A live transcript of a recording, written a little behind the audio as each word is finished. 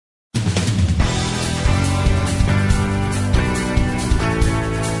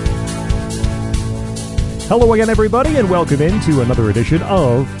Hello again, everybody, and welcome into another edition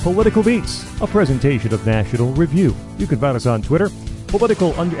of Political Beats, a presentation of National Review. You can find us on Twitter, at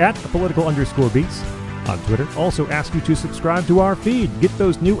political_beats on Twitter. Also ask you to subscribe to our feed. Get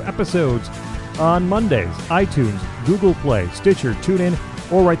those new episodes on Mondays, iTunes, Google Play, Stitcher, TuneIn,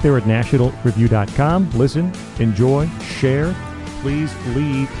 or right there at nationalreview.com. Listen, enjoy, share. Please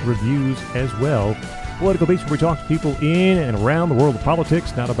leave reviews as well. Political Beats, where we talk to people in and around the world of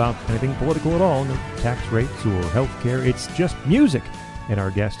politics, not about anything political at all, no tax rates or health care. It's just music and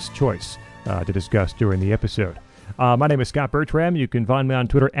our guest's choice to discuss during the episode. My name is Scott Bertram. You can find me on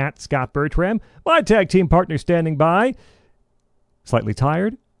Twitter at Scott Bertram. My tag team partner standing by, slightly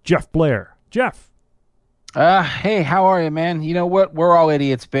tired, Jeff Blair. Jeff. Hey, how are you, man? You know what? We're all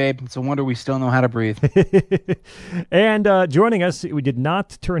idiots, babe. It's a wonder we still know how to breathe. And joining us, we did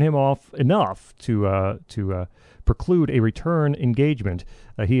not turn him off enough to preclude a return engagement.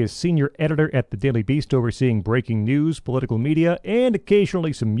 He is senior editor at the Daily Beast, overseeing breaking news, political media, and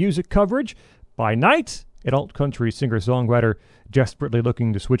occasionally some music coverage. By night, an alt-country singer-songwriter desperately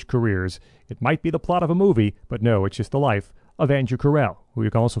looking to switch careers. It might be the plot of a movie, but no, it's just the life of Andrew Kirell, who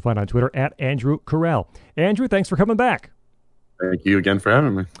you can also find on Twitter at Andrew Kirell. Andrew, thanks for coming back. Thank you again for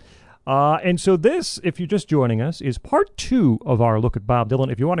having me. And so this, if you're just joining us, is part 2 of our look at Bob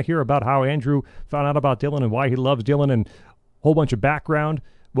Dylan. If you want to hear about how Andrew found out about Dylan and why he loves Dylan and a whole bunch of background,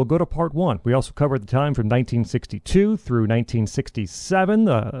 we'll go to part 1. We also covered the time from 1962 through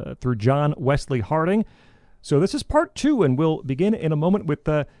 1967 through John Wesley Harding. So this is part 2, and we'll begin in a moment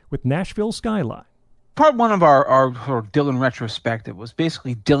with Nashville Skyline. Part 1 of our sort of Dylan retrospective was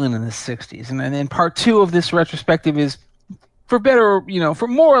basically Dylan in the 60s. And then part 2 of this retrospective is, for better, for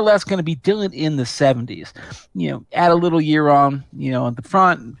more or less, going to be Dylan in the 70s. Add a little year on, at the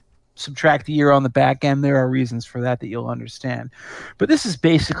front, subtract a year on the back end. There are reasons for that you'll understand. But this is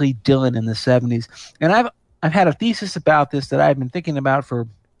basically Dylan in the 70s. And I've had a thesis about this that I've been thinking about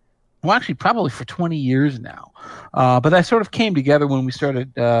actually probably for 20 years now. But that sort of came together when we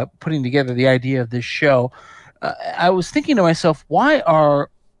started putting together the idea of this show. I was thinking to myself, why are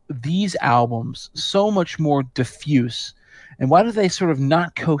these albums so much more diffuse? And why do they sort of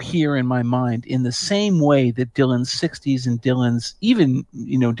not cohere in my mind in the same way that Dylan's 60s and Dylan's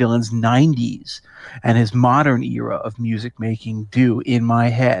 90s and his modern era of music making do in my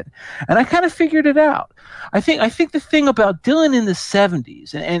head? And I kind of figured it out. I think the thing about Dylan in the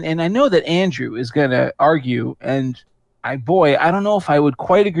 70s, and I know that Andrew is going to argue, and I don't know if I would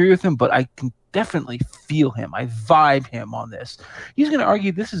quite agree with him, but I can definitely feel him. I vibe him on this. He's going to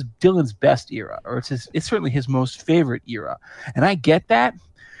argue this is Dylan's best era, or it's certainly his most favorite era. And I get that.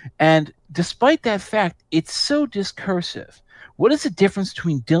 And despite that fact, it's so discursive. What is the difference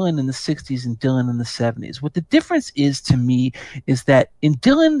between Dylan in the 60s and Dylan in the 70s? What the difference is to me is that in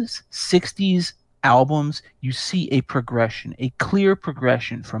Dylan's 60s albums, you see a progression, a clear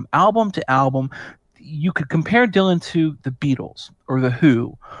progression from album to album. You could compare Dylan to the Beatles or the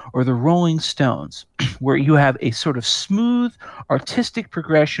Who or the Rolling Stones, where you have a sort of smooth artistic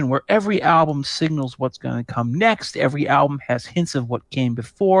progression where every album signals what's going to come next. Every album has hints of what came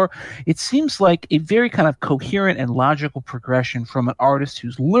before. It seems like a very kind of coherent and logical progression from an artist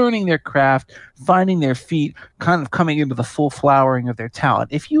who's learning their craft, finding their feet, kind of coming into the full flowering of their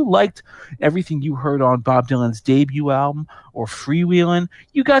talent. If you liked everything you heard on Bob Dylan's debut album or Freewheelin',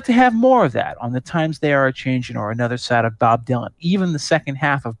 you got to have more of that on The Times They Are A-Changin' or Another Side of Bob Dylan, even the second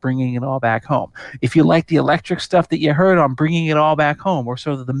half of Bringing It All Back Home. If you like the electric stuff that you heard on Bringing It All Back Home, or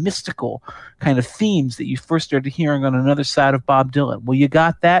sort of the mystical kind of themes that you first started hearing on Another Side of Bob Dylan, well, you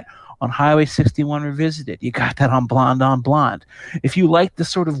got that on Highway 61 Revisited. You got that on Blonde. If you like the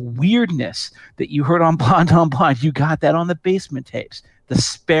sort of weirdness that you heard on Blonde, you got that on the Basement Tapes. The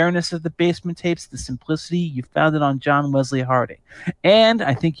spareness of the Basement Tapes, the simplicity, you found it on John Wesley Harding. And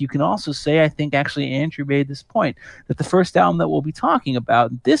I think you can also say, I think actually Andrew made this point, that the first album that we'll be talking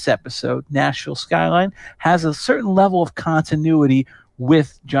about in this episode, Nashville Skyline, has a certain level of continuity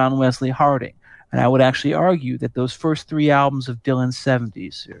with John Wesley Harding. And I would actually argue that those first 3 albums of Dylan's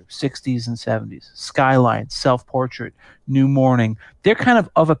 70s, or 60s and 70s, Skyline, Self-Portrait, New Morning, they're kind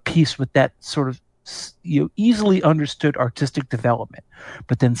of a piece with that sort of easily understood artistic development.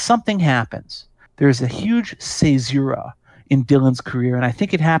 But then something happens. There's a huge caesura in Dylan's career, and I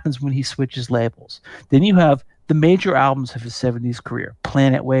think it happens when he switches labels. Then you have the major albums of his 70s career: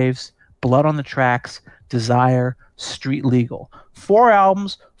 Planet Waves, Blood on the Tracks, Desire, Street Legal. 4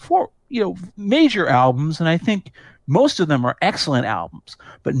 albums, 4 major albums, and I think most of them are excellent albums,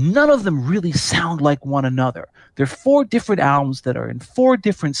 but none of them really sound like one another. They're 4 different albums that are in 4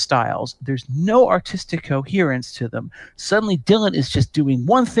 different styles. There's no artistic coherence to them. Suddenly Dylan is just doing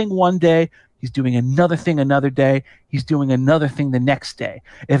one thing one day, He's doing another thing another day. He's doing another thing the next day.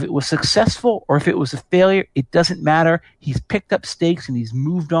 If it was successful or if it was a failure, it doesn't matter. He's picked up stakes and he's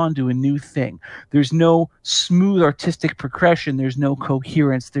moved on to a new thing. There's no smooth artistic progression. There's no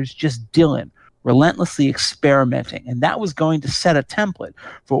coherence. There's just Dylan relentlessly experimenting. And that was going to set a template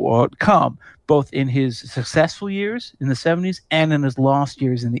for what would come, both in his successful years in the 70s and in his lost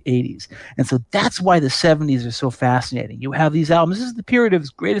years in the 80s. And so that's why the 70s are so fascinating. You have these albums. This is the period of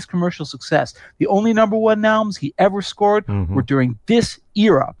his greatest commercial success. The only number one albums he ever scored were during this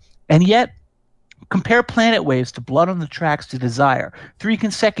era. And yet, compare Planet Waves to Blood on the Tracks to Desire, 3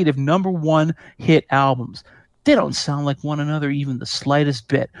 consecutive number one hit albums. They don't sound like one another even the slightest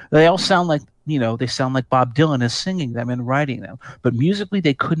bit. They all sound like, they sound like Bob Dylan is singing them and writing them. But musically,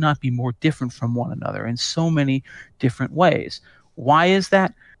 they could not be more different from one another in so many different ways. Why is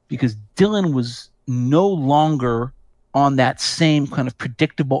that? Because Dylan was no longer on that same kind of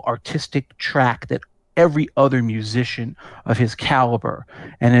predictable artistic track that every other musician of his caliber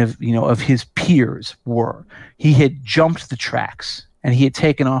and of his peers were. He had jumped the tracks and he had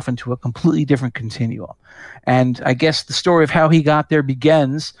taken off into a completely different continuum. And I guess the story of how he got there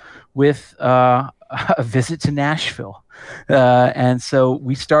begins with a visit to Nashville. And so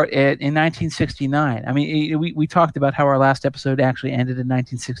we start in 1969. I mean, we talked about how our last episode actually ended in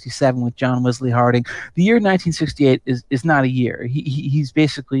 1967 with John Wesley Harding. The year 1968 is not a year. He's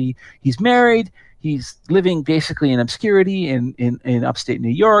married. He's living basically in obscurity in upstate New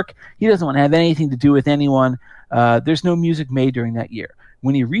York. He doesn't want to have anything to do with anyone. There's no music made during that year.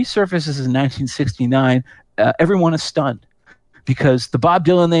 When he resurfaces in 1969, everyone is stunned because the Bob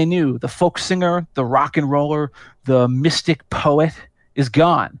Dylan they knew, the folk singer, the rock and roller, the mystic poet is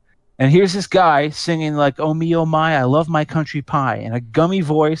gone. And here's this guy singing like, oh my, I love my country pie, in a gummy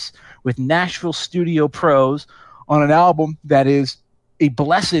voice with Nashville studio pros on an album that is a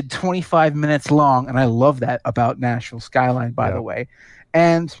blessed 25 minutes long. And I love that about Nashville Skyline, by the way.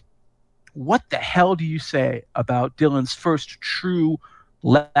 And what the hell do you say about Dylan's first true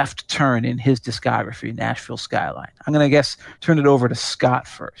left turn in his discography, Nashville Skyline? I'm going to turn it over to Scott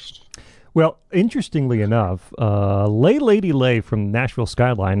first. Well, interestingly enough, Lay Lady Lay from Nashville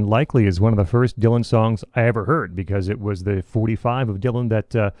Skyline likely is one of the first Dylan songs I ever heard because it was the 45 of Dylan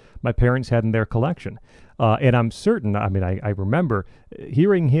that my parents had in their collection. And I'm certain, I remember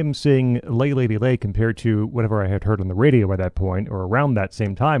hearing him sing Lay Lady Lay compared to whatever I had heard on the radio at that point or around that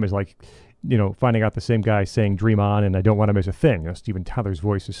same time is like, finding out the same guy saying Dream On and I Don't Want to Miss a Thing. Steven Tyler's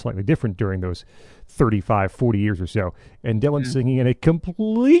voice is slightly different during those 35, 40 years or so. And Dylan singing in a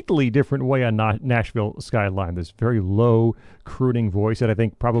completely different way on Nashville Skyline. This very low, crooning voice that I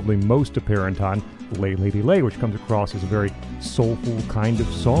think probably most apparent on Lay Lady Lay, which comes across as a very soulful kind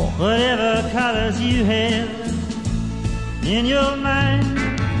of song. Whatever colors you have in your mind,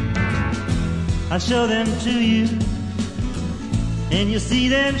 I'll show them to you and you'll see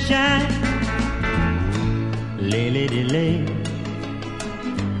them shine. Lay, lady, lay,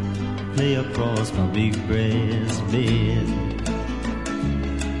 lay across my big breast bed.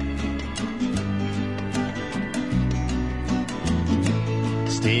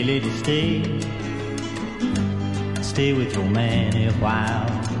 Stay, lady, stay with your man a while.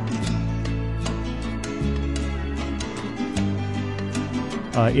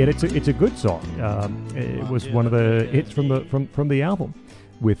 It's a good song. It was one of the hits from the album,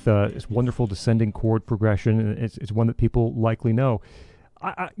 with this wonderful descending chord progression. It's one that people likely know.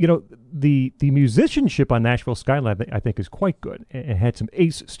 The musicianship on Nashville Skyline I think is quite good. It had some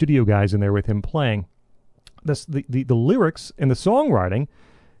ace studio guys in there with him playing. The lyrics and the songwriting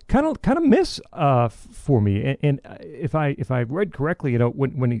kind of miss for me. And if I read correctly,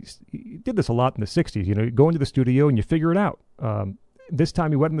 when he did this a lot in the 60s, you go into the studio and you figure it out. This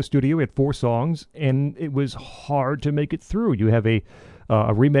time he went in the studio, he had 4 songs, and it was hard to make it through. You have a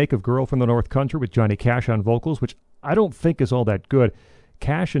remake of Girl from the North Country with Johnny Cash on vocals, which I don't think is all that good.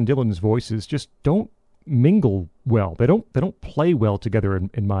 Cash and Dylan's voices just don't mingle well. They don't play well together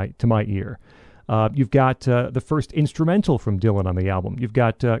to my ear. You've got the first instrumental from Dylan on the album. You've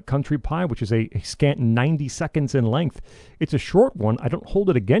got Country Pie, which is a scant 90 seconds in length. It's a short one. I don't hold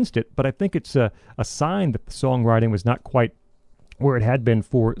it against it, but I think it's a sign that the songwriting was not quite where it had been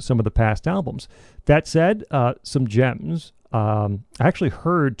for some of the past albums. That said, some gems. I actually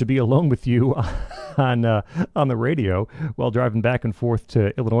heard To Be Alone With You on the radio while driving back and forth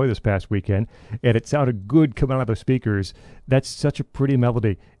to Illinois this past weekend, and it sounded good coming out of the speakers. That's such a pretty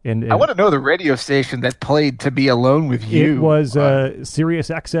melody. And I want to know the radio station that played To Be Alone With You. It was Sirius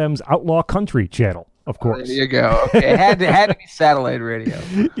XM's Outlaw Country channel, of course. There you go. Okay. It had to be satellite radio.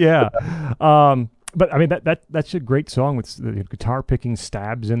 Yeah. But I mean that's a great song with the guitar picking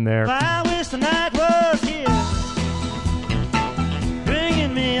stabs in there. I wish the night was here,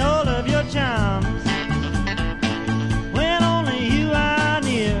 bringing me all of your charms. When only you are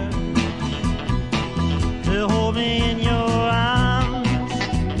near to hold me in your arms.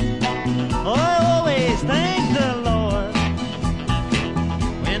 Oh, I always thank the Lord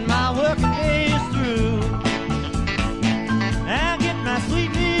when my work day is through. I'll get my sweet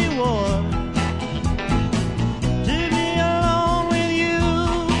reward to be alone with you.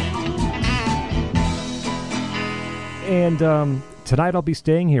 And Tonight I'll Be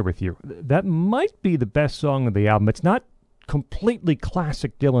Staying Here With You. That might be the best song of the album. It's not completely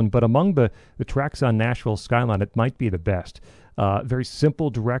classic Dylan, but among the tracks on Nashville Skyline, it might be the best. Very simple,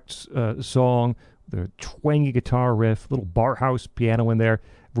 direct song, the twangy guitar riff, little bar house piano in there.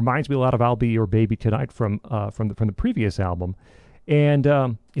 Reminds me a lot of I'll Be Your Baby Tonight from the previous album. And,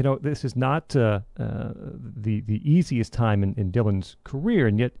 this is not the easiest time in Dylan's career.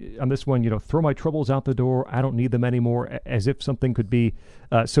 And yet on this one, throw my troubles out the door. I don't need them anymore. As if something could be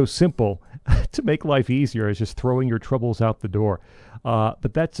so simple to make life easier as just throwing your troubles out the door.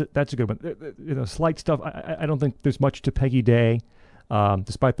 But that's a good one. Slight stuff. I don't think there's much to Peggy Day.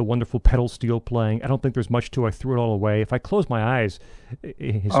 Despite the wonderful pedal steel playing, I don't think there's much to I Threw It All Away. If I close my eyes,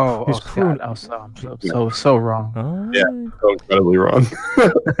 his croon... I'm so wrong. Yeah, so incredibly wrong.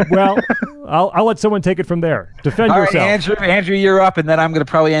 Well, I'll let someone take it from there. Defend yourself. All right, Andrew, you're up, and then I'm going to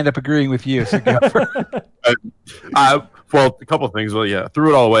probably end up agreeing with you. So go for it. Well, a couple of things. Well, yeah,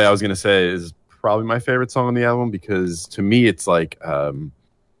 Threw It All Away, I was going to say, is probably my favorite song on the album because to me it's like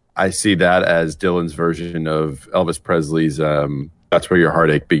I see that as Dylan's version of Elvis Presley's That's Where Your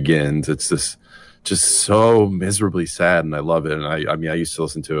Heartache Begins. It's just so miserably sad, and I love it. And I mean, I used to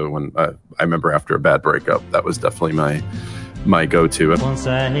listen to it when I remember after a bad breakup. That was definitely my go-to. Once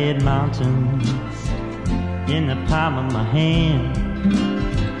I had mountains in the palm of my hand,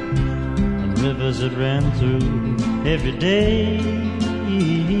 and rivers that ran through every day.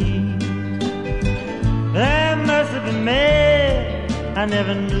 That must have been mad. I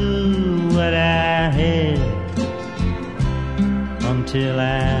never knew what I had until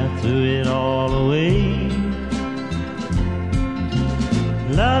I threw it all away.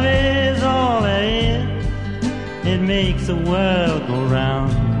 Love is all there is. It makes the world go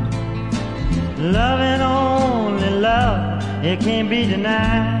round. Love and only love, it can't be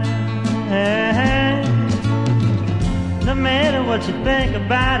denied. No matter what you think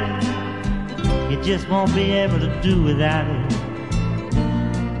about it, you just won't be able to do without it.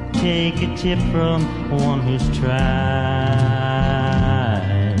 Take a tip from one who's tried.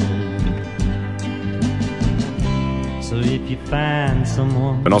 So if you find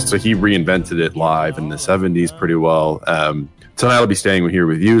someone... And also he reinvented it live in the 70s pretty well. Tonight I'll Be Staying Here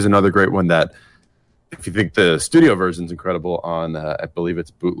With You is another great one that, if you think the studio version's incredible on, I believe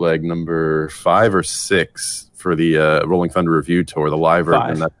it's bootleg number 5 or 6 for the Rolling Thunder Review Tour, the live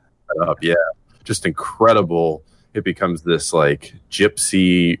version. That's set up. Yeah, just incredible. It becomes this like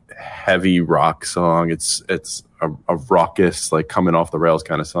gypsy heavy rock song. It's a raucous, like coming off the rails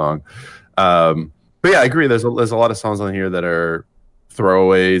kind of song. But yeah, I agree. There's a lot of songs on here that are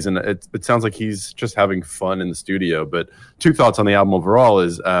throwaways, and it sounds like he's just having fun in the studio. But two thoughts on the album overall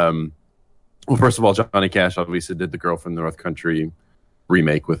is, well, first of all, Johnny Cash obviously did the Girl from the North Country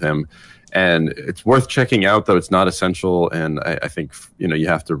remake with him, and it's worth checking out, though it's not essential. And I think you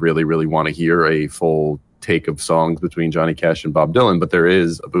have to really, really want to hear a full take of songs between Johnny Cash and Bob Dylan. But there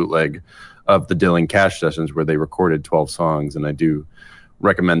is a bootleg of the Dylan Cash sessions where they recorded 12 songs, and I do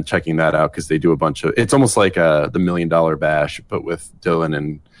recommend checking that out because they do a bunch of, it's almost like the $1 Million Bash but with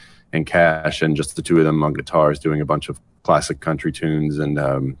Dylan and Cash and just the two of them on guitars doing a bunch of classic country tunes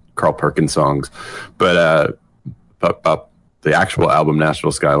and Carl Perkins songs. But the actual album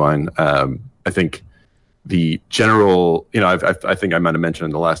Nashville Skyline, I think the general, I think I might have mentioned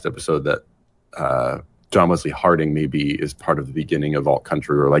in the last episode that John Wesley Harding maybe is part of the beginning of alt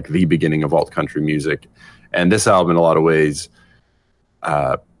country, or like the beginning of alt country music. And this album in a lot of ways,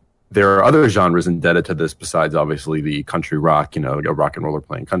 there are other genres indebted to this besides obviously the country rock, a rock and roller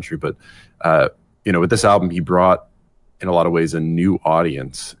playing country. But, with this album, he brought in a lot of ways a new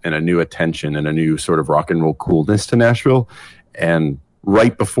audience and a new attention and a new sort of rock and roll coolness to Nashville. And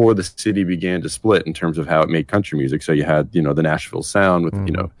right before the city began to split in terms of how it made country music. So you had, the Nashville sound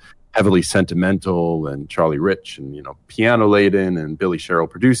with, heavily sentimental and Charlie Rich and, piano laden and Billy Sherrill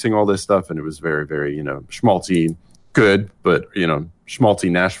producing all this stuff. And it was very, very, schmaltzy, good, but, schmaltzy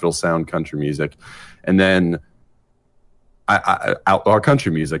Nashville sound country music. And then outlaw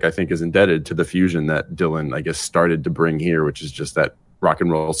country music, I think, is indebted to the fusion that Dylan, I guess, started to bring here, which is just that rock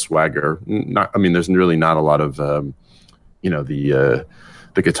and roll swagger. There's really not a lot of,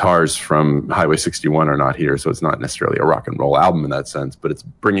 the guitars from Highway 61 are not here, so it's not necessarily a rock and roll album in that sense, but it's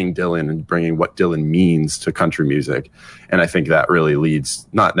bringing Dylan and bringing what Dylan means to country music. And I think that really leads,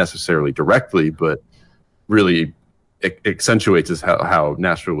 not necessarily directly, but really accentuates how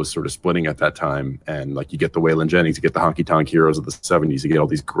Nashville was sort of splitting at that time. And like, you get the Waylon Jennings, you get the Honky Tonk Heroes of the 70s, you get all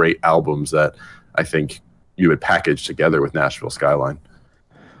these great albums that I think you would package together with Nashville Skyline.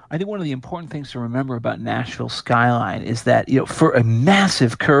 I think one of the important things to remember about Nashville Skyline is that, for a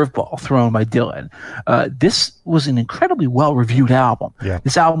massive curveball thrown by Dylan, this was an incredibly well-reviewed album. Yeah.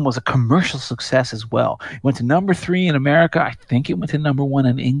 This album was a commercial success as well. It went to number 3 in America. I think it went to number 1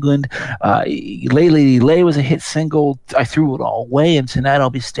 in England. Lay Lady Lay was a hit single. I Threw It All Away and Tonight I'll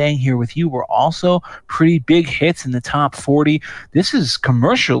Be Staying Here With You were also pretty big hits in the top 40. This is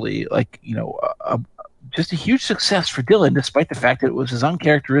commercially just a huge success for Dylan, despite the fact that it was as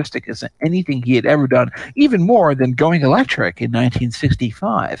uncharacteristic as anything he had ever done, even more than Going Electric in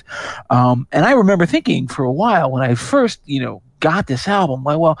 1965. And I remember thinking for a while when I first, got this album,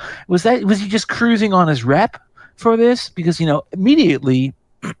 was he just cruising on his rep for this? Because, immediately,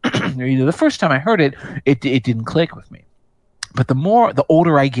 the first time I heard it, it didn't click with me. But the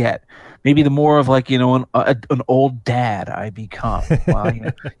older I get, maybe the more of an old dad I become.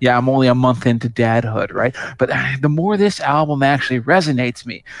 Well, I'm only a month into dadhood, right? But the more this album actually resonates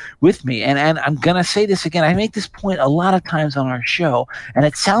with me, and I'm gonna say this again. I make this point a lot of times on our show, and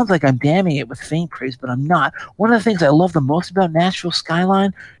it sounds like I'm damning it with faint praise, but I'm not. One of the things I love the most about Nashville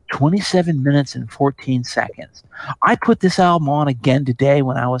Skyline: 27 minutes and 14 seconds. I put this album on again today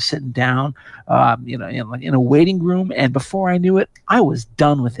when I was sitting down, in a waiting room, and before I knew it, I was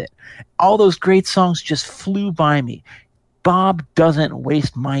done with it. All those great songs just flew by me. Bob doesn't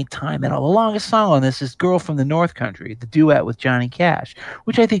waste my time at all. The longest song on this is Girl from the North Country, the duet with Johnny Cash,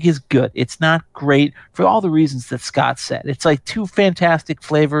 which I think is good. It's not great for all the reasons that Scott said. It's like two fantastic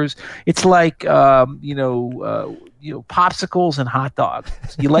flavors. It's like, popsicles and hot dogs.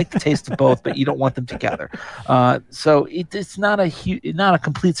 You like the taste of both, but you don't want them together. So it's not a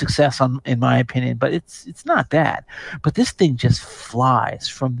complete success in my opinion, but it's not bad. But this thing just flies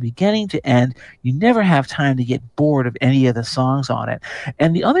from beginning to end. You never have time to get bored of any of the songs on it.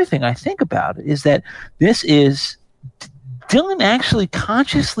 And the other thing I think about it is that this is Dylan actually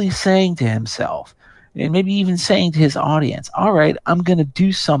consciously saying to himself, and maybe even saying to his audience, all right, I'm going to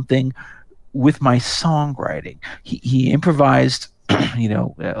do something with my songwriting. He improvised,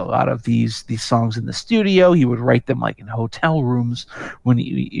 a lot of these songs in the studio. He would write them like in hotel rooms when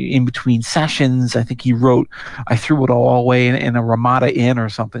in between sessions. I think he wrote I Threw It All Away in a Ramada Inn or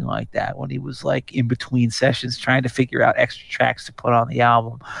something like that when he was like in between sessions trying to figure out extra tracks to put on the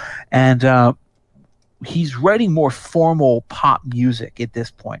album. And he's writing more formal pop music at this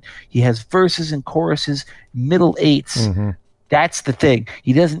point. He has verses and choruses, middle eights. Mm-hmm. That's the thing.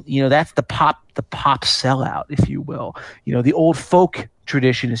 He doesn't, that's the pop sellout, if you will. The old folk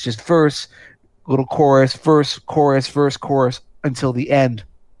tradition is just verse, little chorus, verse, chorus until the end.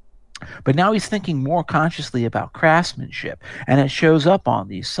 But now he's thinking more consciously about craftsmanship, and it shows up on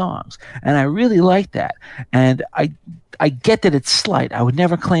these songs. And I really like that. And I get that it's slight. I would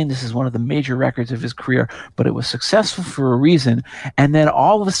never claim this is one of the major records of his career, but it was successful for a reason. And then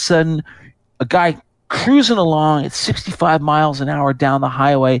all of a sudden, a guy cruising along at 65 miles an hour down the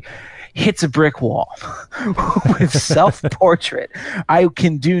highway hits a brick wall with Self-Portrait. I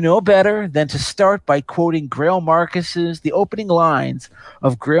can do no better than to start by quoting the opening lines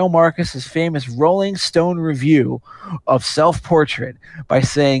of Grail Marcus's famous Rolling Stone review of Self-Portrait by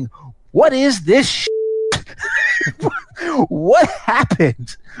saying, "What is this shit? What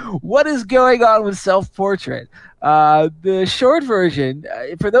happened? What is going on with Self-Portrait?" The short version,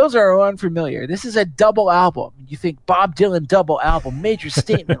 for those who are unfamiliar, this is a double album. You think Bob Dylan double album, major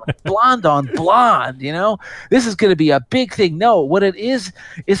statement, like Blonde on Blonde, This is going to be a big thing. No, what it is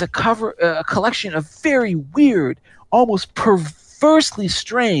a collection of very weird, almost perversely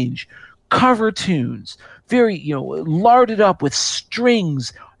strange cover tunes, very, larded up with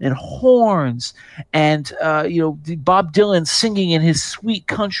strings and horns, and Bob Dylan singing in his sweet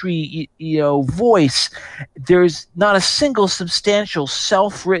country voice. There's not a single substantial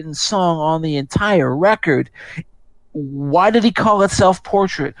self-written song on the entire record. Why did he call it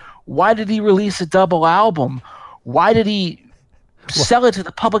Self-Portrait? Why did he release a double album? Why did he sell it to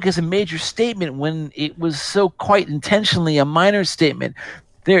the public as a major statement when it was so quite intentionally a minor statement?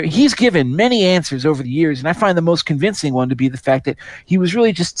 he's given many answers over the years, and I find the most convincing one to be the fact that he was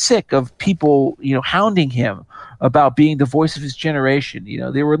really just sick of people, hounding him about being the voice of his generation.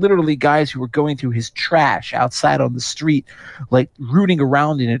 There were literally guys who were going through his trash outside on the street, like rooting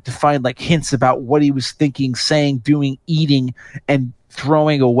around in it to find like hints about what he was thinking, saying, doing, eating, and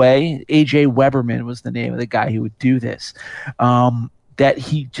throwing away. A.J. Weberman was the name of the guy who would do this. That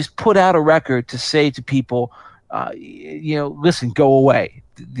he just put out a record to say to people, listen, go away.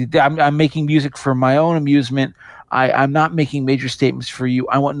 I'm making music for my own amusement. I'm not making major statements for you.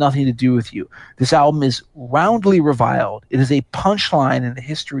 I want nothing to do with you. This album is roundly reviled. It is a punchline in the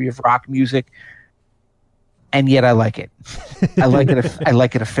history of rock music, and yet I like it. I like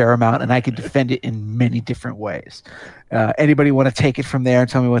it a fair amount, and I can defend it in many different ways. Anybody want to take it from there and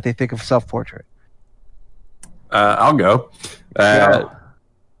tell me what they think of Self-Portrait? I'll go.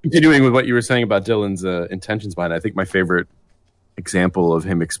 Continuing with what you were saying about Dylan's intentions behind it, I think my favorite example of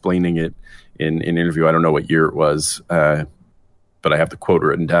him explaining it in an interview, I don't know what year it was, but I have the quote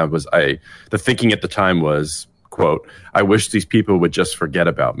written down, the thinking at the time was, quote, "I wish these people would just forget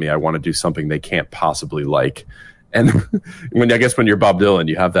about me. I want to do something they can't possibly like." And when you're Bob Dylan,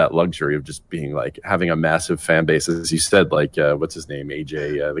 you have that luxury of just being like having a massive fan base, as you said, like what's his name,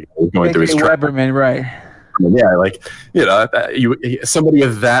 AJ, going through his Weberman, right? Yeah, somebody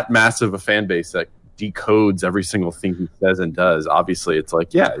of that massive a fan base that decodes every single thing he says and does. Obviously, it's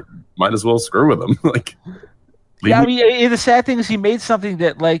like, yeah, might as well screw with him. The sad thing is he made something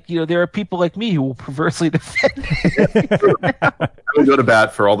that, there are people like me who will perversely defend it. I would go to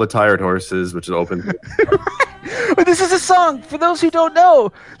bat for all the tired horses, which is open. But this is a song, for those who don't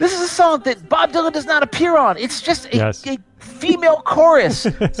know, this is a song that Bob Dylan does not appear on. It's just a female chorus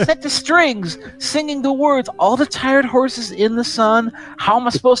set to strings singing the words, "All the tired horses in the sun, how am I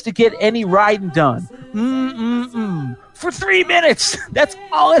supposed to get any riding done? For 3 minutes." That's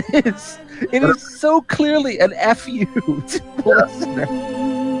all it is. It is so clearly an FU to the listener.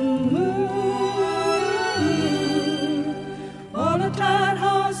 All the tired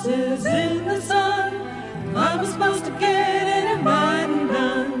horses in the sun, I'm supposed to get any riding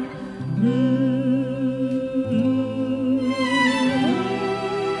done.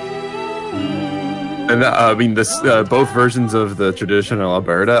 And both versions of the traditional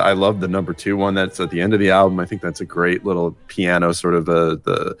Alberta. I love the number 2 one that's at the end of the album. I think that's a great little piano, sort of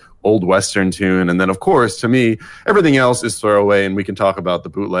the old Western tune. And then, of course, to me, everything else is throwaway. And we can talk about the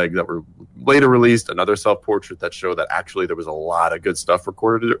bootleg that were later released, another Self-Portrait that showed that actually there was a lot of good stuff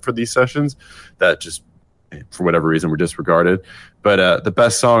recorded for these sessions that just, for whatever reason, were disregarded. But the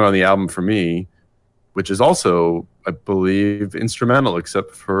best song on the album for me, which is also, I believe, instrumental,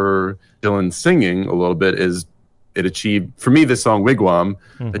 except for Dylan singing a little bit, is it achieved, for me, this song, Wigwam,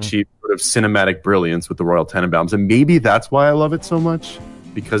 achieved sort of cinematic brilliance with the Royal Tenenbaums. And maybe that's why I love it so much,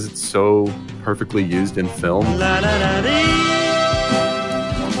 because it's so perfectly used in film. La, la, la, la.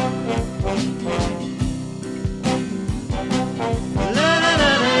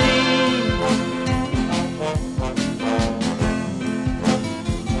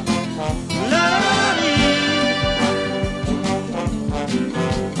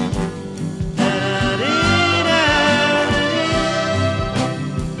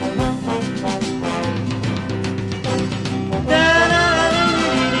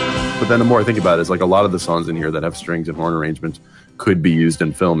 Then the more I think about it, is like a lot of the songs in here that have strings and horn arrangements could be used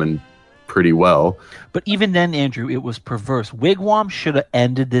in film and pretty well. But even then, Andrew, it was perverse. Wigwam should have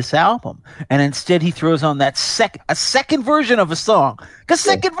ended this album, and instead he throws on that a second version of a song, the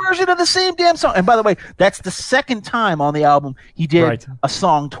second version of the same damn song. And by the way, that's the second time on the album he did a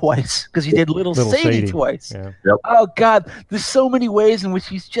song twice, because he did Little Sadie twice. Yeah. Yep. Oh God, there's so many ways in which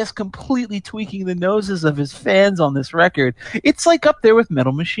he's just completely tweaking the noses of his fans on this record. It's like up there with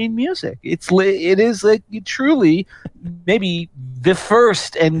Metal Machine music. It is like truly maybe the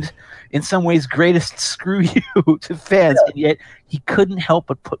first and in some ways greatest screw you to fans, and yet he couldn't help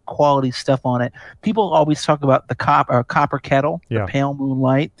but put quality stuff on it. People always talk about the Copper Kettle, the Pale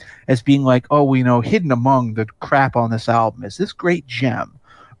Moonlight, as being like, hidden among the crap on this album is this great gem.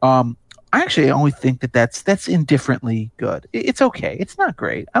 I actually only think that's indifferently good. It's okay. It's not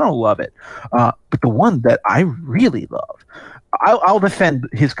great. I don't love it. But the one that I really loved, I'll defend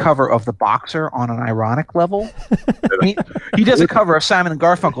his cover of The Boxer on an ironic level. He does a cover of Simon and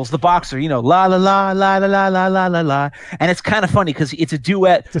Garfunkel's The Boxer, la la la la la la la la la la, and it's kind of funny because it's a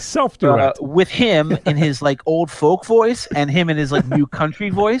duet. It's a self-duet with him in his like old folk voice and him in his like new country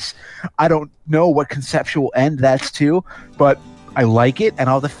voice. I don't know what conceptual end that's to, but I like it and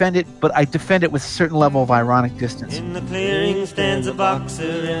I'll defend it, but I defend it with a certain level of ironic distance. In the clearing stands a boxer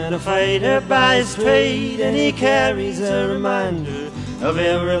and a fighter by his trade, and he carries a reminder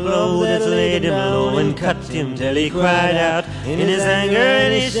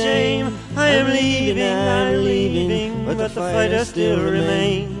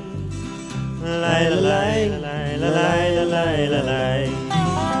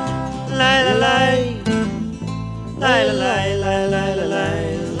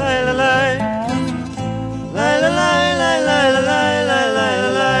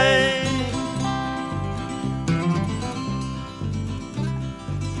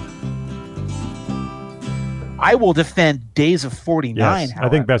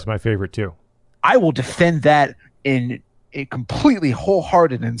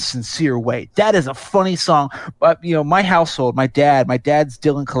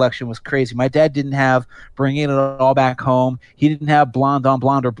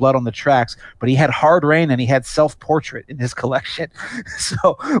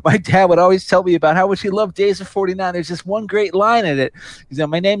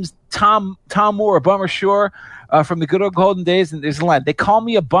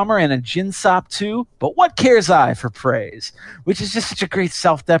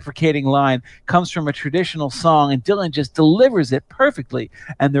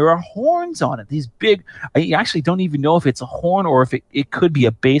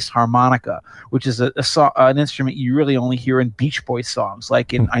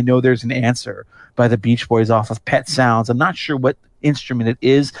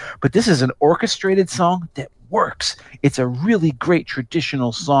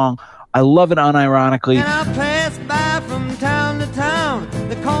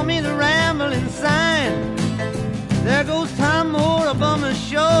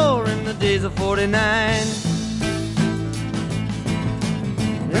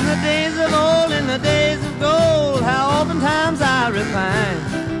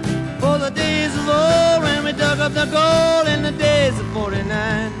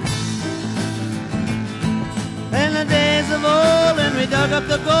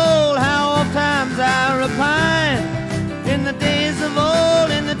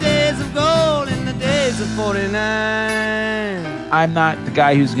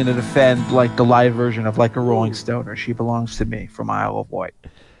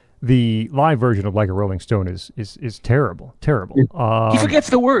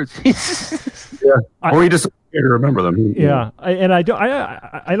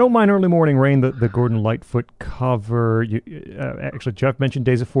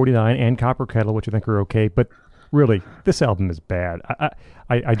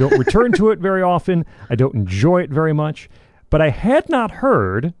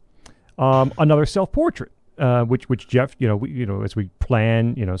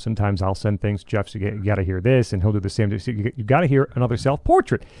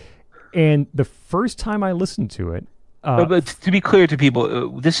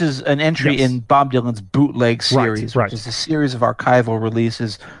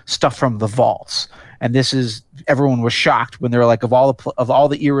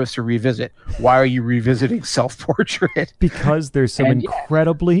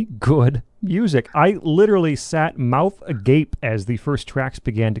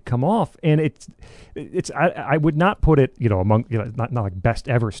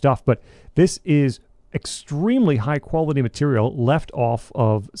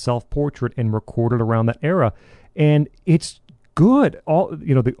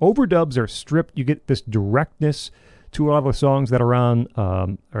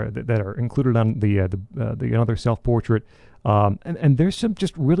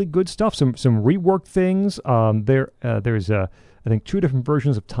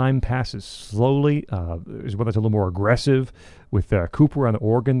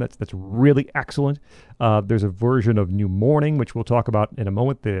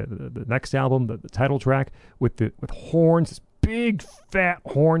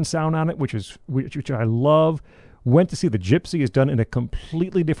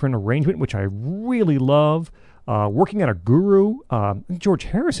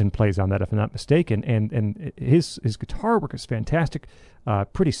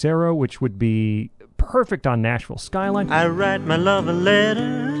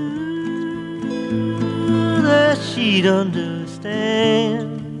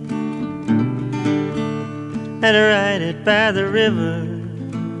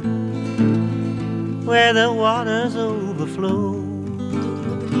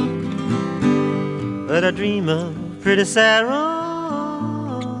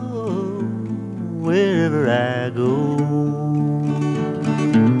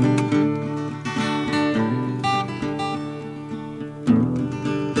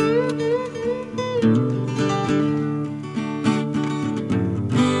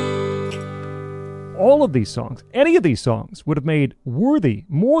all of these songs, any of these songs, would have made more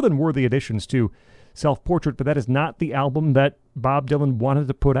than worthy additions to Self-Portrait, but that is not the album that Bob Dylan wanted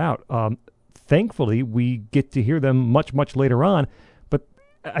to put out. Thankfully, we get to hear them much, much later on, but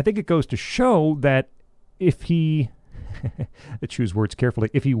I think it goes to show that if he, I choose words carefully,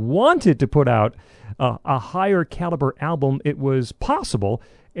 if he wanted to put out a higher caliber album, it was possible,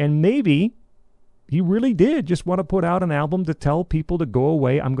 and maybe he really did just want to put out an album to tell people to go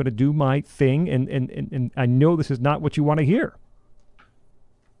away, I'm going to do my thing, and I know this is not what you want to hear.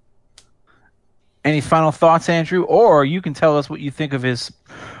 Any final thoughts, Andrew? Or you can tell us what you think of his,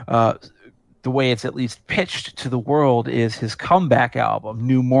 the way it's at least pitched to the world, is his comeback album,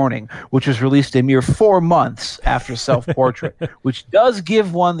 New Morning, which was released a mere 4 months after Self-Portrait, which does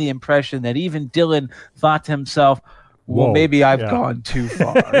give one the impression that even Dylan thought to himself, well, whoa, maybe I've gone too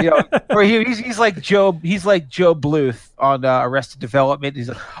far. Or he's like Joe Bluth on Arrested Development. He's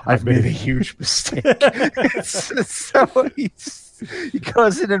like, I've made a huge mistake. So he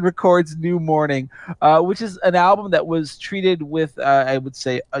goes in and records New Morning, which is an album that was treated with, I would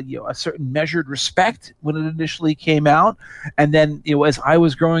say, a certain measured respect when it initially came out, and then as I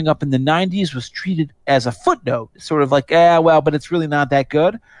was growing up in the '90s, was treated as a footnote, sort of like, but it's really not that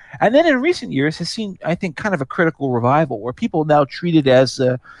good. And then in recent years has seen, I think, kind of a critical revival where people now treat it as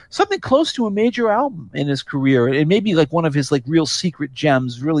something close to a major album in his career, and maybe like one of his like real secret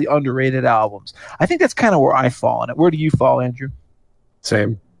gems, really underrated albums. I think that's kind of where I fall on it. Where do you fall, Andrew?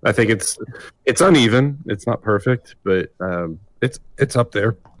 Same. I think it's uneven. It's not perfect, but it's up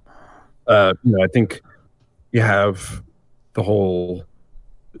there. I think you have the whole.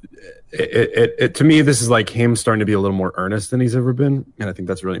 It to me, this is like him starting to be a little more earnest than he's ever been, and I think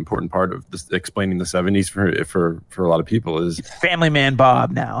that's a really important part of this, explaining the '70s for a lot of people is Family Man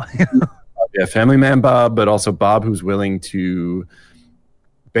Bob now. Yeah, Family Man Bob, but also Bob who's willing to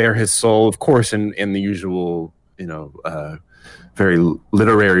bare his soul, of course, in the usual very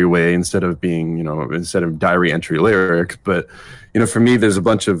literary way, instead of diary entry lyrics. But for me, there's a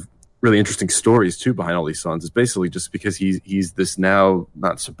bunch of really interesting stories too behind all these songs. It's basically just because he's this now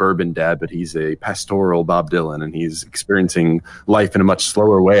not suburban dad, but he's a pastoral Bob Dylan, and he's experiencing life in a much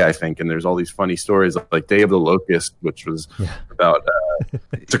slower way, I think. And there's all these funny stories like Day of the Locust, which was about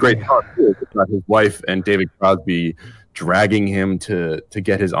it's a great song too. It's about his wife and David Crosby dragging him to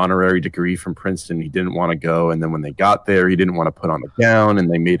get his honorary degree from Princeton. He didn't want to go, and then when they got there, he didn't want to put on the gown,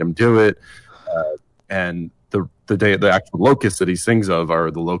 and they made him do it. And the actual locusts that he sings of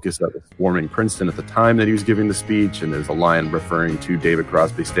are the locusts that were swarming Princeton at the time that he was giving the speech. And there's a line referring to David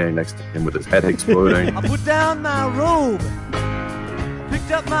Crosby standing next to him with his head exploding. I put down my robe,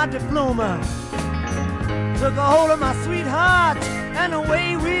 picked up my diploma, took a hold of my sweetheart, and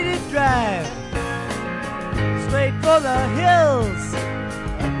away we did drive. Straight for the hills,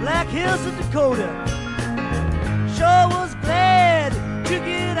 Black Hills of Dakota. Sure was glad to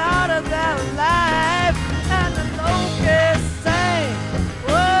get out of that life. And the locusts sang,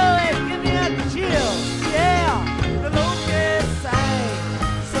 whoa, it give me a chill. Yeah, the locusts sang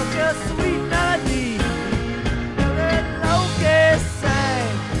such a sweet melody. The locusts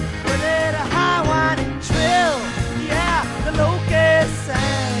sang with a high whining trill. Yeah, the locusts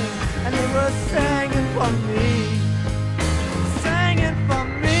sang, and they were singing for me. Singing for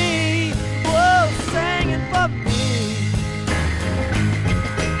me, whoa, singing for me.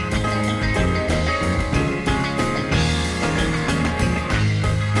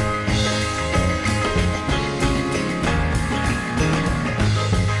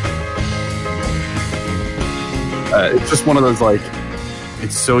 It's just one of those, like,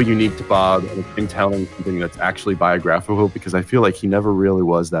 it's so unique to Bob, and it's him telling something that's actually biographical, because I feel like he never really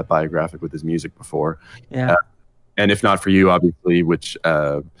was that biographic with his music before. Yeah. And If Not For You, obviously, which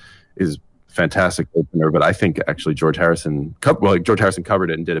is fantastic opener, but I think actually George Harrison covered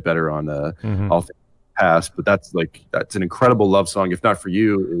it and did it better on All Things Past. But that's an incredible love song. If Not For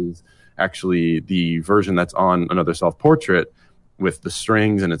You is actually the version that's on Another Self-Portrait, with the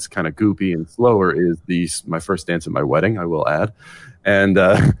strings, and it's kind of goopy and slower, is My First Dance at My Wedding, I will add. And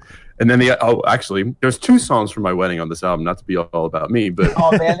then actually, there's 2 songs from My Wedding on this album, not to be all about me, but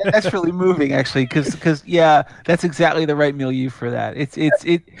oh man, that's really moving actually, because yeah, that's exactly the right milieu for that. It's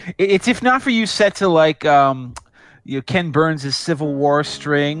If Not For You set to like Ken Burns' Civil War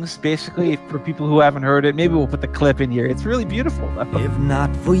strings, basically, for people who haven't heard it. Maybe we'll put the clip in here. It's really beautiful. If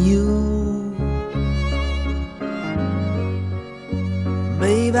not for you,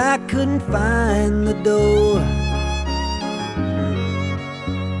 babe, I couldn't find the door.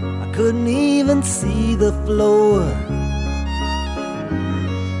 I couldn't even see the floor.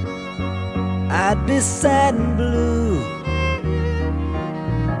 I'd be sad and blue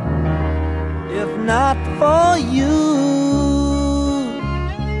if not for you.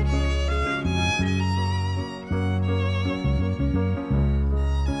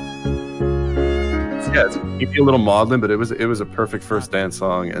 Yeah, it's maybe a little maudlin, but it was a perfect first dance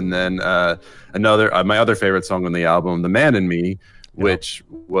song. And then another my other favorite song on the album, "The Man in Me," which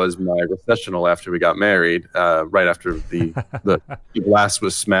was my recessional after we got married, right after the glass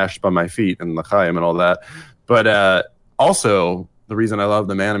was smashed by my feet and l'chaim and all that. But also the reason I love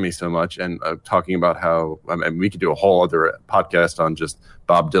 "The Man in Me" so much, and talking about how we could do a whole other podcast on just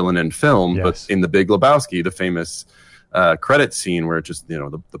Bob Dylan and film, but in The Big Lebowski, the famous credit scene where it just,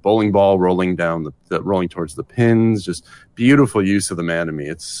 the bowling ball rolling down rolling towards the pins, just beautiful use of "The Man in Me."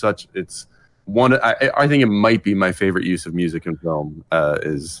 It's one. I think it might be my favorite use of music in film.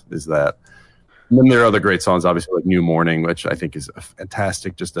 Is that? And then there are other great songs, obviously, like "New Morning," which I think is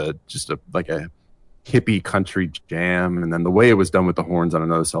fantastic. Just a like a hippie country jam, and then the way it was done with the horns on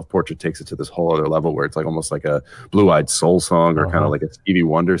Another Self-Portrait takes it to this whole other level where it's like almost like a Blue-Eyed Soul song or kind of like a Stevie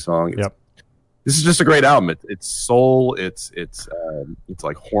Wonder song. This is just a great album. It's soul. It's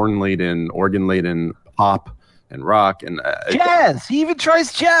like horn laden, organ laden pop and rock and jazz. He even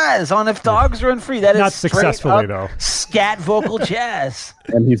tries jazz on "If Dogs Run Free." That is not successfully though. Scat vocal jazz.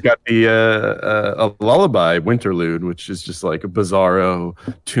 And he's got the a lullaby, "Winterlude," which is just like a bizarro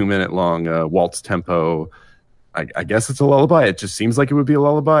 2-minute long waltz tempo. I guess it's a lullaby. It just seems like it would be a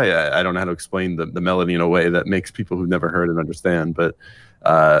lullaby. I don't know how to explain the melody in a way that makes people who've never heard it understand, but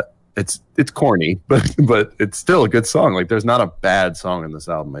it's corny, but it's still a good song. Like, there's not a bad song in this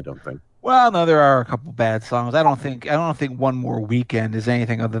album, I don't think. Well, no, there are a couple bad songs. I don't think "One More Weekend" is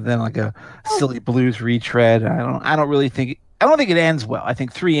anything other than like a silly blues retread. I don't think it ends well. I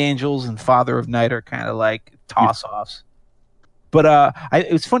think "Three Angels" and "Father of Night" are kind of like toss-offs. But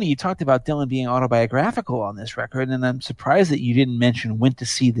it was funny, you talked about Dylan being autobiographical on this record, and I'm surprised that you didn't mention "Went to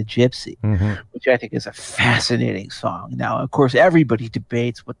See the Gypsy," which I think is a fascinating song. Now, of course, everybody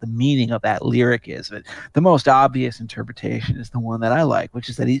debates what the meaning of that lyric is, but the most obvious interpretation is the one that I like, which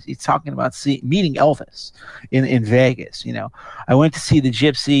is that he's talking about meeting Elvis in Vegas. I went to see the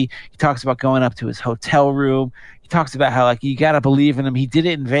Gypsy. He talks about going up to his hotel room. He talks about how, like, you got to believe in him. He did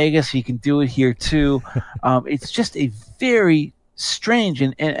it in Vegas. He can do it here too. It's just a very strange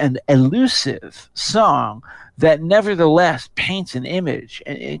and elusive song that nevertheless paints an image,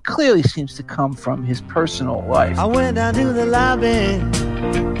 and it clearly seems to come from his personal life. I went down to the lobby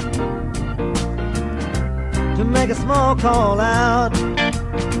to make a small call out.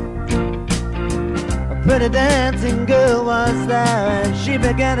 A pretty dancing girl was there, and she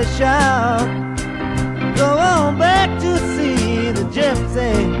began to shout, "Go on back to see the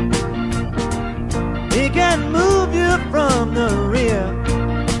Gypsy. He can move you from the rear,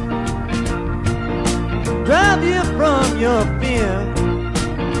 drive you from your fear,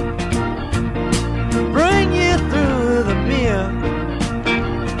 bring you through the beer.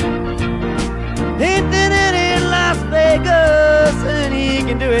 He did it in Las Vegas, and he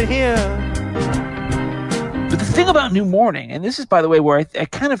can do it here." But the thing about "New Morning," and this is, by the way, where I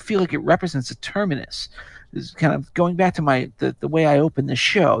kind of feel like it represents a terminus. This is kind of going back to the way I opened the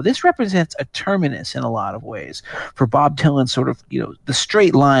show. This represents a terminus in a lot of ways for Bob Dylan, sort of, the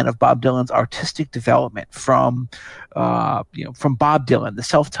straight line of Bob Dylan's artistic development from Bob Dylan, the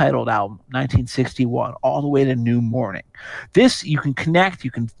self-titled album, 1961, all the way to "New Morning." This, you can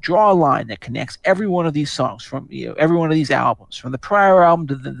draw a line that connects every one of these songs from, every one of these albums, from the prior album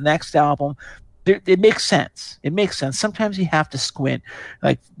to the next album. It makes sense. It makes sense. Sometimes you have to squint,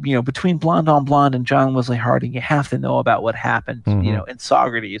 like, between "Blonde on Blonde" and John Wesley Harding, you have to know about what happened, in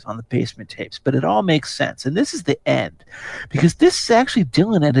Socrates on the Basement Tapes. But it all makes sense. And this is the end, because this is actually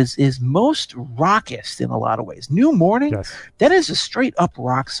Dylan at his most rockest in a lot of ways. "New Morning," that is a straight up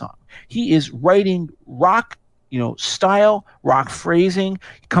rock song. He is writing rock, style, rock phrasing,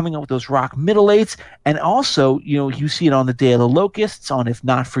 coming up with those rock middle eights, and also, you see it on "The Day of the Locusts," on "If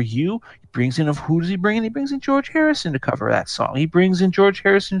Not For You." Brings in, who does he bring in? He brings in George Harrison to cover that song. He brings in George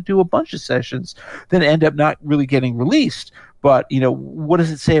Harrison to do a bunch of sessions that end up not really getting released. But, what does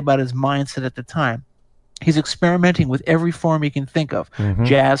it say about his mindset at the time? He's experimenting with every form he can think of.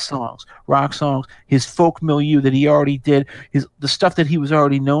 Jazz songs, rock songs, his folk milieu that he already did, the stuff that he was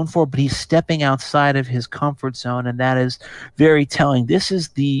already known for, but he's stepping outside of his comfort zone, and that is very telling. This is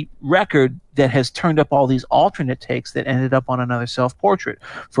the record that has turned up all these alternate takes that ended up on Another Self-Portrait,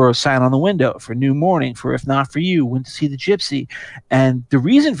 for "A Sign on the Window," for "New Morning," for "If Not For You," "Went to See the Gypsy." And the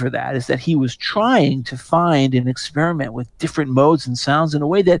reason for that is that he was trying to find and experiment with different modes and sounds in a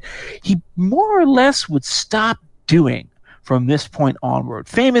way that he more or less would stop doing from this point onward.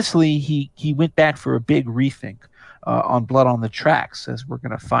 Famously, he went back for a big rethink on "Blood on the Tracks," as we're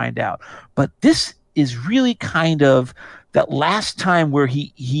going to find out. But this is really kind of that last time where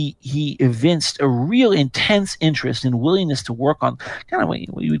he evinced a real intense interest and willingness to work on kind of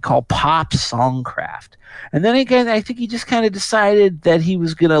what you would call pop songcraft. And then again, I think he just kind of decided that he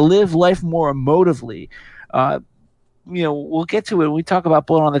was going to live life more emotively. We'll get to it when we talk about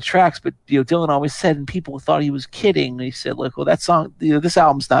Blown on the Tracks, but Dylan always said, and people thought he was kidding. He said, like, well, that song, this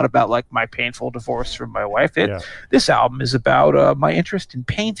album's not about like my painful divorce from my wife. This album is about my interest in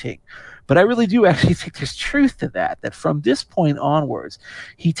painting. But I really do actually think there's truth to that from this point onwards,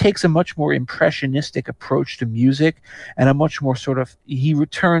 he takes a much more impressionistic approach to music and a much more he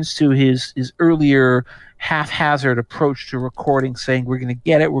returns to his earlier haphazard approach to recording, saying we're going to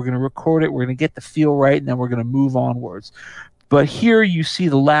get it, we're going to record it, we're going to get the feel right, and then we're going to move onwards. But here you see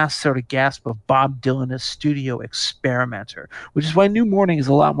the last sort of gasp of Bob Dylan as studio experimenter, which is why New Morning is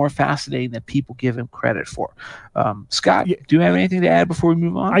a lot more fascinating than people give him credit for. Scott, do you have anything to add before we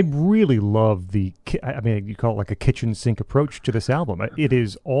move on? I really love you call it like a kitchen sink approach to this album. It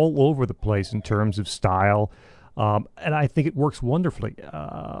is all over the place in terms of style, and I think it works wonderfully.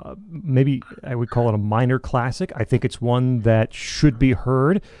 Maybe I would call it a minor classic. I think it's one that should be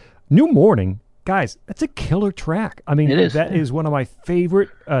heard. New Morning, guys, that's a killer track. I mean, that is one of my favorite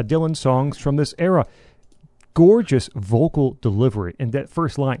Dylan songs from this era. Gorgeous vocal delivery. And that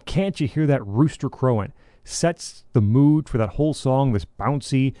first line, "Can't you hear that rooster crowing?" sets the mood for that whole song, this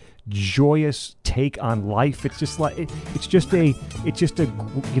bouncy, joyous take on life. It's just like, it's just a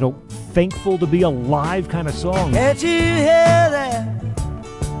thankful to be alive kind of song. Can't you hear that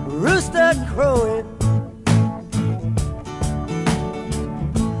rooster crowing?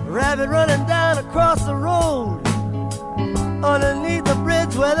 Rabbit running down across the road, underneath the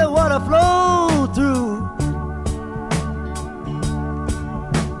bridge where the water flowed through.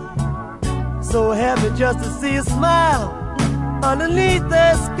 So happy just to see a smile underneath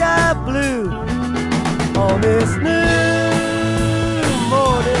the sky blue. On this new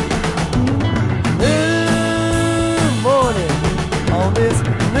morning, on this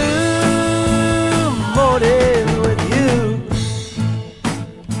new morning with you.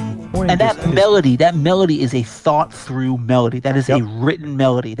 And that melody is a thought-through melody. That is a written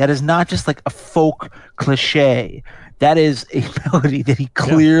melody. That is not just like a folk cliche. That is a melody that he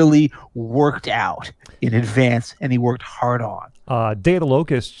clearly worked out in advance, and he worked hard on. Day of the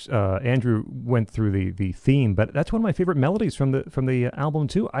Locusts, Andrew went through the theme, but that's one of my favorite melodies from the album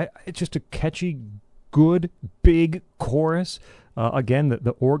too. It's just a catchy, good, big chorus. Again,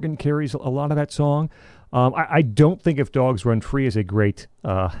 the organ carries a lot of that song. I don't think If Dogs Run Free is a great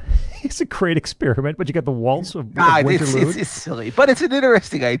it's a great experiment, but you got the waltz of Winterlude. It's silly, but it's an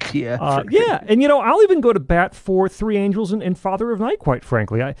interesting idea. And I'll even go to bat for Three Angels and Father of Night, quite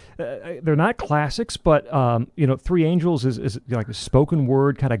frankly. They're not classics, but Three Angels is like a spoken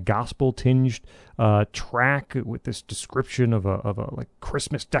word kind of gospel tinged track with this description of a like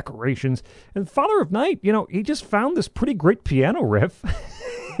Christmas decorations. And Father of Night, he just found this pretty great piano riff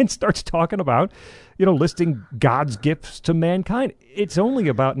and starts talking about listing God's gifts to mankind. It's only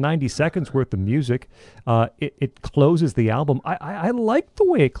about 90 seconds worth of music. It closes the album. I like the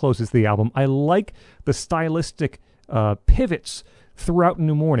way it closes the album. I like the stylistic pivots throughout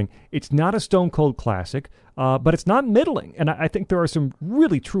New Morning. It's not a stone cold classic, but it's not middling. And I think there are some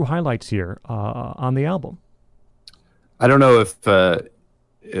really true highlights here on the album. I don't know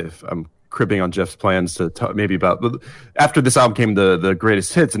if I'm cribbing on Jeff's plans to talk maybe about after this album came the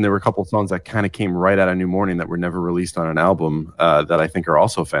greatest hits, and there were a couple of songs that kind of came right out of New Morning that were never released on an album that I think are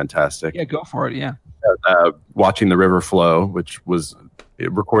also fantastic. Yeah, go for it. Yeah, Watching the River Flow, which was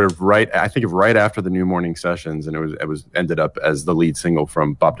recorded right after the New Morning sessions, and it was ended up as the lead single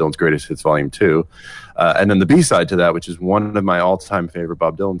from Bob Dylan's Greatest Hits Volume 2, and then the B-side to that, which is one of my all-time favorite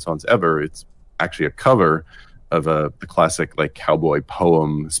Bob Dylan songs ever. It's actually a cover of the classic like cowboy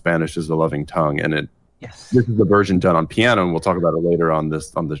poem "Spanish is the Loving Tongue," and this is the version done on piano, and we'll talk about it later on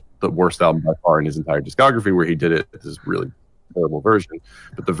the worst album by far in his entire discography, where he did it. This really terrible version,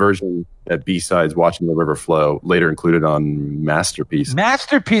 but the version that B-sides "Watching the River Flow" later included on Masterpiece.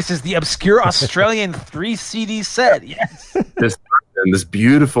 Masterpiece is the obscure Australian 3 CD set. Yes, this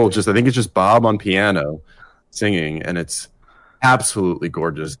beautiful, I think it's just Bob on piano singing, and it's absolutely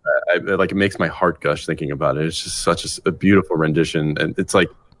gorgeous. It makes my heart gush thinking about it. It's just such a beautiful rendition, and it's like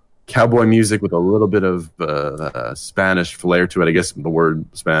cowboy music with a little bit of Spanish flair to it. I guess the word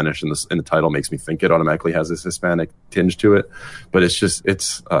Spanish in the title makes me think it automatically has this Hispanic tinge to it, but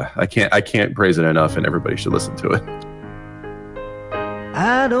I can't praise it enough, and everybody should listen to it.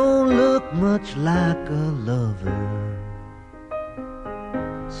 I don't look much like a lover,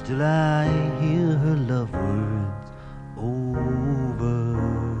 still I hear her love words over.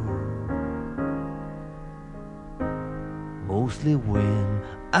 mostly when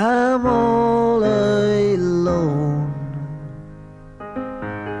I'm all alone.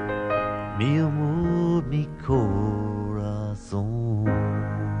 Mi amor, mi corazón.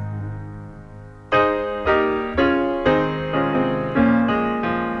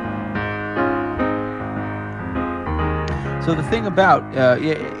 So the thing about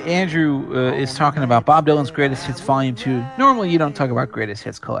Andrew is talking about Bob Dylan's Greatest Hits Volume 2. Normally you don't talk about Greatest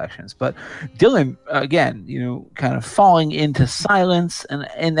Hits collections, but Dylan, again, kind of falling into silence.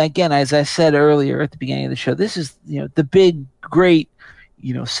 And again, as I said earlier at the beginning of the show, this is, the big, great,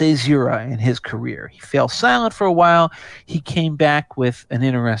 caesura in his career. He fell silent for a while. He came back with an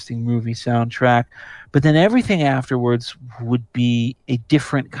interesting movie soundtrack. But then everything afterwards would be a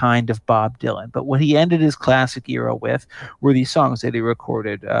different kind of Bob Dylan. But what he ended his classic era with were these songs that he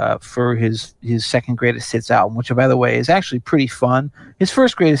recorded for his second Greatest Hits album, which, by the way, is actually pretty fun. His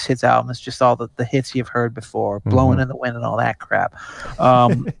first Greatest Hits album is just all the hits you've heard before, Blowing in the Wind and all that crap.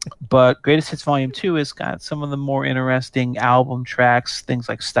 But Greatest Hits Volume 2 has got some of the more interesting album tracks, things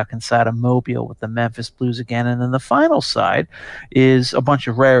like Stuck Inside a Mobile with the Memphis Blues again. And then the final side is a bunch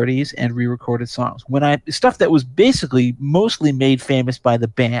of rarities and re-recorded songs. Stuff that was basically mostly made famous by the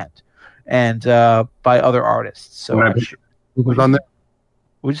band and by other artists. So was on there.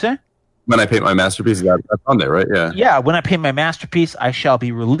 What'd you say? When I Paint My Masterpiece, that's on there, right? Yeah. Yeah. When I Paint My Masterpiece, I Shall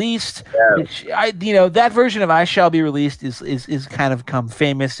Be Released. Yeah. That version of I Shall Be Released is kind of become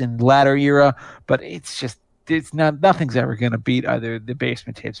famous in the latter era, but nothing's ever going to beat either the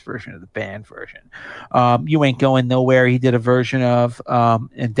Basement Tapes version or the band version. You Ain't Going Nowhere. He did a version of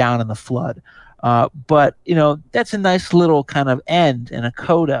and Down in the Flood. But that's a nice little kind of end and a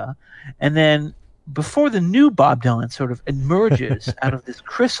coda. And then before the new Bob Dylan sort of emerges out of this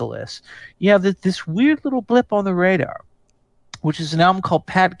chrysalis, you have this weird little blip on the radar, which is an album called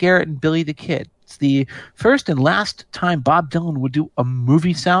Pat Garrett and Billy the Kid. It's the first and last time Bob Dylan would do a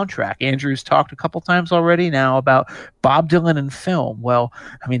movie soundtrack. Andrew's talked a couple times already now about Bob Dylan in film. Well,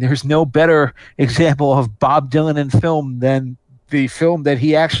 I mean, there's no better example of Bob Dylan in film than the film that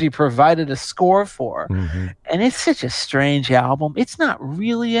he actually provided a score for. And it's such a strange album. It's not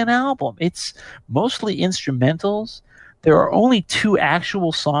really an album. It's mostly instrumentals. There are only 2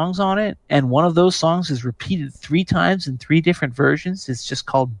 actual songs on it, and one of those songs is repeated 3 times in 3 different versions. It's just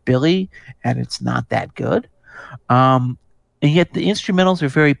called Billy, and it's not that good. And yet the instrumentals are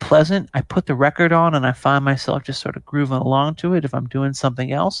very pleasant. I put the record on, and I find myself just sort of grooving along to it if I'm doing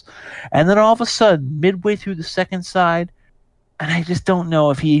something else. And then all of a sudden, midway through the second side, and I just don't know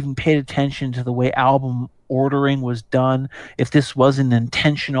if he even paid attention to the way album ordering was done, if this was an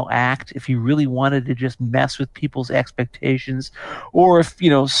intentional act, if he really wanted to just mess with people's expectations, or if,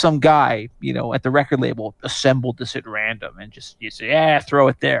 some guy, at the record label assembled this at random and just say, throw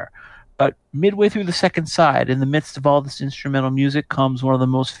it there. But midway through the second side, in the midst of all this instrumental music, comes one of the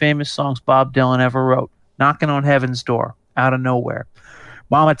most famous songs Bob Dylan ever wrote, Knocking on Heaven's Door, out of nowhere.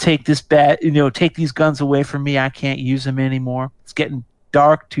 Mama, take this take these guns away from me. I can't use them anymore. It's getting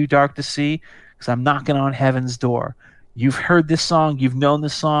dark, too dark to see, because I'm knocking on heaven's door. You've heard this song. You've known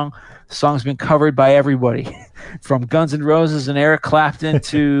this song. The song's been covered by everybody, from Guns N' Roses and Eric Clapton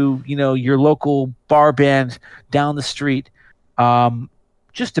to, your local bar band down the street.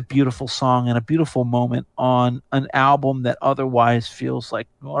 Just a beautiful song and a beautiful moment on an album that otherwise feels like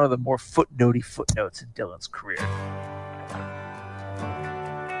one of the more footnotey footnotes in Dylan's career.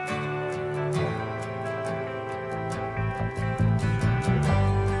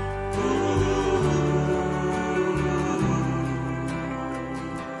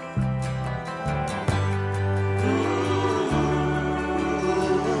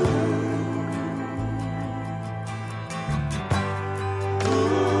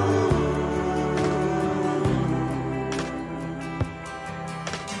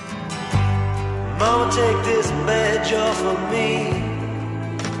 Mama, take this badge off of me.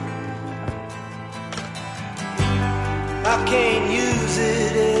 I can't use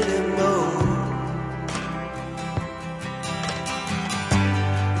it anymore.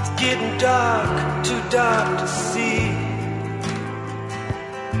 It's getting dark, too dark to see.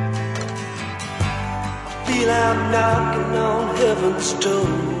 I feel I'm knocking on heaven's door.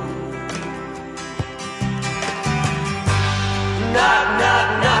 Knock, knock,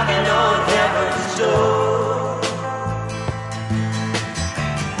 knocking on heaven's door.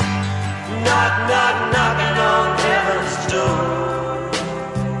 Knock, knock, knocking on heaven's door.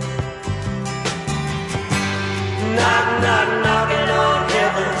 Knock, knock, knocking on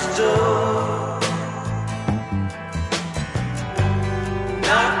heaven's door.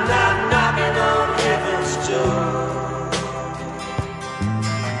 Knock, knock, knocking on heaven's door.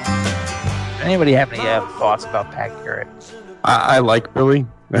 Anybody have any thoughts about Pat Garrett? I like Billy.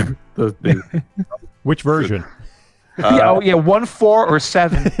 Which version? Yeah, 1, 4, or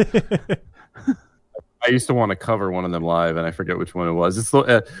 7. I used to want to cover one of them live, and I forget which one it was. It's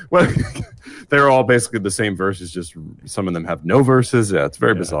well, they're all basically the same verses, just some of them have no verses. Yeah, it's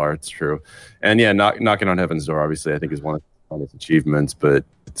very bizarre. It's true. And yeah, knocking on Heaven's Door, obviously, I think is one of its achievements. But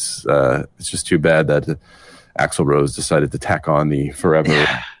it's just too bad that Axl Rose decided to tack on the forever.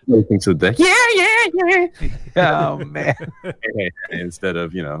 Oh man! Instead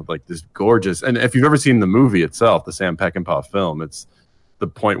of like this gorgeous. And if you've ever seen the movie itself, the Sam Peckinpah film, it's the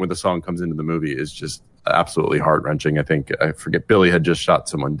point when the song comes into the movie is just absolutely heart-wrenching. I forget, Billy had just shot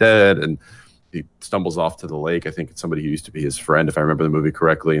someone dead and he stumbles off to the lake. I think it's somebody who used to be his friend, if I remember the movie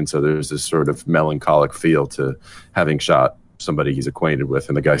correctly. And so there's this sort of melancholic feel to having shot somebody he's acquainted with,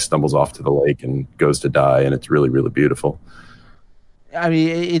 and the guy stumbles off to the lake and goes to die, and it's really, really beautiful. I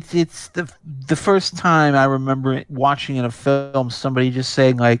mean, it's the first time I remember watching in a film somebody just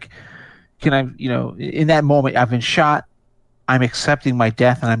saying, like, can I, in that moment, I've been shot, I'm accepting my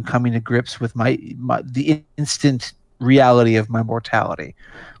death, and I'm coming to grips with the instant reality of my mortality,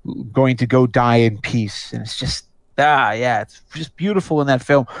 going to go die in peace. And it's just, it's just beautiful in that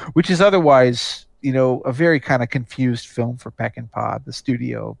film, which is otherwise, a very kind of confused film for Peckinpah. The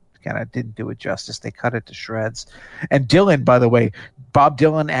studio kind of didn't do it justice. They cut it to shreds. And Dylan, by the way, Bob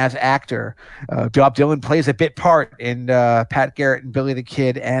Dylan as actor, Bob Dylan plays a bit part in Pat Garrett and Billy the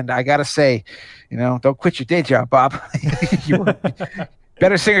Kid. And I got to say, don't quit your day job, Bob. You're a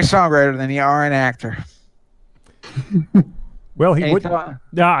better singer-songwriter than you are an actor. Well, he would.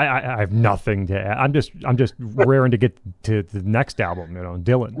 No, I have nothing to add. I'm just raring to get to the next album,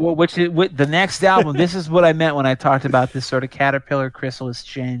 Dylan. Well, with the next album, this is what I meant when I talked about this sort of caterpillar chrysalis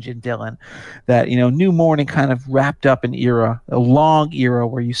change in Dylan. That New Morning kind of wrapped up an era, a long era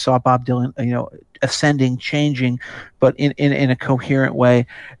where you saw Bob Dylan, ascending, changing, but in a coherent way.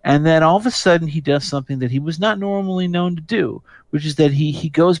 And then all of a sudden, he does something that he was not normally known to do, which is that he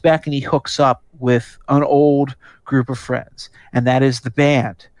goes back and he hooks up with an old group of friends, and that is the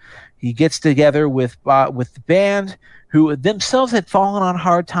band. He gets together with the band, who themselves had fallen on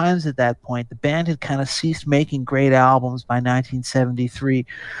hard times at that point. The band had kind of ceased making great albums by 1973.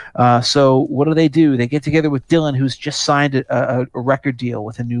 So what do? They get together with Dylan, who's just signed a record deal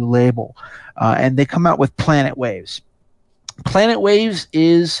with a new label, and they come out with Planet Waves. Planet Waves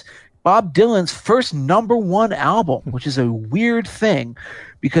is Bob Dylan's first #1 album, which is a weird thing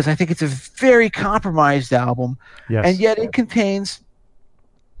because I think it's a very compromised album, and yet it contains,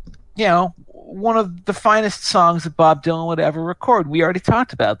 one of the finest songs that Bob Dylan would ever record. We already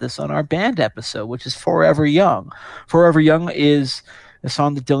talked about this on our band episode, which is Forever Young. Forever Young is a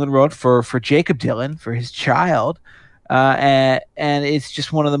song that Dylan wrote for Jacob Dylan, for his child, and it's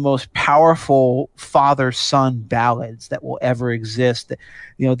just one of the most powerful father-son ballads that will ever exist.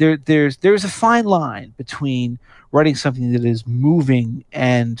 There's a fine line between writing something that is moving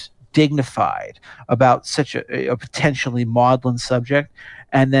and dignified about such a potentially maudlin subject,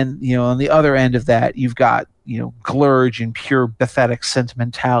 and then on the other end of that you've got glurge and pure pathetic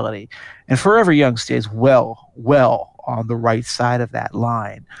sentimentality. And Forever Young stays well on the right side of that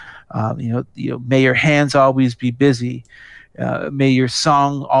line. May your hands always be busy. May your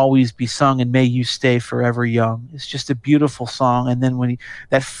song always be sung, and may you stay forever young. It's just a beautiful song. And then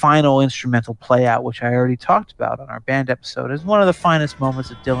that final instrumental play out, which I already talked about on our band episode, is one of the finest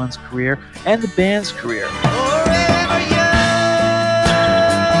moments of Dylan's career and the band's career.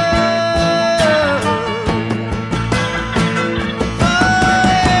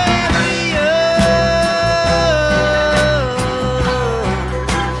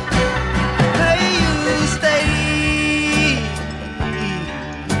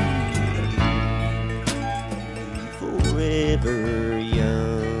 Forever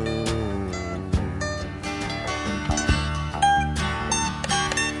young.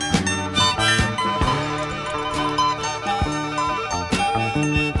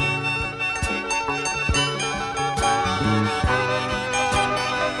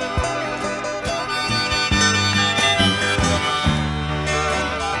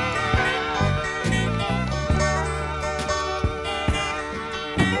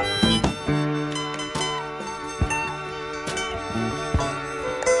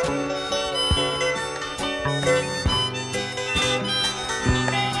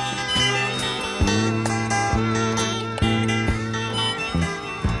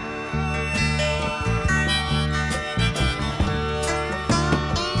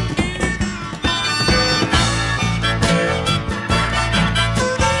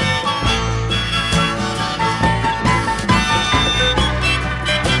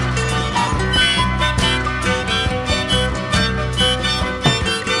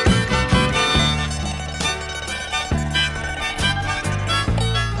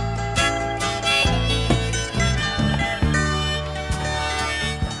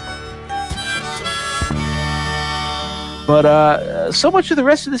 But so much of the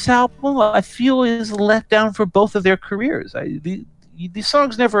rest of this album, I feel, is a letdown for both of their careers. These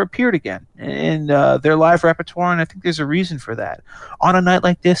songs never appeared again in their live repertoire, and I think there's a reason for that. On a Night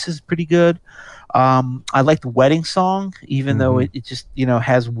Like This is pretty good. I like the wedding song, even though it just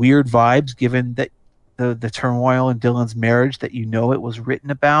has weird vibes, given that the turmoil in Dylan's marriage that it was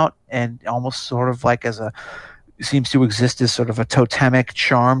written about, and almost sort of like seems to exist as sort of a totemic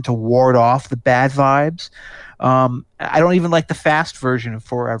charm to ward off the bad vibes. I don't even like the fast version of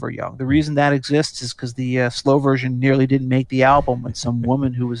Forever Young. The reason that exists is because the slow version nearly didn't make the album, and some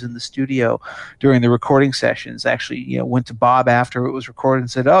woman who was in the studio during the recording sessions actually went to Bob after it was recorded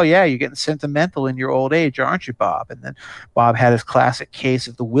and said, "Oh yeah, you're getting sentimental in your old age, aren't you, Bob?" And then Bob had his classic case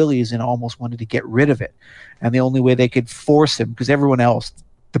of the willies and almost wanted to get rid of it. And the only way they could force him, because everyone else,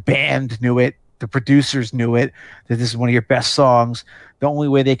 the band knew it, the producers knew it, that this is one of your best songs. The only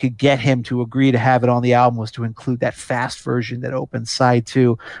way they could get him to agree to have it on the album was to include that fast version that opens side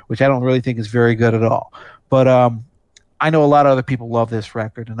 2, which I don't really think is very good at all. But I know a lot of other people love this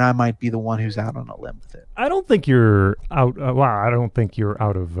record, and I might be the one who's out on a limb with it. I don't think you're out. I don't think you're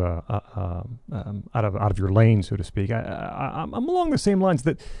out of your lane, so to speak. I'm along the same lines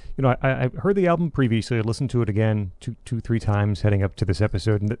that I heard the album previously. I listened to it again 2-3 times heading up to this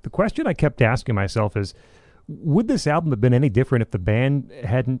episode, and the question I kept asking myself is, would this album have been any different if the band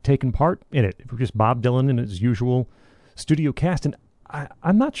hadn't taken part in it? If it was just Bob Dylan and his usual studio cast? And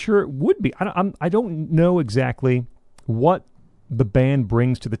I'm not sure it would be. I don't know exactly what the band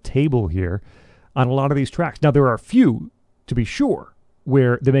brings to the table here on a lot of these tracks. Now, there are a few, to be sure,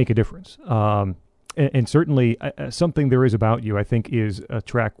 where they make a difference. And certainly Something There Is About You, I think, is a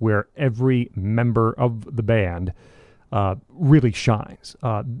track where every member of the band really shines.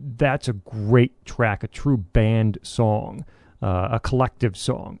 That's a great track, a true band song, a collective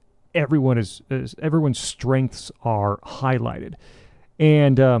song. Everyone's strengths are highlighted.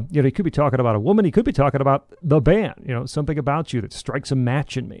 And, he could be talking about a woman. He could be talking about the band, something about you that strikes a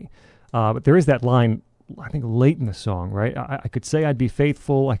match in me. But there is that line, I think, late in the song, right? I could say I'd be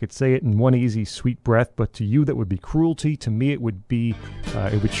faithful. I could say it in one easy, sweet breath. But to you, that would be cruelty. To me, it would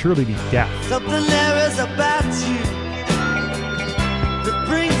surely be death. Something there is about you that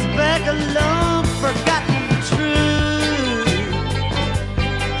brings back a long forgotten truth.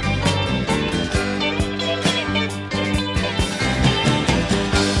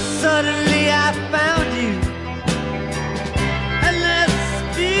 Suddenly I found you, and that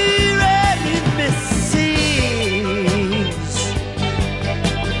spirit in me sings.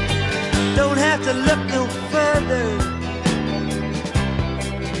 Don't have to look no further.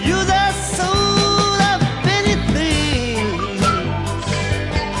 You're the soul of many things.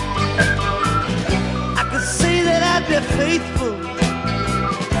 I could say that I'd be faithful.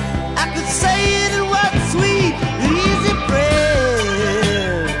 I could say it in one sweet, easy prayer.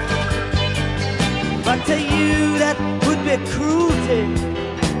 But to you that would be cruelty,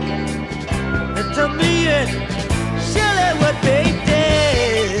 and to me it surely would be death.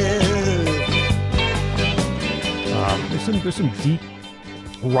 There's some deep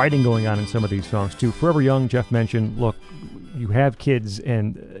writing going on in some of these songs too. Forever Young, Jeff mentioned, look, you have kids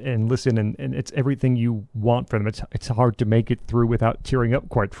and listen, and it's everything you want from them. It's hard to make it through without tearing up,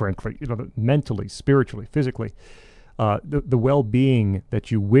 quite frankly, mentally, spiritually, physically. The well-being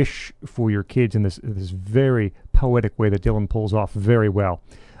that you wish for your kids in this very poetic way that Dylan pulls off very well.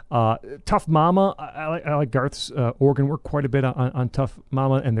 Tough Mama, I like Garth's organ work quite a bit on Tough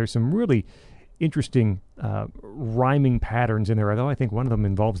Mama, and there's some really interesting rhyming patterns in there, although I think one of them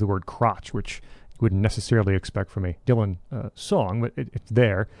involves the word crotch, which you wouldn't necessarily expect from a Dylan song, but it's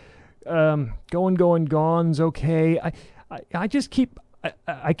there. Going, Gone's okay. I just keep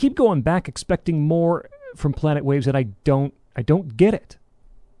going back expecting more from Planet Waves, and I don't get it.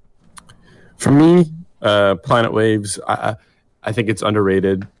 For me, Planet Waves, I think it's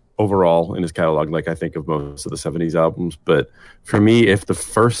underrated overall in his catalog, like I think of most of the 70s albums. But for me, if the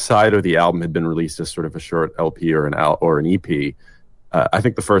first side of the album had been released as sort of a short LP or an EP, I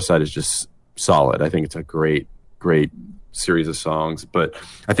think the first side is just solid. I think it's a great series of songs. But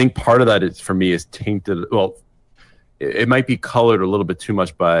I think part of that is, for me, is tainted. Well, it might be colored a little bit too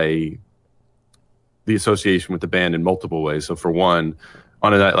much by the association with the band in multiple ways. So for one,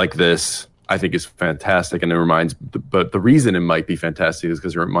 On a Night Like This, I think is fantastic, and but the reason it might be fantastic is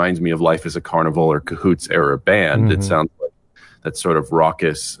because it reminds me of Life as a Carnival or Cahoots era band. Mm-hmm. It sounds like that sort of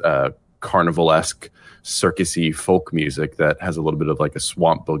raucous, carnival-esque, circusy folk music that has a little bit of like a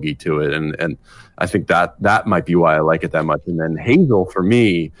swamp boogie to it, and I think that might be why I like it that much. And then Hazel, for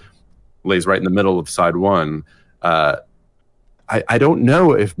me, lays right in the middle of side one. I don't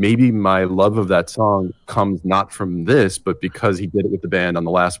know if maybe my love of that song comes not from this, but because he did it with the band on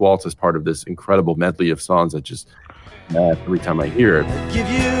the last waltz as part of this incredible medley of songs that just every time I hear it. Give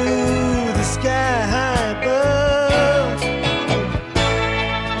you the sky high above.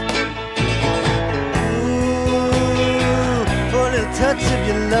 Ooh, for a little touch of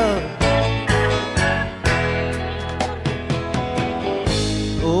your love.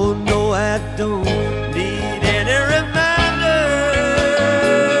 Oh no, I don't need any reminder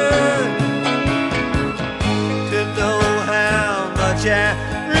to know how much I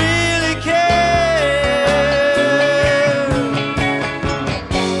really care.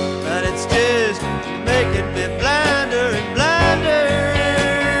 But it's just making me blinder and blinder,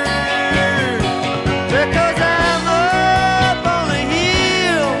 because I'm up on the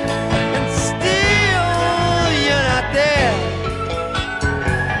hill and still you're not there.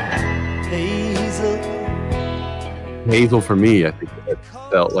 Hazel for me, I think it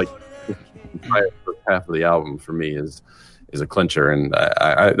felt like the entire first half of the album for me is a clincher, and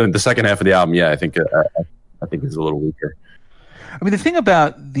the second half of the album, I think is a little weaker. I mean, the thing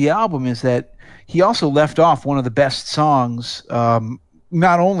about the album is that he also left off one of the best songs,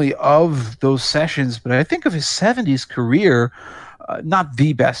 not only of those sessions, but I think of his 70s career. Not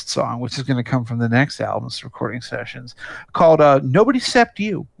the best song, which is going to come from the next album's recording sessions, called Nobody Except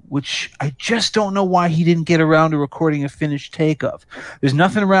You, which I just don't know why he didn't get around to recording a finished take of. There's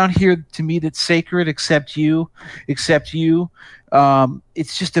nothing around here to me that's sacred except you. It's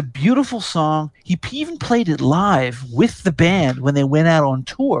just a beautiful song. He even played it live with the band when they went out on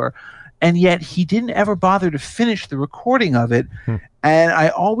tour, and yet he didn't ever bother to finish the recording of it. And I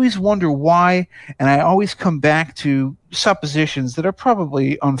always wonder why, and I always come back to suppositions that are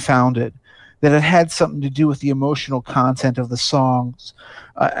probably unfounded, that it had something to do with the emotional content of the songs.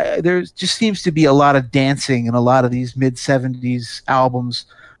 There just seems to be a lot of dancing in a lot of these mid-70s albums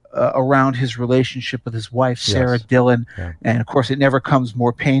around his relationship with his wife, Sarah Dillon. Yeah. And, of course, it never comes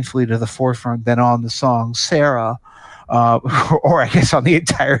more painfully to the forefront than on the song Sarah. Or I guess on the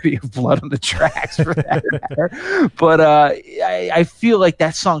entirety of Blood on the Tracks, for that matter. But I feel like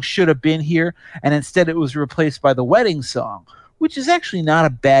that song should have been here, and instead it was replaced by the wedding song, which is actually not a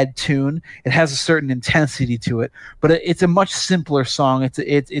bad tune. It has a certain intensity to it, but it's a much simpler song.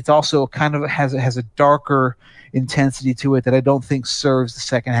 It's also kind of has a darker intensity to it that I don't think serves the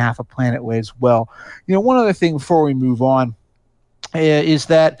second half of Planet Waves well. You know, one other thing before we move on is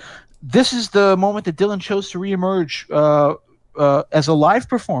that this is the moment that Dylan chose to reemerge as a live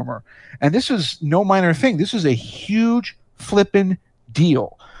performer. And this was no minor thing. This was a huge flippin'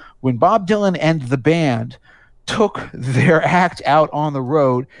 deal. When Bob Dylan and the band took their act out on the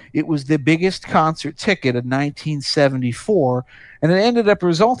road, it was the biggest concert ticket of 1974, and it ended up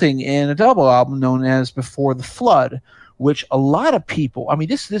resulting in a double album known as Before the Flood, which a lot of people, I mean,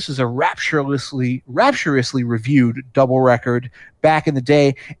 this is a rapturously reviewed double record back in the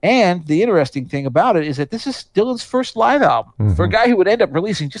day. And the interesting thing about it is that this is Dylan's first live album. Mm-hmm. For a guy who would end up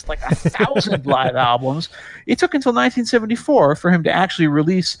releasing just like 1,000 live albums, it took until 1974 for him to actually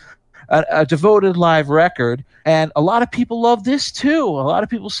release a devoted live record. And a lot of people love this too. A lot of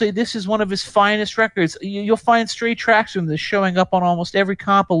people say this is one of his finest records. You'll find stray tracks from this showing up on almost every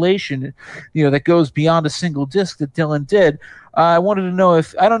compilation, that goes beyond a single disc that Dylan did. I wanted to know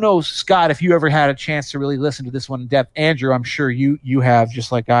I don't know, Scott, if you ever had a chance to really listen to this one in depth. Andrew, I'm sure you have,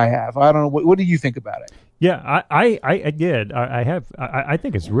 just like I have. I don't know. What do you think about it? Yeah, I did. I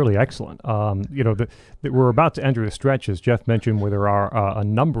think it's really excellent. We're about to enter the stretch, as Jeff mentioned, where there are a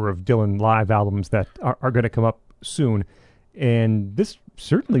number of Dylan live albums that are going to come up soon, and this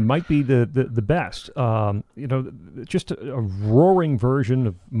certainly might be the best. Just a roaring version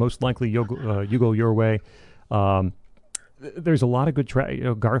of most likely You Go Your Way. There's a lot of good tracks.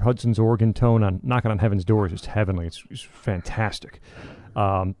 Garth Hudson's organ tone on "Knocking on Heaven's Door" is just heavenly. It's fantastic.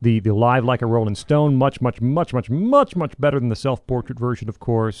 The Live Like a Rolling Stone, much better than the self-portrait version, of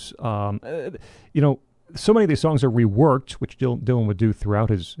course. So many of these songs are reworked, which Dylan would do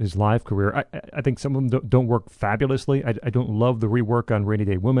throughout his live career. I think some of them don't work fabulously. I don't love the rework on Rainy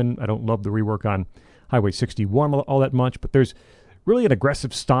Day Woman. I don't love the rework on Highway 61 all that much, but there's really an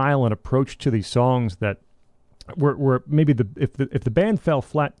aggressive style and approach to these songs that were maybe if the band fell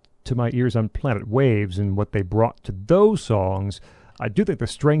flat to my ears on Planet Waves and what they brought to those songs, I do think the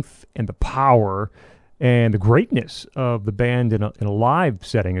strength and the power and the greatness of the band in a live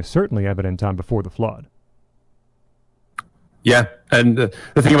setting is certainly evident on Before the Flood. Yeah, and the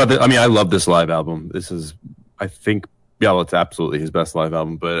thing about I love this live album. This is, I think, it's absolutely his best live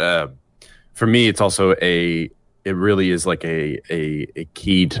album. But for me, it's also a it really is like a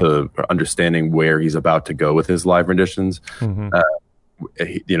key to understanding where he's about to go with his live renditions.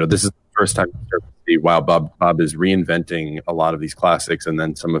 This is the first time you start to see, wow, Bob is reinventing a lot of these classics, and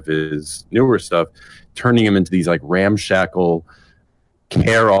then some of his newer stuff, turning him into these like ramshackle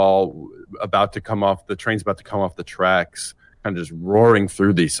Kirell about to come off the train's about to come off the tracks, kind of just roaring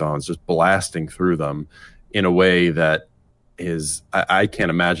through these songs, just blasting through them in a way that is, I can't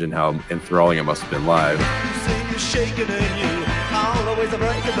imagine how enthralling it must have been live. You say you're shaking and you always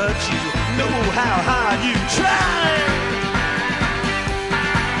breaking, but you know how hard you try.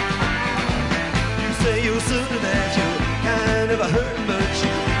 You say you're certain that you kind of hurting, but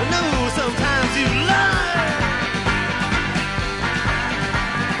you know sometimes you lie.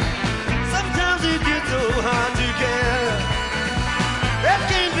 Sometimes it gets so hard to care. It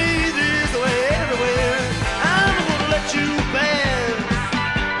can't be this way everywhere. I'm gonna let you pass.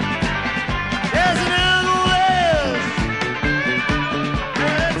 Yes, and I'm gonna last.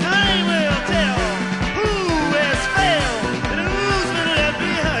 And time will tell who has failed and who's been left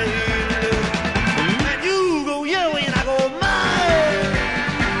behind. And you go your way and I go mine.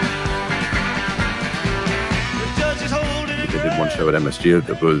 The judge is holding it. They did one show at MSG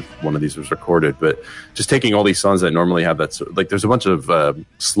that was one of these was recorded, but just taking all these songs that normally have that, like there's a bunch of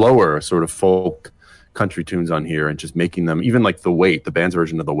slower sort of folk country tunes on here, and just making them, even like the band's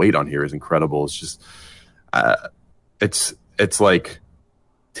version of The Wait on here is incredible. It's just it's like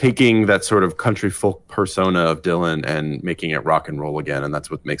taking that sort of country folk persona of Dylan and making it rock and roll again, and that's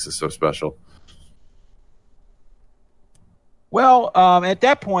what makes it so special. Well, at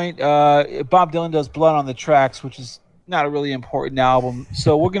that point, Bob Dylan does Blood on the Tracks, which is not a really important album.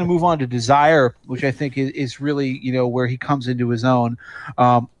 So we're going to move on to Desire, which I think is really, where he comes into his own.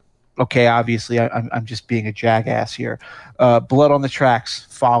 Okay, obviously, I'm just being a jackass here. Blood on the Tracks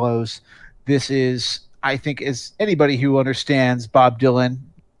follows. This is, I think, as anybody who understands Bob Dylan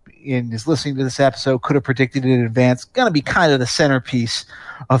and is listening to this episode could have predicted in advance, going to be kind of the centerpiece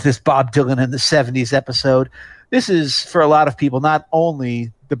of this Bob Dylan in the 70s episode. This is, for a lot of people, not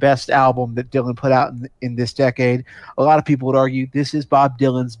only the best album that Dylan put out in this decade. A lot of people would argue this is Bob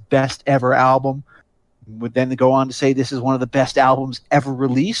Dylan's best ever album. Would then go on to say this is one of the best albums ever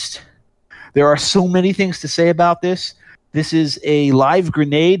released. There are so many things to say about this. This is a live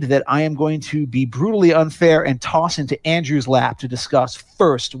grenade that I am going to be brutally unfair and toss into Andrew's lap to discuss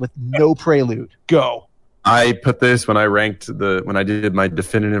first with no prelude. Go. I put this when I did my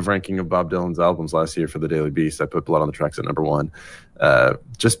definitive ranking of Bob Dylan's albums last year for the Daily Beast. I put Blood on the Tracks at number 1. I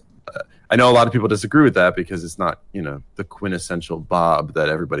know a lot of people disagree with that because it's not, the quintessential Bob that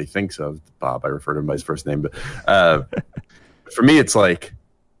everybody thinks of. Bob, I refer to him by his first name, but for me, it's like,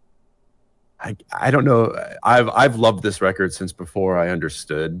 I don't know. I've loved this record since before I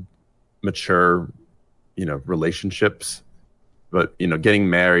understood mature, relationships. But, getting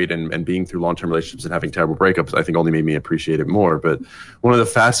married and being through long-term relationships and having terrible breakups, I think only made me appreciate it more. But one of the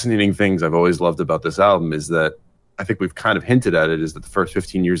fascinating things I've always loved about this album is that, I think we've kind of hinted at it, is that the first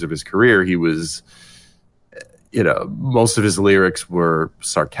 15 years of his career, he was, most of his lyrics were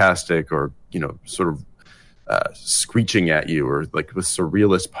sarcastic or, sort of screeching at you, or like with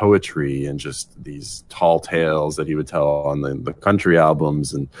surrealist poetry and just these tall tales that he would tell on the country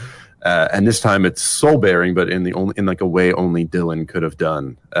albums. And this time it's soul bearing, but in like a way only Dylan could have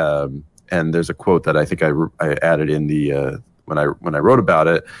done. And there's a quote that I think I added in the when I wrote about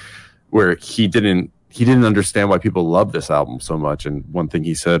it, where he didn't understand why people love this album so much. And one thing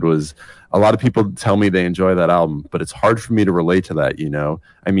he said was, a lot of people tell me they enjoy that album, but it's hard for me to relate to that.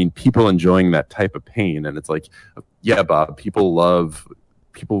 I mean, people enjoying that type of pain, and it's like, yeah, Bob, people love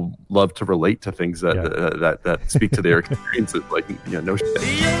to relate to things that speak to their experiences. Like, no shit.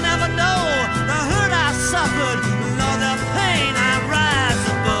 You'll never know the hurt I suffered, nor the pain I rise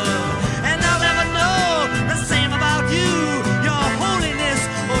above. And I'll never know the same about you, your holiness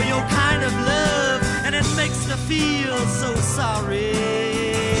or your kind of love. And it makes me feel so sorry.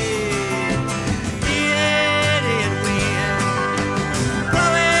 The idiot wind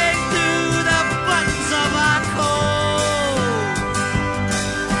blowing through the buttons of my coat,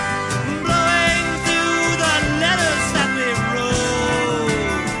 blowing through the letters that we wrote.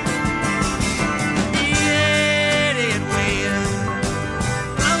 The idiot wind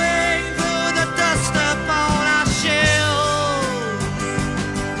blowing through the dust upon our shelves.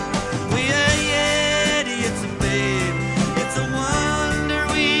 We are idiots, babe. It's a wonder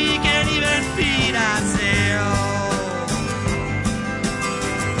we can't even feed ourselves.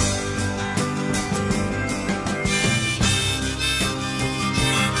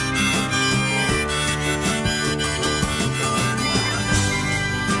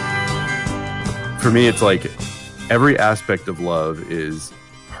 For me, it's like every aspect of love is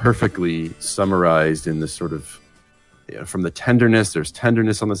perfectly summarized in this sort of, from the tenderness. There's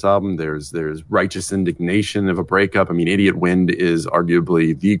tenderness on this album. There's righteous indignation of a breakup. I mean, Idiot Wind is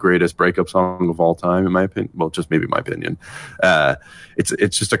arguably the greatest breakup song of all time, in my opinion. Well, just maybe my opinion.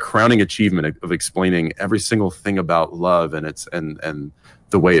 It's just a crowning achievement of explaining every single thing about love, and and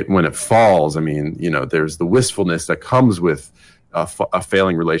the way when it falls. I mean, there's the wistfulness that comes with a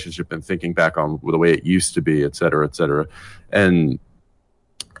failing relationship and thinking back on the way it used to be, et cetera, et cetera. And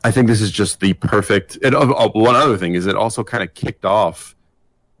I think this is just the perfect. One other thing is it also kind of kicked off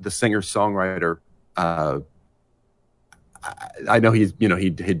the singer-songwriter. I know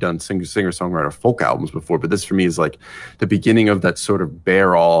he'd done singer-songwriter folk albums before, but this for me is like the beginning of that sort of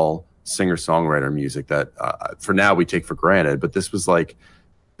bare all singer-songwriter music that for now we take for granted. But this was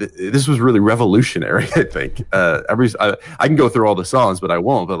really revolutionary. I think I can go through all the songs, but I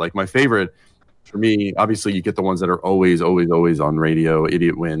won't. But like my favorite. For me, obviously, you get the ones that are always, always, always on radio.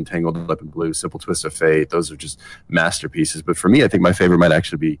 Idiot Wind, Tangled Up in Blue, Simple Twist of Fate. Those are just masterpieces. But for me, I think my favorite might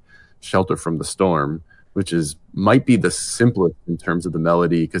actually be Shelter from the Storm, which might be the simplest in terms of the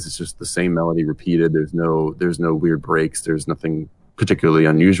melody, because it's just the same melody repeated. There's no weird breaks. There's nothing particularly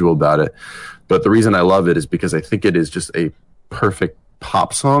unusual about it. But the reason I love it is because I think it is just a perfect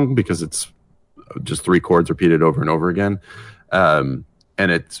pop song, because it's just 3 chords repeated over and over again. And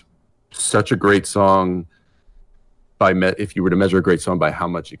it's such a great song if you were to measure a great song by how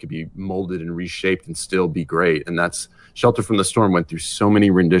much it could be molded and reshaped and still be great. And that's Shelter from the Storm went through so many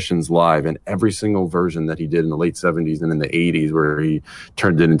renditions live, and every single version that he did in the late 70s and in the 80s, where he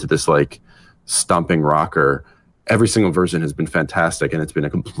turned it into this like stomping rocker, every single version has been fantastic, and it's been a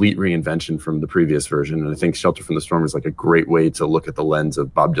complete reinvention from the previous version. And I think Shelter from the Storm is like a great way to look at the lens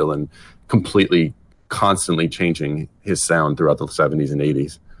of Bob Dylan constantly changing his sound throughout the 70s and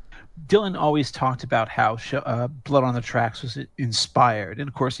 80s. Dylan always talked about how Blood on the Tracks was inspired. And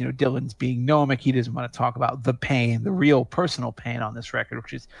of course, Dylan's being gnomic. He doesn't want to talk about the pain, the real personal pain on this record,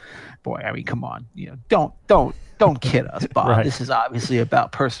 which is, boy, I mean, come on, don't kid us, Bob. Right. This is obviously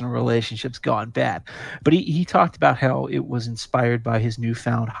about personal relationships gone bad. But he talked about how it was inspired by his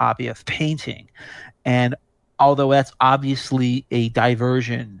newfound hobby of painting. And although that's obviously a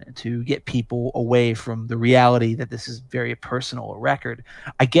diversion to get people away from the reality that this is very personal a record,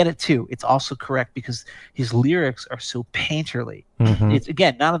 I get it too. It's also correct because his lyrics are so painterly. Mm-hmm. It's,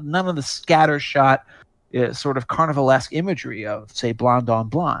 again, none of the scattershot sort of carnivalesque imagery of, say, Blonde on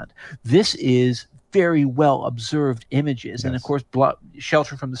Blonde. This is very well observed images. Yes. And of course,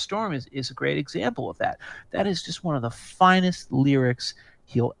 Shelter from the Storm is a great example of that. That is just one of the finest lyrics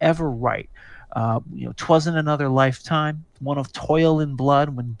he'll ever write. 'Twasn't another lifetime, one of toil and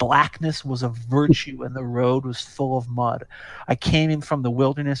blood, when blackness was a virtue and the road was full of mud. I came in from the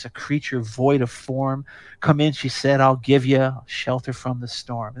wilderness, a creature void of form. Come in, she said, I'll give you shelter from the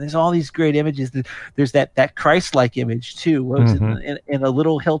storm. And there's all these great images. There's that Christ-like image too. What was it? In a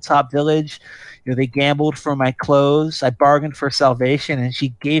little hilltop village, they gambled for my clothes. I bargained for salvation, and she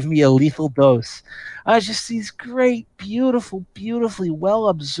gave me a lethal dose. Just these great, beautiful, beautifully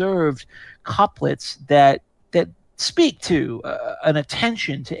well-observed couplets that speak to an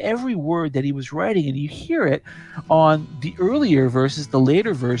attention to every word that he was writing, and you hear it on the earlier verses, the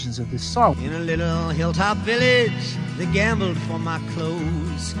later versions of this song. In a little hilltop village, they gambled for my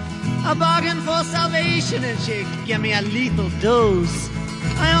clothes. I bargained for salvation, and she gave me a lethal dose.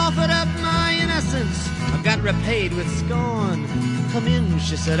 I offered up my innocence, I got repaid with scorn. Come in,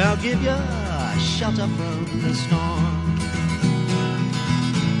 she said, I'll give you a shelter from the storm.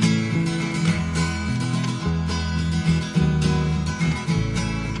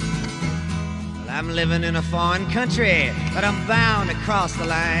 I'm living in a foreign country, but I'm bound to cross the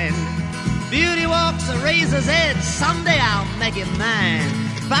line. Beauty walks a razor's edge, someday I'll make it mine.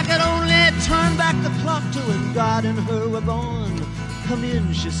 If I could only turn back the clock to when God and her were born. Come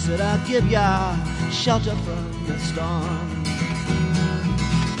in, she said, I'll give ya shelter from the storm.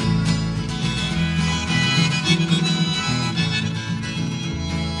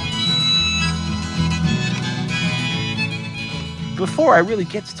 Before I really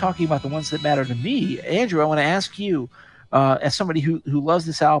get to talking about the ones that matter to me, Andrew, I want to ask you, as somebody who loves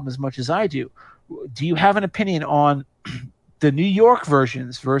this album as much as I do you have an opinion on the New York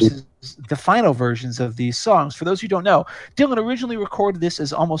versions versus the final versions of these songs? For those who don't know, Dylan originally recorded this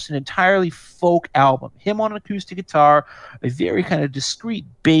as almost an entirely folk album. Him on an acoustic guitar, a very kind of discreet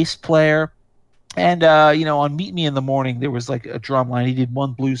bass player. And, on Meet Me in the Morning, there was like a drum line. He did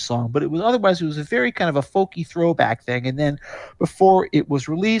one blues song, but it was a very kind of a folky throwback thing. And then before it was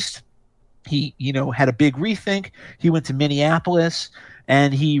released, he, had a big rethink. He went to Minneapolis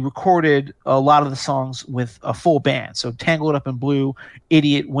and he recorded a lot of the songs with a full band. So Tangled Up in Blue,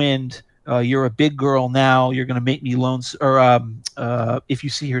 Idiot Wind, You're a Big Girl Now, You're Gonna Make Me Lonesome, or If You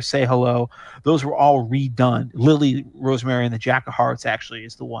See Her, Say Hello. Those were all redone. Lily, Rosemary, and the Jack of Hearts actually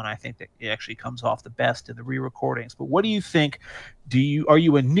is the one I think that it actually comes off the best in the re-recordings. But what do you think? Are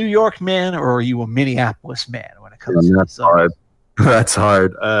you a New York man or are you a Minneapolis man when it comes to that's hard. That's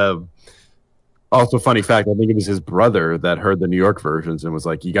hard. Also, funny fact, I think it was his brother that heard the New York versions and was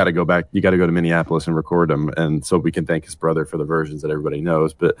like, you got to go to Minneapolis and record them. And so we can thank his brother for the versions that everybody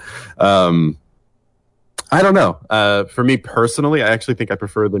knows. But I don't know. For me personally, I actually think I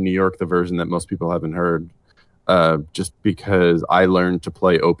prefer the version that most people haven't heard, just because I learned to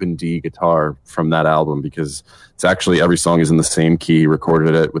play open D guitar from that album, because it's actually every song is in the same key,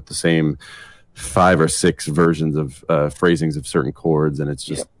 recorded it with the same 5 or 6 versions of phrasings of certain chords. And it's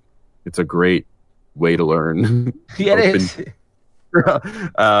just, it's a great way to learn. Yeah, it is.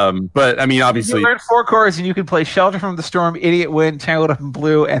 But I mean, obviously, you learn 4 chords and you can play Shelter from the Storm, Idiot Wind, Tangled Up in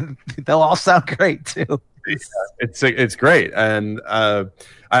Blue, and they'll all sound great too. It's great, and I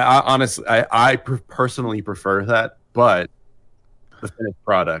honestly, I personally prefer that. But the finished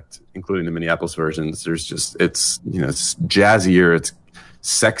product, including the Minneapolis versions, it's jazzier, it's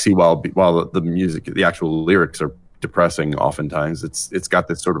sexy, while the music, the actual lyrics are depressing. Oftentimes it's got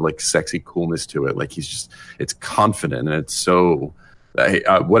this sort of like sexy coolness to it, like it's confident, and it's so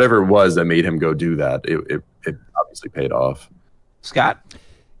whatever it was that made him go do that, it obviously paid off. Scott?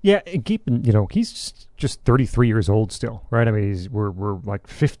 Yeah, and he's just 33 years old still, right? I mean, we're like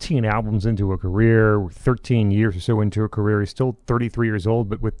 15 albums into a career, 13 years or so into a career. He's still 33 years old,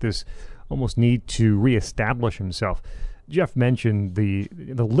 but with this almost need to reestablish himself. Jeff mentioned the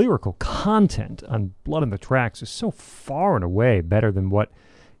lyrical content on Blood on the Tracks is so far and away better than what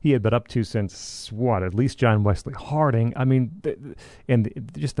he had been up to since, at least John Wesley Harding. I mean,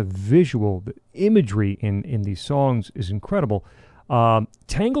 just the visual, the imagery in these songs is incredible.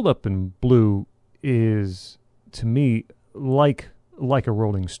 Tangled Up in Blue is, to me, like a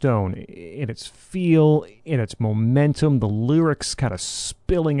Rolling Stone in its feel, in its momentum, the lyrics kind of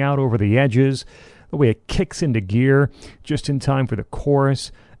spilling out over the edges, the way it kicks into gear just in time for the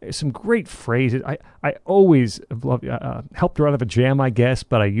chorus. Some great phrases. I always love helped her out of a jam, I guess,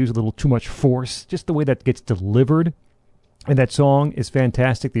 but I use a little too much force. Just the way that gets delivered in that song is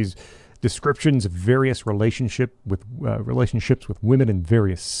fantastic. These descriptions of various relationships with women in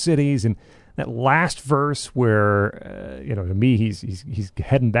various cities, and that last verse where to me he's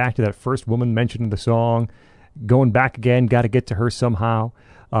heading back to that first woman mentioned in the song, going back again, got to get to her somehow.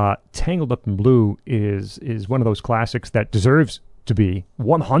 Tangled Up in Blue is one of those classics that deserves to be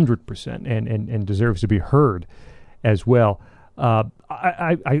 100% and deserves to be heard as well.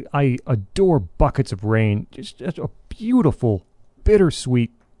 I adore Buckets of Rain. Just a beautiful,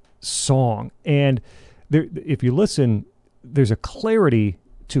 bittersweet song. And if you listen, there's a clarity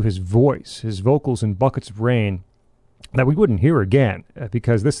to his voice, his vocals in Buckets of Rain that we wouldn't hear again,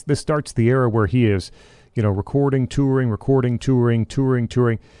 because this starts the era where he is recording, touring.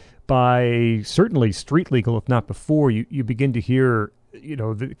 By certainly Street Legal, if not before, you begin to hear,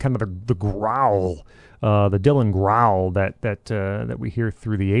 the growl, the Dylan growl that we hear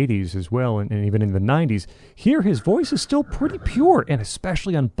through the 80s as well, and even in the 90s. Here, his voice is still pretty pure, and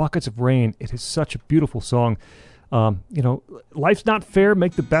especially on Buckets of Rain, it is such a beautiful song. Life's not fair,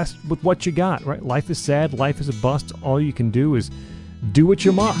 make the best with what you got, right? Life is sad, life is a bust, all you can do is do what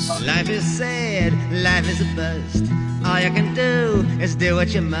you must. Life is sad, life is a bust. All you can do is do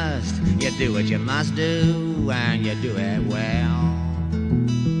what you must. You do what you must do, and you do it well.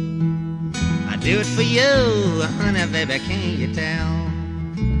 I do it for you, honey, baby, can't you tell?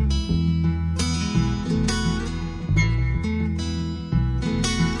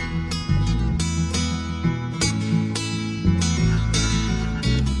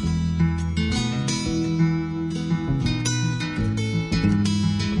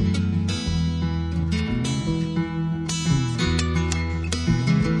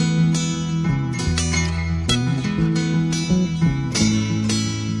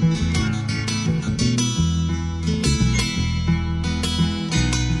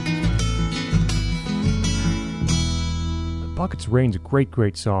 Buckets of Rain's a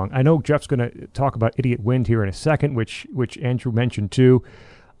great song. I know Jeff's going to talk about Idiot Wind here in a second, which Andrew mentioned too.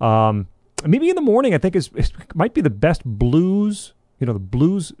 Maybe in the Morning, I think might be the best blues, the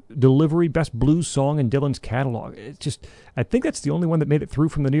blues delivery, best blues song in Dylan's catalog. I think that's the only one that made it through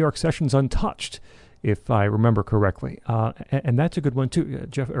from the New York sessions untouched, if I remember correctly. And that's a good one too.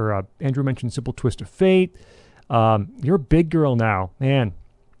 Andrew mentioned Simple Twist of Fate. You're a Big Girl Now, man.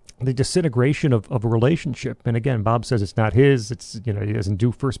 the disintegration of a relationship. And again, Bob says it's not his. It's, he doesn't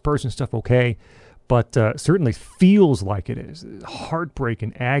do first person stuff okay, but certainly feels like it is. Heartbreak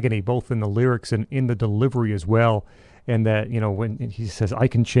and agony, both in the lyrics and in the delivery as well. And that, when he says, "I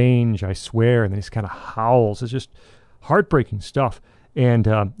can change, I swear," and then he kind of howls. It's just heartbreaking stuff. And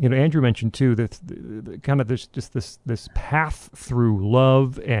Andrew mentioned too that kind of this path through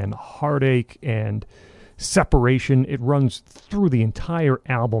love and heartache and separation. It runs through the entire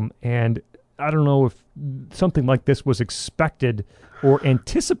album, and I don't know if something like this was expected or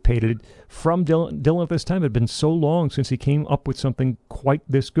anticipated from Dylan at this time. It had been so long since he came up with something quite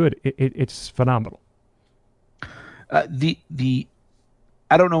this good. It's phenomenal. I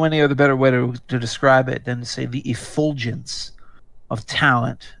don't know any other better way to describe it than to say the effulgence of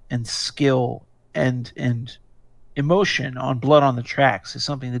talent and skill and emotion on Blood on the Tracks is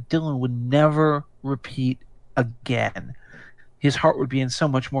something that Dylan would never repeat again. His heart would be in so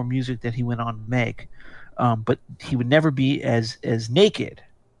much more music that he went on to make, but he would never be as naked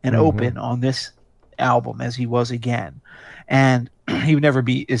and open on this album as he was again. And he would never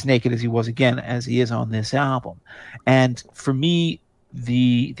be as naked as he was again as he is on this album. And for me,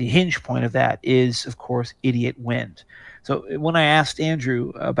 the hinge point of that is, of course, Idiot Wind. So when I asked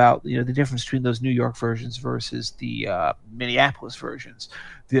Andrew about the difference between those New York versions versus the Minneapolis versions,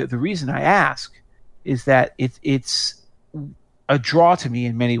 the reason I ask is that it's a draw to me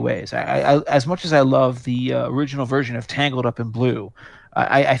in many ways. I as much as I love the original version of Tangled Up in Blue,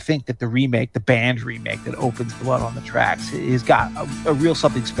 I think that the band remake that opens Blood on the Tracks has got a real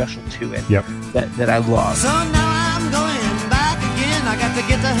something special to it. Yep. that I love. So now I'm going back again. I got to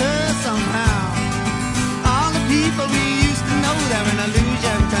get to her somehow. All the people we used to know, they're an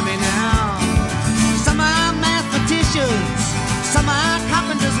illusion to me now. Some are mathematicians, some are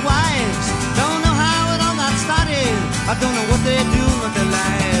carpenters' wives. Don't know how it all got started. I don't know what they're doing with their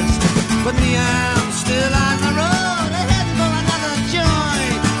lives. But me, I'm still on the road, heading for another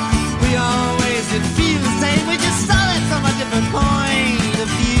joint. We always did feel the same. We just saw it from a different point of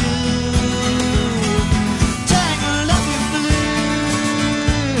view. Tangled up in blue.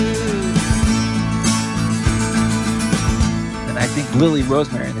 And I think Lily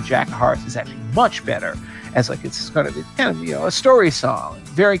Rosemary and the Jack of Hearts is actually much better as it's kind of a story song,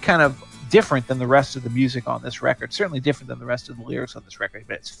 very kind of different than the rest of the music on this record. Certainly different than the rest of the lyrics on this record,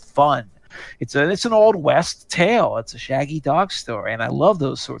 but it's fun. It's an Old West tale. It's a Shaggy Dog story, and I love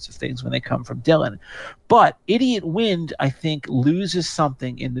those sorts of things when they come from Dylan. But Idiot Wind, I think, loses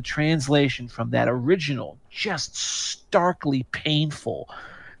something in the translation from that original, just starkly painful,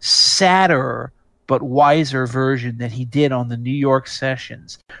 sadder but wiser version that he did on the New York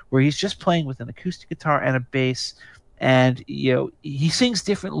sessions, where he's just playing with an acoustic guitar and a bass. And he sings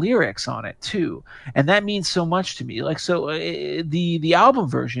different lyrics on it too, and that means so much to me. The album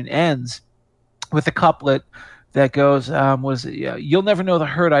version ends with a couplet that goes, "You'll never know the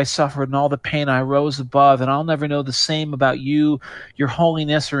hurt I suffered and all the pain I rose above, and I'll never know the same about you, your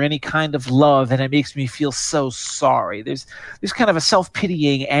holiness, or any kind of love, and it makes me feel so sorry." There's kind of a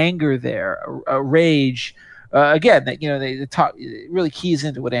self-pitying anger there, a rage. Again, that they talk, it really keys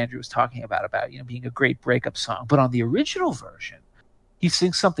into what Andrew was talking about being a great breakup song. But on the original version, he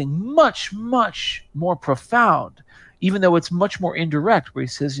sings something much, much more profound, even though it's much more indirect, where he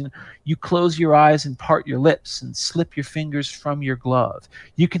says, "You close your eyes and part your lips and slip your fingers from your glove.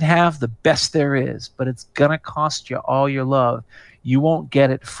 You can have the best there is, but it's gonna cost you all your love. You won't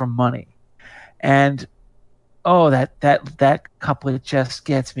get it for money." And that couplet just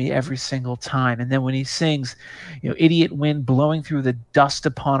gets me every single time. And then when he sings, "Idiot wind blowing through the dust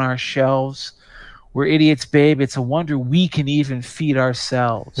upon our shelves, we're idiots, babe. It's a wonder we can even feed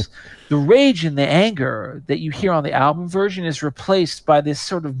ourselves." The rage and the anger that you hear on the album version is replaced by this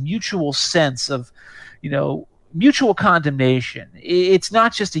sort of mutual sense of, mutual condemnation. It's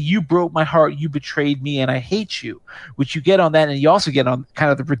not just you broke my heart, you betrayed me, and I hate you, which you get on that, and you also get on kind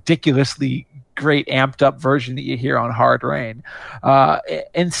of the ridiculously great amped up version that you hear on Hard Rain.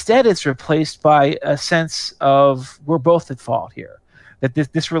 Instead, it's replaced by a sense of we're both at fault here, that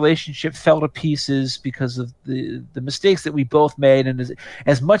this relationship fell to pieces because of the mistakes that we both made. And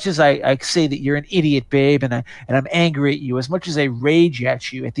as much as I say that you're an idiot, babe, and I'm angry at you, as much as I rage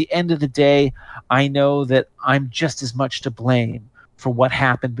at you, at the end of the day, I know that I'm just as much to blame for what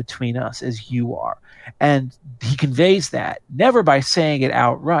happened between us as you are. And he conveys that, never by saying it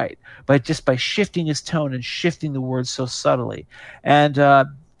outright, but just by shifting his tone and shifting the words so subtly. And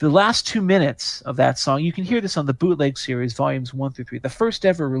the last 2 minutes of that song, you can hear this on the Bootleg series, volumes 1 through 3, the first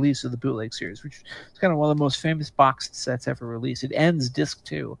ever release of the Bootleg series, which is kind of one of the most famous box sets ever released. It ends disc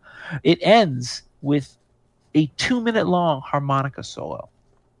 2. It ends with a 2-minute long harmonica solo.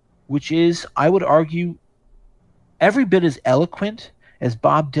 which is, I would argue, every bit as eloquent as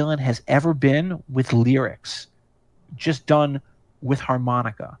Bob Dylan has ever been with lyrics, just done with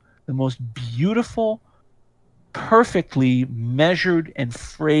harmonica. The most beautiful, perfectly measured and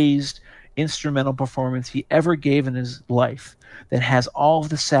phrased instrumental performance he ever gave in his life, that has all of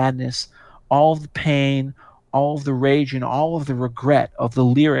the sadness, all of the pain, all of the rage, and all of the regret of the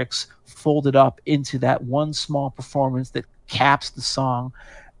lyrics folded up into that one small performance that caps the song.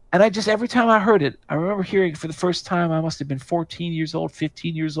 And I just, every time I heard it, I remember hearing it for the first time, I must have been 14 years old,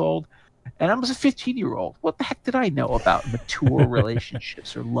 15 years old. And I was a 15-year-old. What the heck did I know about mature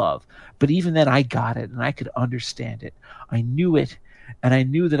relationships or love? But even then, I got it, and I could understand it. I knew it, and I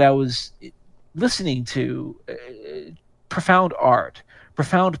knew that I was listening to profound art,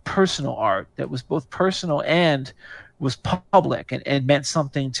 profound personal art that was both personal and was public and meant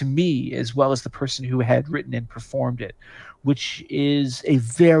something to me as well as the person who had written and performed it, which is a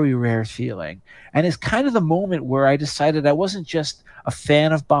very rare feeling. And it's kind of the moment where I decided I wasn't just a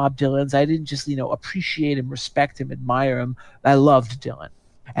fan of Bob Dylan's. I didn't just, appreciate him, respect him, admire him. I loved Dylan.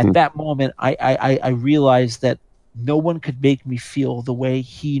 At that moment, I realized that no one could make me feel the way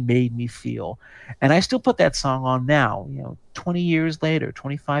he made me feel. And I still put that song on now, 20 years later,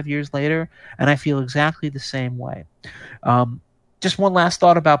 25 years later, and I feel exactly the same way. Just one last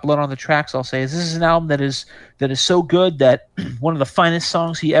thought about Blood on the Tracks, I'll say, is this is an album that is so good that one of the finest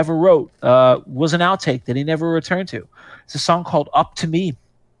songs he ever wrote was an outtake that he never returned to. It's a song called Up to Me.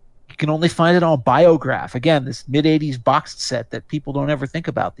 You can only find it on Biograph. Again, this mid-'80s boxed set that people don't ever think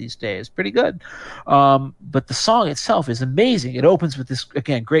about these days. Pretty good. But the song itself is amazing. It opens with this,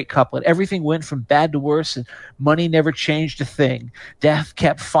 again, great couplet. Everything went from bad to worse, and money never changed a thing. Death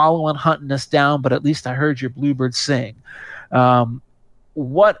kept following, hunting us down, but at least I heard your bluebird sing.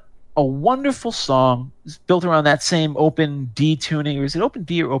 What a wonderful song. It's built around that same open D tuning. Or is it open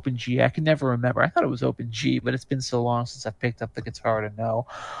D or open G? I can never remember. I thought it was open G, but it's been so long since I picked up the guitar to know.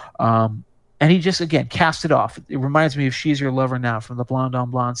 And he just, again, cast it off. It reminds me of She's Your Lover Now from the Blonde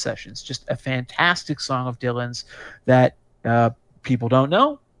on Blonde sessions. Just a fantastic song of Dylan's that people don't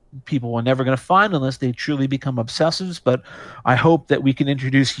know. People are never going to find unless they truly become obsessives, but I hope that we can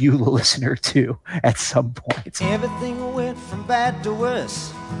introduce you, the listener, to at some point. Everything went from bad to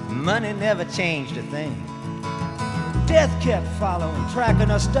worse. Money never changed a thing. Death kept following, tracking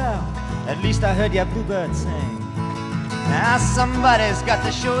us down. At least I heard your bluebird sing. Now somebody's got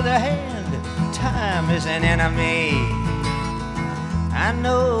to show their hand. Time is an enemy. I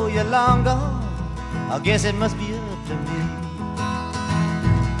know you're long gone. I guess it must be up to me.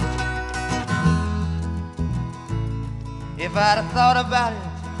 If I'd have thought about it,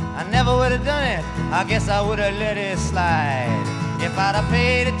 I never would have done it. I guess I would have let it slide. If I'd have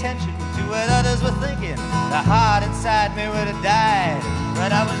paid attention to what others were thinking, the heart inside me would have died.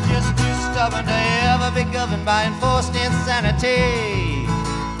 But I was just too stubborn to ever be governed by enforced insanity.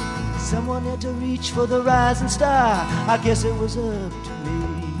 Someone had to reach for the rising star. I guess it was up to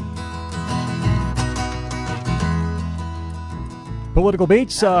me. Political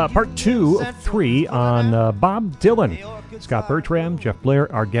Beats, part 2 of 3 on Bob Dylan. Scott Bertram, Jeff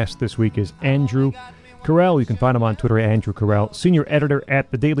Blair. Our guest this week is Andrew Kirell. You can find him on Twitter at Andrew Kirell, senior editor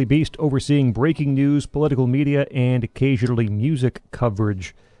at The Daily Beast, overseeing breaking news, political media, and occasionally music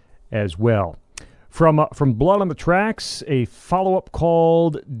coverage as well. From Blood on the Tracks, a follow-up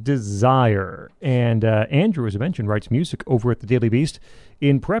called Desire. And Andrew, as I mentioned, writes music over at The Daily Beast.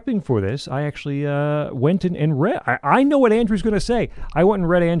 In prepping for this, I actually went and read. I know what Andrew's going to say. I went and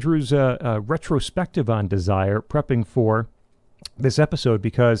read Andrew's retrospective on Desire, prepping for this episode,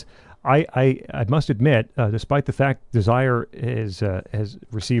 because I must admit, despite the fact Desire has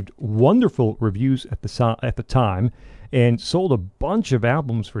received wonderful reviews at the time and sold a bunch of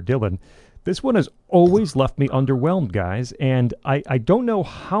albums for Dylan, this one has always left me underwhelmed, guys. And I don't know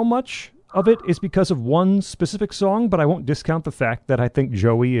how much of it is because of one specific song, but I won't discount the fact that I think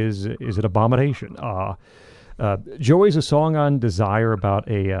Joey is an abomination. Joey's a song on Desire about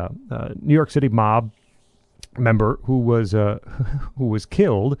a New York City mob member who was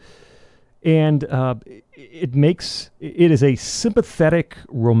killed, and it is a sympathetic,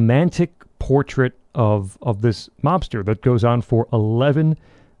 romantic portrait of this mobster that goes on for 11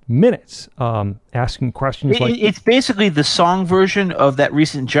 minutes, asking questions like... It's basically the song version of that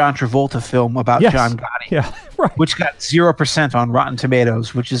recent John Travolta film about John Gotti. Yeah, right. Which got 0% on Rotten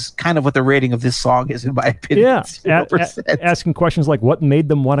Tomatoes, which is kind of what the rating of this song is, in my opinion. Yeah, asking questions like, what made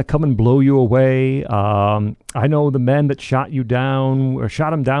them want to come and blow you away? I know the men that shot him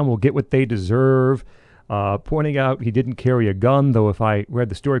down will get what they deserve. Pointing out he didn't carry a gun, though if I read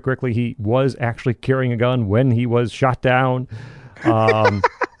the story correctly, he was actually carrying a gun when he was shot down.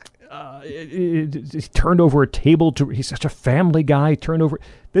 he turned over a table he's such a family guy.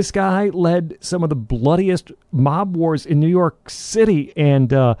 This guy led some of the bloodiest mob wars in New York City.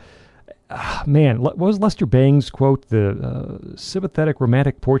 And man, what was Lester Bang's quote? The sympathetic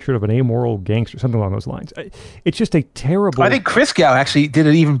romantic portrait of an amoral gangster, something along those lines. It's just a terrible. I think Chris Gow actually did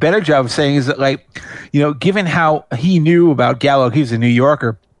an even better job of saying is that, like, you know, given how he knew about Gallo, he was a New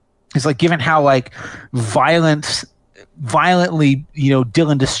Yorker. It's like, given how like violently, you know,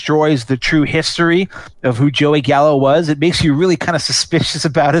 Dylan destroys the true history of who Joey Gallo was, it makes you really kind of suspicious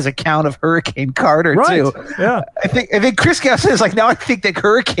about his account of Hurricane Carter too. Yeah, I think Chris Gow says, like, now I think that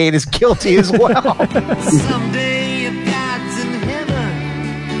Hurricane is guilty as well. Someday if God's in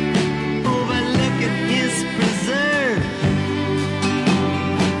heaven, overlooking his preserve,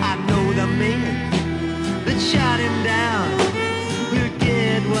 I know the man that shot him down will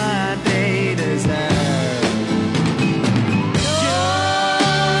get what they deserve.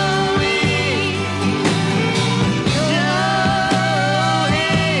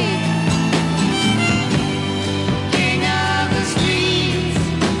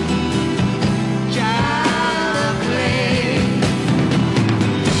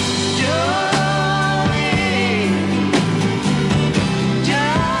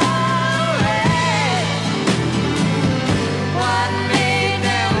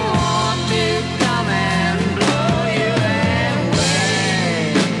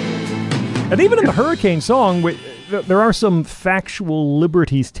 And even in the Hurricane song, there are some factual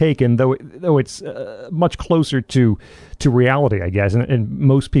liberties taken, though it's much closer to reality, I guess. And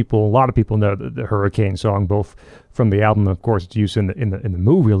most people, a lot of people know the Hurricane song, both from the album, and of course, its use in the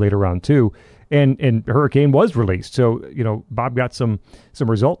movie later on too. And Hurricane was released, so you know Bob got some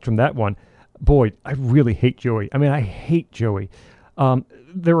results from that one. Boy, I really hate Joey. I mean, I hate Joey.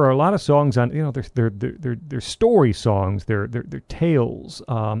 There are a lot of songs on, you know, they're story songs, they're tales,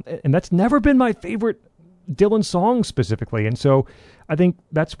 and that's never been my favorite Dylan song specifically. And so I think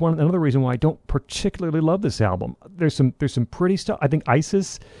that's another reason why I don't particularly love this album. There's some pretty stuff. I think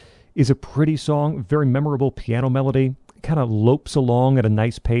Isis is a pretty song, very memorable piano melody, kind of lopes along at a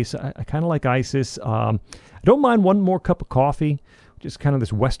nice pace. I kind of like Isis. I don't mind One More Cup of Coffee, just kind of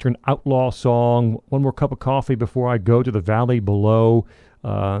this Western outlaw song. One more cup of coffee before I go to the valley below.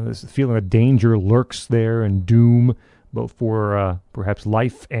 This feeling of danger lurks there, and doom, both for perhaps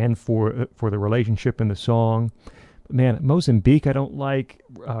life and for the relationship in the song. But man, Mozambique I don't like.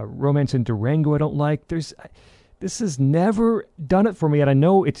 Romance in Durango I don't like. This has never done it for me, and I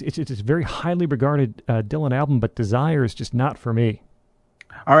know it's a very highly regarded Dylan album, but Desire is just not for me.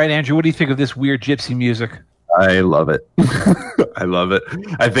 All right, Andrew, what do you think of this weird gypsy music? I love it. I love it.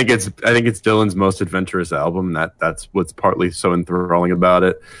 I think it's Dylan's most adventurous album. That's what's partly so enthralling about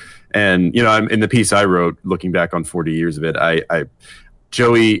it. And you know, in the piece I wrote, looking back on 40 years of it,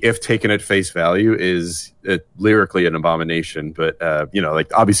 Joey, if taken at face value, is lyrically an abomination. But you know, like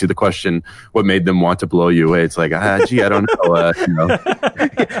obviously the question, what made them want to blow you away? It's like, gee, I don't know. You know,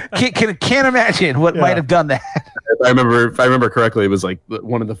 can't imagine what might have done that. If I remember correctly, it was like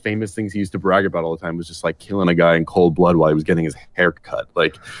one of the famous things he used to brag about all the time was just like killing a guy in cold blood while he was getting his hair cut.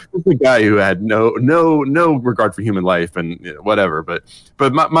 Like this is a guy who had no regard for human life and you know, whatever. But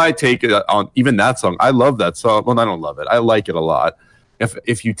my take on even that song, I love that song. Well, I don't love it. I like it a lot.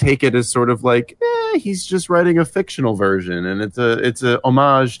 If you take it as sort of like he's just writing a fictional version and it's a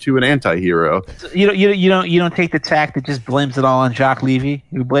homage to an anti-hero. You don't take the tack that just blames it all on Jacques Levy.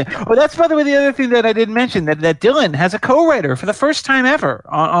 Oh, that's by the way the other thing that I didn't mention, that Dylan has a co-writer for the first time ever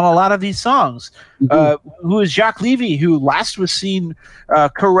on a lot of these songs. Mm-hmm. Who is Jacques Levy, who last was seen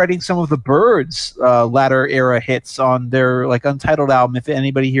co-writing some of the Byrds latter era hits on their like Untitled album. If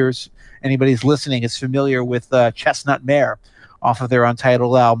anybody's listening is familiar with Chestnut Mare off of their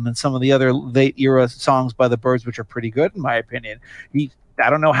Untitled album, and some of the other late era songs by the Byrds, which are pretty good in my opinion.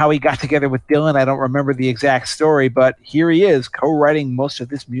 I don't know how he got together with Dylan. I don't remember the exact story, but here he is co-writing most of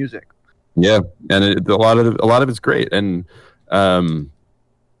this music. Yeah, and a lot of it's great. And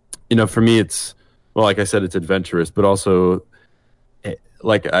you know, for me, it's like I said, it's adventurous, but also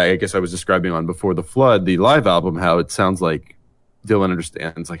like I guess I was describing on Before the Flood, the live album, how it sounds like Dylan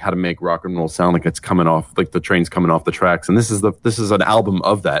understands like how to make rock and roll sound like it's coming off, like the train's coming off the tracks. And this is an album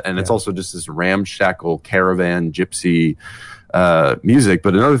of that. And it's also just this ramshackle caravan gypsy music.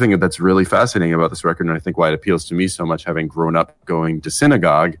 But another thing that's really fascinating about this record, and I think why it appeals to me so much, having grown up going to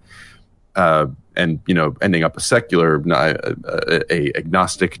synagogue, and you know, ending up a secular, a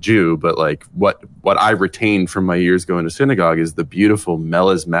agnostic Jew, but like what I retained from my years going to synagogue is the beautiful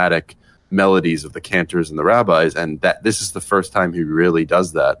melismatic melodies of the cantors and the rabbis, and that this is the first time he really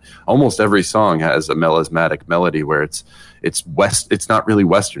does that. Almost every song has a melismatic melody where it's not really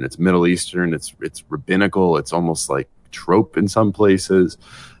Western, it's Middle Eastern, it's rabbinical, it's almost like trope in some places.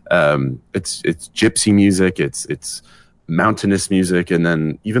 It's gypsy music, it's mountainous music, and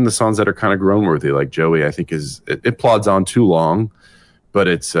then even the songs that are kind of groan worthy, like Joey, I think it plods on too long, but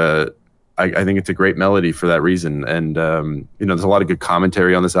it's I think it's a great melody for that reason. And there's a lot of good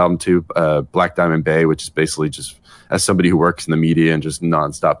commentary on this album too. Black Diamond Bay, which is basically just as somebody who works in the media and just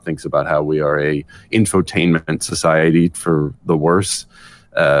nonstop thinks about how we are a infotainment society for the worse.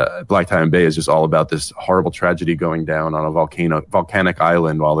 Black Diamond Bay is just all about this horrible tragedy going down on a volcanic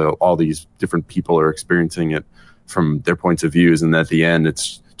island while all these different people are experiencing it from their points of views. And at the end,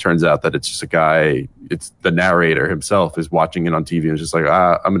 turns out that it's just a guy, it's the narrator himself is watching it on TV and is just like,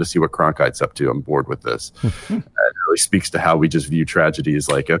 I'm going to see what Cronkite's up to. I'm bored with this. It really speaks to how we just view tragedy as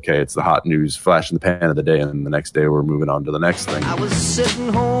like, okay, it's the hot news, flash in the pan of the day, and the next day we're moving on to the next thing. I was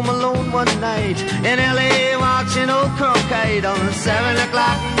sitting home alone one night in L.A. watching old Cronkite on the 7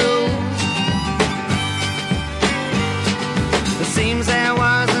 o'clock news. It seems there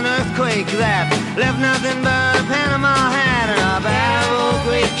was an earthquake that left nothing but a Panama hat and a pair of old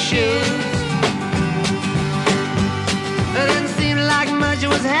Greek shoes. It didn't seem like much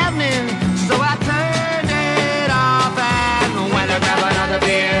was happening, so I turned it off and went to grab another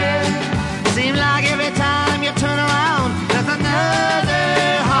beer. Seemed like every time you turn around, there's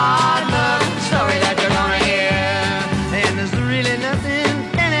another hard luck story that you're gonna hear. And there's really nothing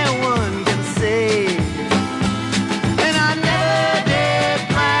anyone can say. And I never did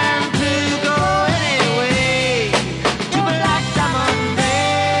plan to go anyway to Black Diamond Bay.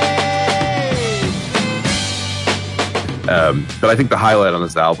 But I think the highlight on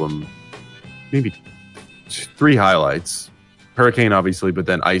this album, maybe 3 highlights. Hurricane, obviously, but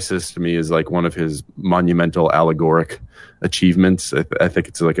then Isis to me is like one of his monumental allegoric achievements. I think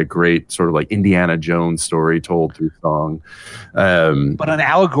it's like a great sort of like Indiana Jones story told through song. But an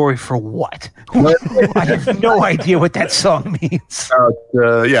allegory for what? I have no idea what that song means.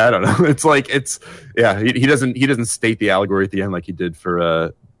 Yeah, I don't know. He doesn't state the allegory at the end like he did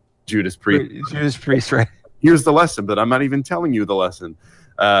for Judas Priest. Judas Priest, right? Here's the lesson, but I'm not even telling you the lesson.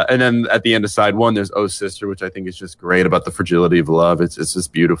 And then at the end of side 1, there's Oh Sister, which I think is just great about the fragility of love. It's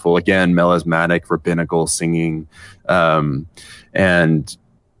just beautiful. Again, melismatic, rabbinical singing. And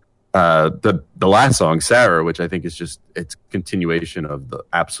the last song, Sarah, which I think is just, it's continuation of the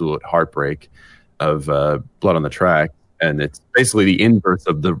absolute heartbreak of Blood on the Track. And it's basically the inverse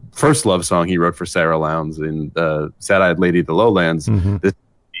of the first love song he wrote for Sarah Lowndes in Sad-Eyed Lady of the Lowlands. Mm-hmm. This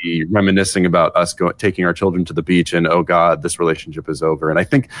reminiscing about us taking our children to the beach and, oh God, this relationship is over. And I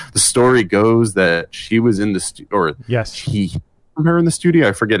think the story goes that she was in the he her in the studio.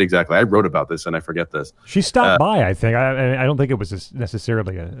 I forget exactly. I wrote about this and I forget this. She stopped by, I think. I don't think it was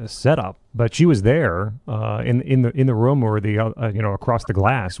necessarily a setup, but she was there in the room or the across the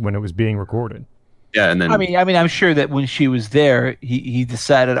glass when it was being recorded. Yeah, and then I mean, I'm sure that when she was there, he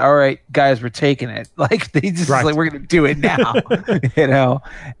decided, all right, guys, we're taking it. Like they just like we're going to do it now,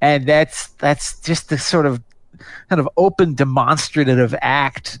 And that's just the sort of kind of open demonstrative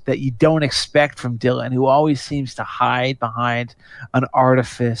act that you don't expect from Dylan, who always seems to hide behind an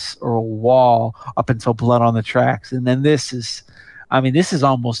artifice or a wall up until Blood on the Tracks, and then this is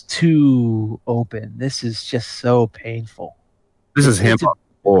almost too open. This is just so painful. This is him on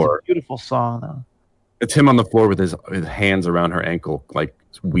the floor. It's a beautiful song, though. It's him on the floor with his hands around her ankle, like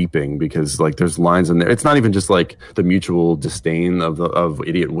weeping because like there's lines in there. It's not even just like the mutual disdain of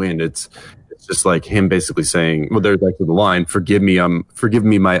Idiot Wind. It's just like him basically saying, well, there's actually the line, forgive me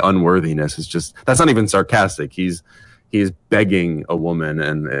my unworthiness. It's just, that's not even sarcastic. He's begging a woman,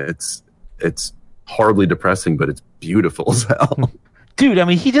 and it's horribly depressing, but it's beautiful as hell. Dude, I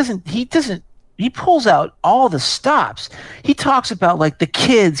mean, he pulls out all the stops. He talks about like the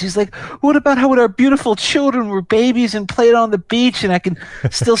kids. He's like, what about how our beautiful children were babies and played on the beach, and I can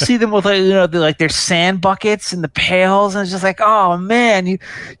still see them with like their sand buckets and the pails, and it's just like, oh man,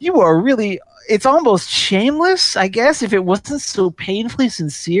 you are really. It's almost shameless, I guess, if it wasn't so painfully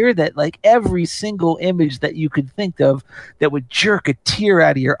sincere that like every single image that you could think of that would jerk a tear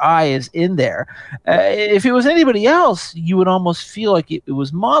out of your eye is in there. If it was anybody else, you would almost feel like it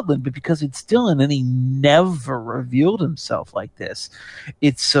was maudlin, but because it's Dylan and he never revealed himself like this,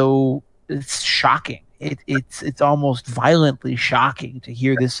 it's shocking. It's almost violently shocking to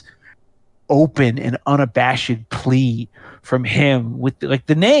hear this open and unabashed plea from him with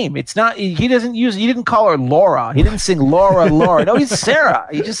the name. It's not, he didn't call her Laura. He didn't sing Laura. No, he's Sarah.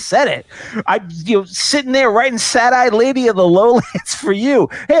 He just said it. Sitting there writing Sad-Eyed Lady of the Lowlands for you.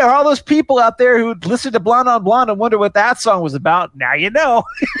 Hey, are all those people out there who listened to Blonde on Blonde and wonder what that song was about? Now you know.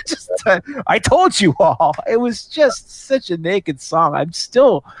 I told you all. It was just such a naked song. I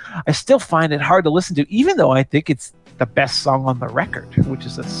still find it hard to listen to, even though I think it's the best song on the record, which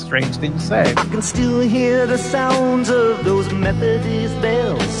is a strange thing to say. I can still hear the sounds of those Methodist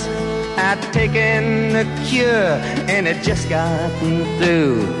bells. I'd taken a cure and it just gotten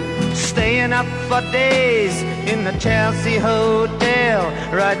through. Staying up for days in the Chelsea Hotel,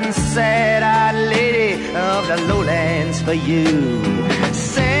 writing Sad-Eyed Lady of the Lowlands for you.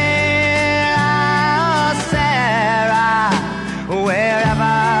 Sarah, Sarah,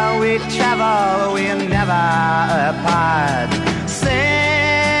 wherever we travel, we're never apart.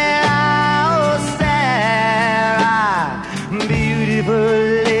 Sarah, oh Sarah, beautiful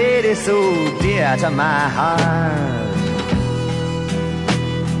lady, so dear to my heart.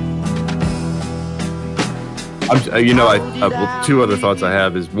 Two other thoughts I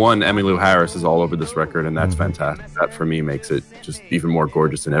have is, one, Emmylou Harris is all over this record, and that's fantastic. That for me makes it just even more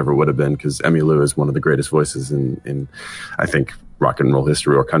gorgeous than ever would have been, because Emmylou is one of the greatest voices in I think rock and roll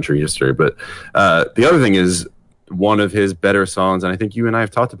history or country history. But the other thing is, one of his better songs, and I think you and I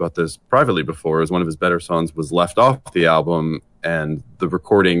have talked about this privately before, is one of his better songs was left off the album, and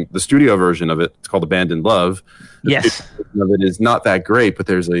the studio version of it, it's called Abandoned Love. Yes. The of it is not that great, but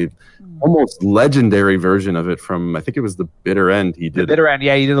there's a almost legendary version of it from, I think it was The Bitter End. He did The Bitter End,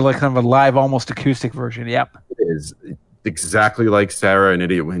 yeah, he did like kind of a live, almost acoustic version. Yep. It is exactly like Sarah and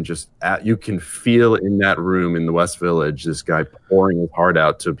Idiot Wind. You can feel in that room in the West Village this guy pouring his heart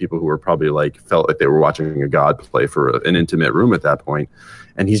out to people who were probably felt like they were watching a God play for an intimate room at that point,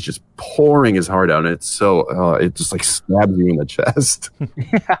 and he's just pouring his heart out, and it's so it just stabs you in the chest.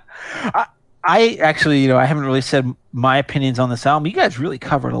 Yeah. I actually, I haven't really said my opinions on this album. You guys really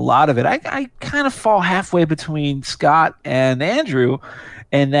covered a lot of it. I kind of fall halfway between Scott and Andrew,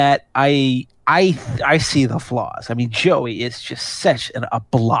 in that I see the flaws. I mean, Joey is just such a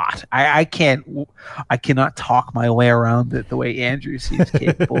blot. I cannot talk my way around it the way Andrew seems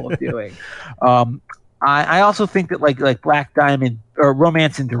capable of doing. I also think that like Black Diamond or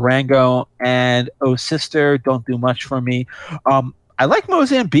Romance in Durango and Oh Sister don't do much for me. I like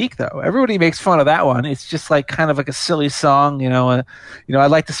Mozambique though. Everybody makes fun of that one. It's just kind of like a silly song, I'd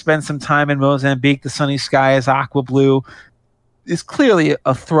like to spend some time in Mozambique. The sunny sky is aqua blue. It's clearly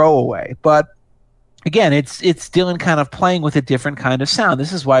a throwaway, but again, it's Dylan kind of playing with a different kind of sound.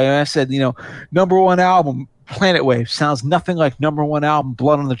 This is why I said, number one album, Planet Wave, sounds nothing like number one album,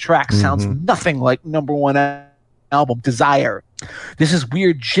 Blood on the Tracks, sounds nothing like number one album, Desire. This is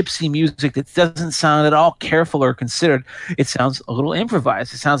weird gypsy music that doesn't sound at all careful or considered. It sounds a little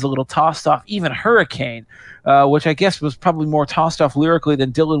improvised. It sounds a little tossed off. Even Hurricane, which I guess was probably more tossed off lyrically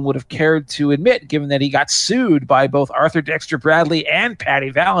than Dylan would have cared to admit, given that he got sued by both Arthur Dexter Bradley and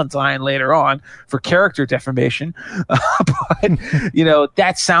Patty Valentine later on for character defamation. But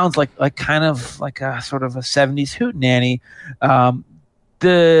that sounds like kind of like a sort of a 70s hootenanny.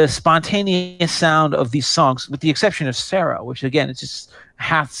 The spontaneous sound of these songs, with the exception of Sarah, which again, it just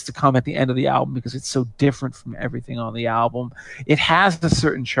has to come at the end of the album because it's so different from everything on the album. It has a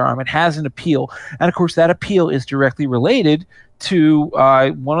certain charm. It has an appeal. And of course, that appeal is directly related to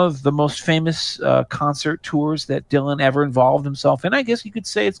one of the most famous concert tours that Dylan ever involved himself in. I guess you could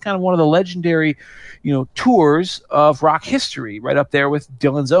say it's kind of one of the legendary, tours of rock history, right up there with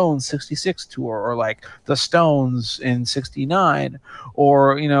Dylan's own 66 tour, or like the Stones in 69,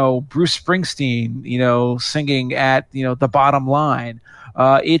 or, Bruce Springsteen, singing at, the Bottom Line.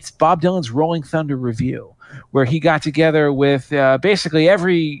 It's Bob Dylan's Rolling Thunder Revue, where he got together with basically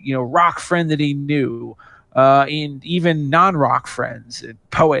every, rock friend that he knew, and even non-rock friends, and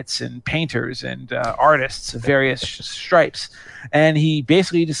poets and painters and artists of various stripes. And he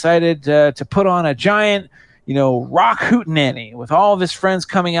basically decided to put on a giant, rock hootenanny with all of his friends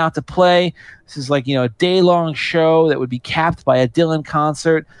coming out to play. This is like, a day-long show that would be capped by a Dylan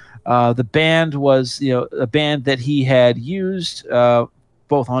concert. The band was, a band that he had used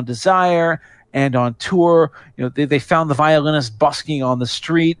both on Desire and on tour. They found the violinist busking on the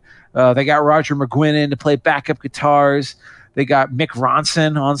street. They got Roger McGuinn in to play backup guitars. They got Mick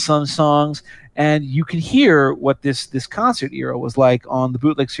Ronson on some songs. And you can hear what this concert era was like on the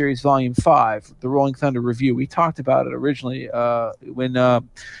Bootleg Series Volume 5, the Rolling Thunder Revue. We talked about it originally when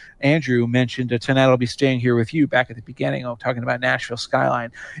Andrew mentioned Tonight I'll Be Staying Here With You back at the beginning, talking about Nashville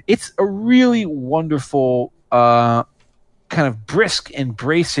Skyline. It's a really wonderful kind of brisk and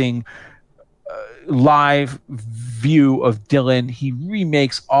bracing live view of Dylan. He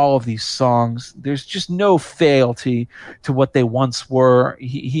remakes all of these songs. There's just no fealty to what they once were.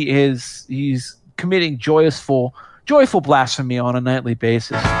 He's committing joyful blasphemy on a nightly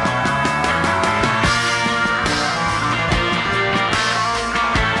basis.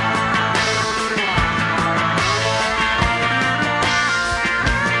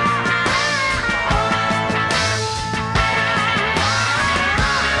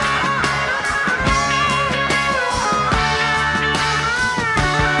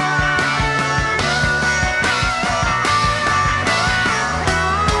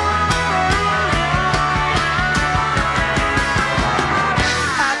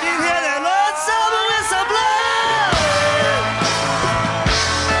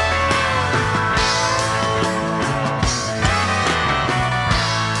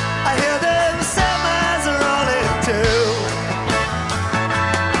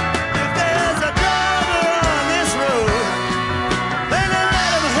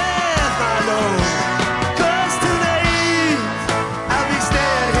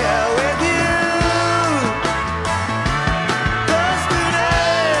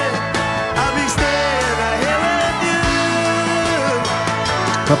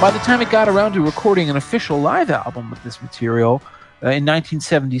 But by the time it got around to recording an official live album with this material in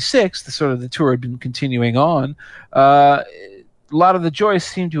 1976, the tour had been continuing on, a lot of the joy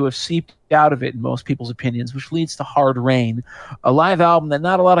seemed to have seeped out of it in most people's opinions, which leads to Hard Rain, a live album that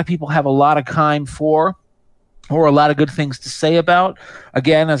not a lot of people have a lot of time for or a lot of good things to say about.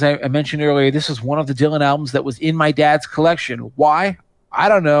 Again, as I mentioned earlier, this is one of the Dylan albums that was in my dad's collection. Why? I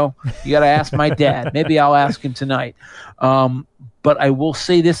don't know. You got to ask my dad. Maybe I'll ask him tonight. But I will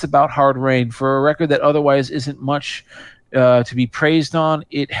say this about Hard Rain. For a record that otherwise isn't much to be praised on,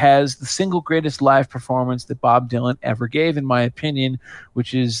 it has the single greatest live performance that Bob Dylan ever gave, in my opinion,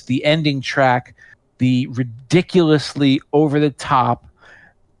 which is the ending track, the ridiculously over-the-top,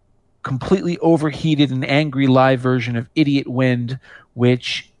 completely overheated and angry live version of Idiot Wind,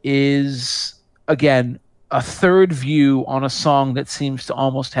 which is, again, a third view on a song that seems to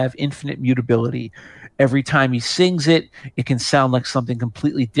almost have infinite mutability. Every time he sings it, it can sound like something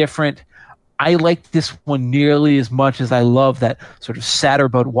completely different. I like this one nearly as much as I love that sort of sadder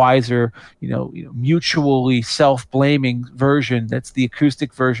but wiser, mutually self-blaming version. That's the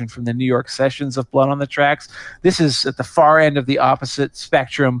acoustic version from the New York sessions of Blood on the Tracks. This is at the far end of the opposite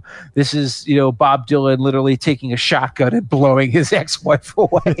spectrum. This is, Bob Dylan literally taking a shotgun and blowing his ex-wife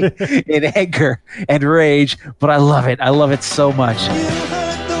away in anger and rage. But I love it. I love it so much.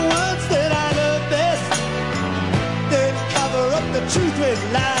 Truth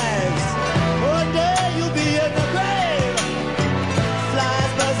with lies. One day you'll be in the grave.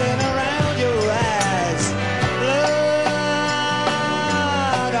 Flies buzzing around your eyes. Blood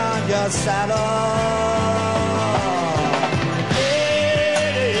on your saddle.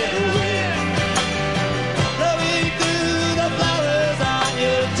 Blowing through the flowers on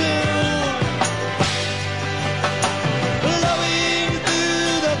your tomb. Blowing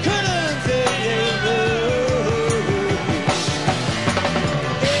through the curtains in your room.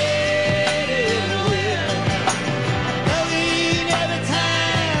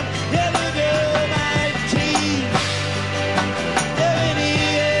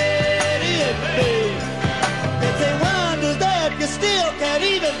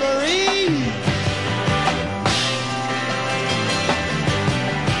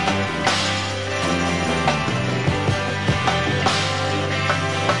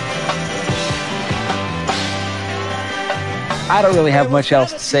 I don't really have much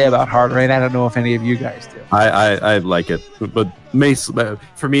else to say about Hard Rain. I don't know if any of you guys do. I like it, but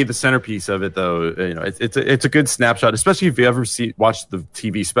for me, the centerpiece of it, though, it's a good snapshot, especially if you ever watch the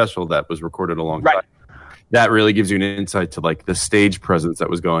TV special that was recorded alongside. Right. That really gives you an insight to like the stage presence that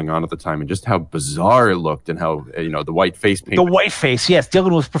was going on at the time and just how bizarre it looked and how the white face paint. The white face, yes.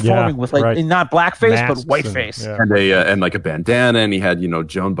 Dylan was performing with not blackface but white face, and like a bandana, and he had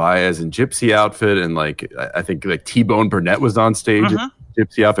Joan Baez in gypsy outfit, and like I think like T-Bone Burnett was on stage in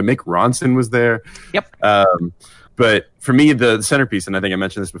gypsy outfit. Mick Ronson was there. Yep. But for me, the centerpiece, and I think I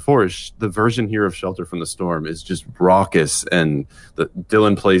mentioned this before, is the version here of Shelter from the Storm is just raucous, and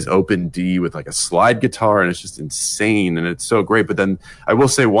Dylan plays open D with like a slide guitar, and it's just insane, and it's so great. But then I will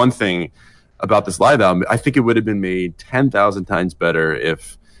say one thing about this live album. I think it would have been made 10,000 times better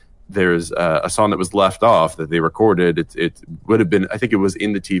if there's a song that was left off that they recorded. It would have been, I think it was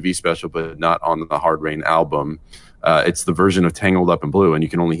in the TV special, but not on the Hard Rain album. It's the version of Tangled Up in Blue, and you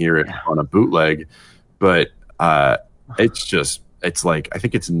can only hear it on a bootleg. But it's It's like, I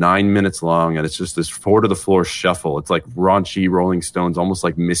think it's 9 minutes long, and it's just this 4-to-the-floor shuffle. It's like raunchy Rolling Stones, almost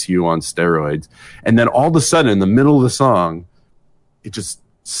like Miss You on steroids. And then all of a sudden, in the middle of the song, it just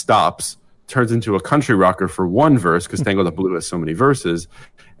stops, turns into a country rocker for one verse, because Tango the Blue has so many verses.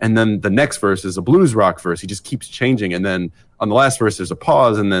 And then the next verse is a blues rock verse. He just keeps changing. And then on the last verse, there's a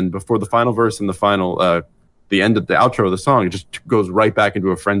pause. And then before the final verse and the end of the outro of the song, it just goes right back into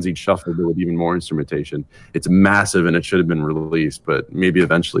a frenzied shuffle with even more instrumentation. It's massive, and it should have been released, but maybe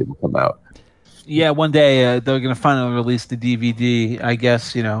eventually it'll come out. Yeah, one day they're going to finally release the DVD. I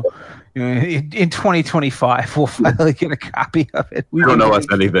guess, in 2025, we'll finally get a copy of it. We don't know us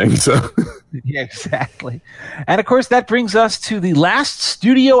anything, so. Yeah, exactly. And of course, that brings us to the last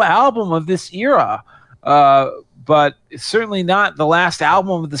studio album of this era. But it's certainly not the last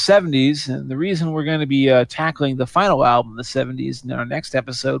album of the 70s. And the reason we're going to be tackling the final album of the 70s in our next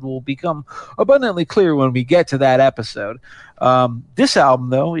episode will become abundantly clear when we get to that episode. This album,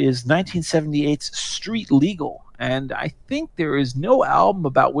 though, is 1978's Street Legal. And I think there is no album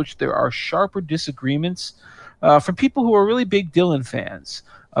about which there are sharper disagreements from people who are really big Dylan fans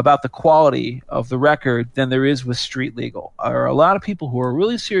about the quality of the record than there is with Street Legal. There are a lot of people who are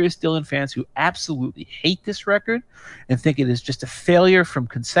really serious Dylan fans who absolutely hate this record and think it is just a failure from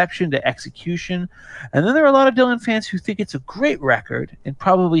conception to execution. And then there are a lot of Dylan fans who think it's a great record and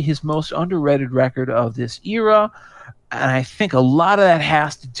probably his most underrated record of this era. And I think a lot of that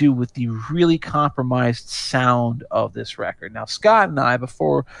has to do with the really compromised sound of this record. Now, Scott and I,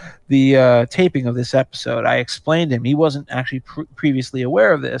 before the taping of this episode, I explained to him, he wasn't actually previously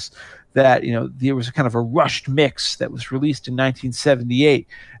aware of this, that there was a kind of a rushed mix that was released in 1978,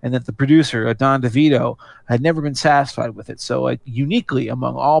 and that the producer, Don DeVito, had never been satisfied with it. So uniquely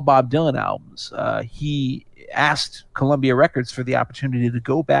among all Bob Dylan albums, he asked Columbia Records for the opportunity to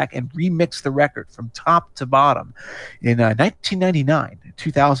go back and remix the record from top to bottom in 1999,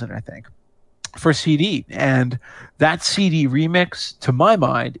 2000, I think, for CD. And that CD remix, to my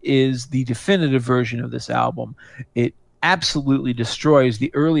mind, is the definitive version of this album. It absolutely destroys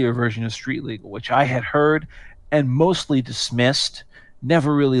the earlier version of Street Legal, which I had heard and mostly dismissed,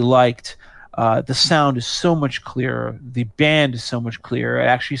 never really liked. The sound is so much clearer. The band is so much clearer. It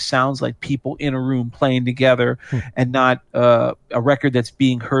actually sounds like people in a room playing together and not a record that's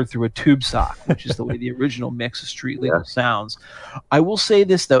being heard through a tube sock, which is the way the original mix of Street Legal sounds. I will say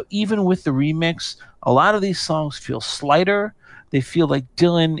this, though, even with the remix, a lot of these songs feel slighter. They feel like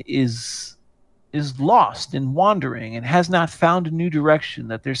Dylan is lost and wandering and has not found a new direction,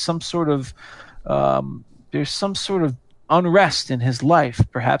 that there's some sort of unrest in his life,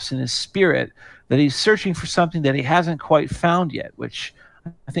 perhaps in his spirit, that he's searching for something that he hasn't quite found yet, which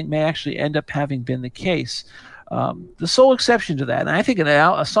I think may actually end up having been the case. The sole exception to that, and I think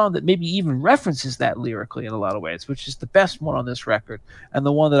a song that maybe even references that lyrically in a lot of ways, which is the best one on this record, and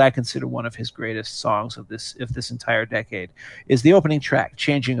the one that I consider one of his greatest songs of this entire decade, is the opening track,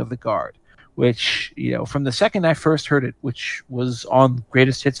 Changing of the Guard, which, from the second I first heard it, which was on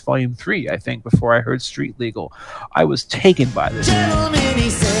Greatest Hits Volume 3, I think, before I heard Street Legal, I was taken by this. Gentleman, he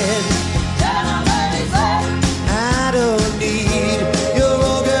said, I don't need your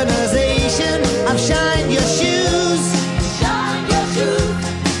organization. I've shined your shoes.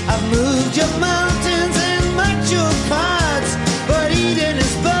 I've moved your mountains and marked your cards, but Eden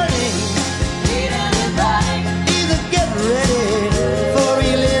is burning. Either get ready for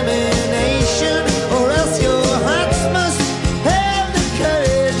elimination, or else your hearts must have the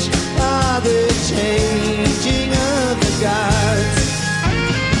courage of the changing of the guards.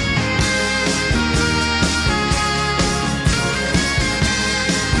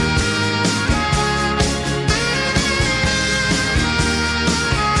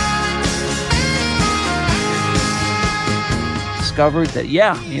 Discovered that,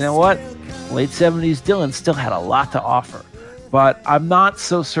 late 70s Dylan still had a lot to offer. But I'm not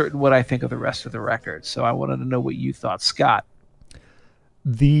so certain what I think of the rest of the record, so I wanted to know what you thought. Scott?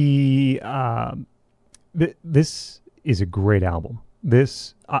 This is a great album.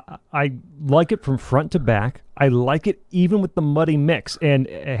 I like it from front to back. I like it even with the muddy mix. And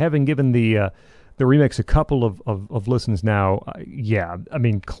having given the remix a couple of listens now,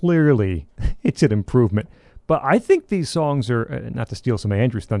 clearly it's an improvement. But I think these songs are, not to steal some of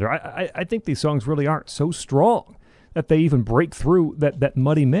Andrew's thunder, I think these songs really aren't so strong that they even break through that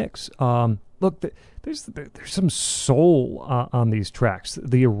muddy mix. Look, there's some soul on these tracks.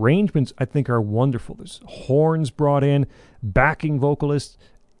 The arrangements, I think, are wonderful. There's horns brought in, backing vocalists,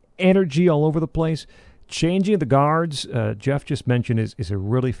 energy all over the place. Changing of the Guards, Jeff just mentioned, is a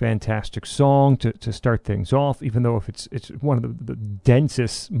really fantastic song to start things off, even though if it's one of the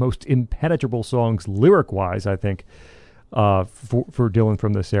densest, most impenetrable songs lyric-wise, I think. for Dylan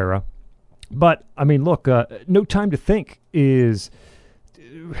from this era. But I mean, look, No Time to Think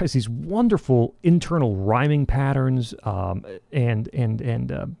has these wonderful internal rhyming patterns, and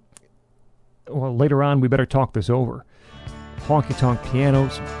well, later on, We Better Talk This Over. Honky tonk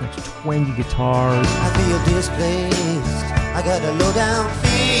pianos, nice twangy guitars. I feel displaced, I got a low down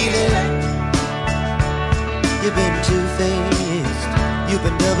feeling. You've been two-faced, you've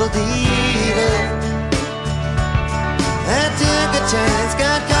been double-dealing. I took a chance,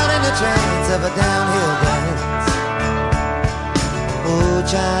 got caught in a trance of a downhill dance. Oh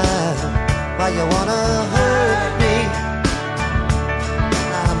child, why you wanna hurt me?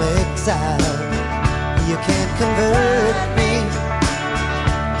 I'm exiled, you can't convert me.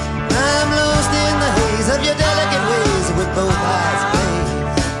 I'm lost in the haze of your delicate ways with both eyes glazed.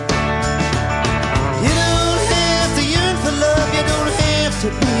 You don't have to yearn for love, you don't have to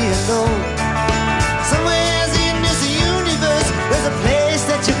be alone. Somewhere in this universe, there's a place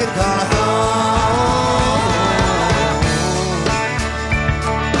that you can call home.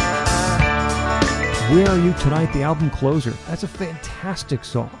 Where Are You Tonight, the album closer. That's a fantastic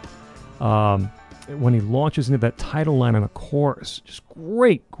song. When he launches into that title line on the chorus, just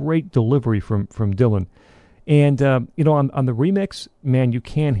great delivery from Dylan. And, on the remix, man, you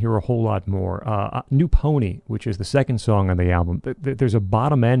can hear a whole lot more. New Pony, which is the second song on the album, there's a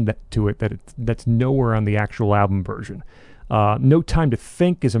bottom end to it that's nowhere on the actual album version. No Time to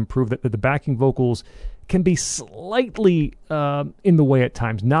Think is improved, that the backing vocals can be slightly in the way at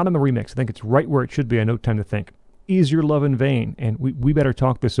times, not on the remix. I think it's right where it should be on No Time to Think. Is Your Love in Vain and We Better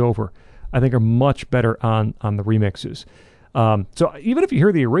Talk This Over, I think, are much better on the remixes. So even if you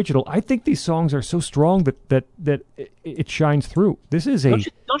hear the original, I think these songs are so strong that it shines through. This is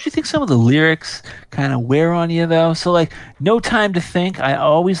Don't you think some of the lyrics kind of wear on you, though? So, like, No Time to Think, I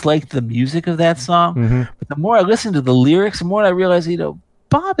always liked the music of that song. Mm-hmm. But the more I listen to the lyrics, the more I realize,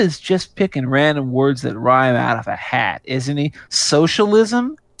 Bob is just picking random words that rhyme out of a hat, isn't he?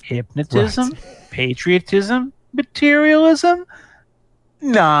 Socialism, hypnotism, patriotism, materialism.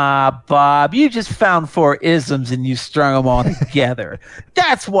 Nah, Bob, you just found 4 isms and you strung them all together.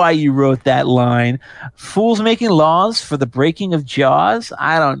 That's why you wrote that line. Fools making laws for the breaking of jaws?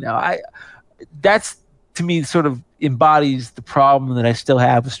 I don't know. That's, to me, sort of embodies the problem that I still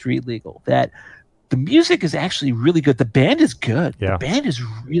have with Street Legal, that the music is actually really good. The band is good. Yeah. The band is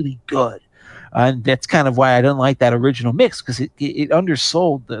really good. And that's kind of why I don't like that original mix, because it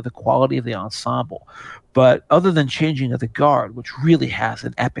undersold the quality of the ensemble. But other than Changing of the Guard, which really has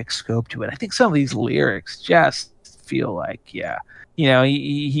an epic scope to it, I think some of these lyrics just feel like, he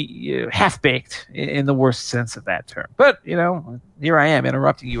half-baked in the worst sense of that term. But, here I am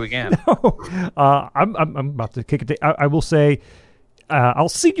interrupting you again. No, I'm about to kick it. I will say, I'll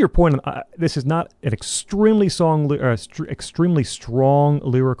cede your point. This is not an extremely strong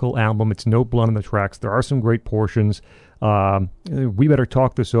lyrical album. It's no blood on the tracks. There are some great portions. We Better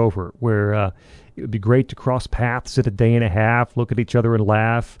Talk This Over, where it would be great to cross paths at a day and a half, look at each other and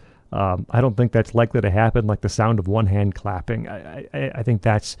laugh. I don't think that's likely to happen, like the sound of one hand clapping. I think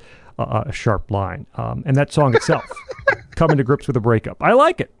that's a sharp line. And that song itself, Coming to Grips with a Breakup. I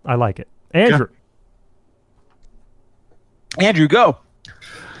like it. Andrew. Yeah. Andrew, go.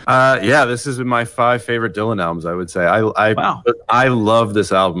 This is my 5 favorite Dylan albums, I would say. I love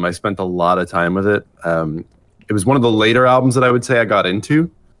this album. I spent a lot of time with it. It was one of the later albums that I would say I got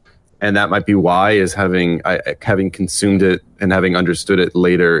into. And that might be why, is having consumed it and having understood it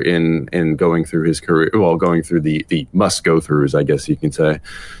later in going through his career, going through the must-go-throughs, I guess you can say.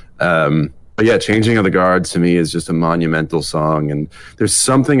 But yeah, Changing of the Guards to me is just a monumental song. And there's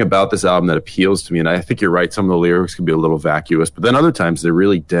something about this album that appeals to me. And I think you're right, some of the lyrics can be a little vacuous, but then other times they're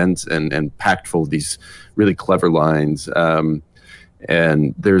really dense and packed full of these really clever lines.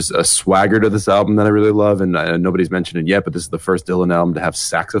 And there's a swagger to this album that I really love, and nobody's mentioned it yet, but this is the first Dylan album to have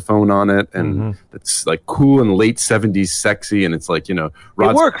saxophone on it, and it's like cool and late 70s sexy, and it's like, it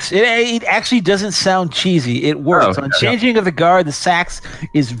works. It actually doesn't sound cheesy. It works. On Changing of the Guard, the sax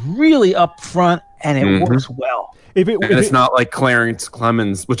is really up front, and it works well. It's not like Clarence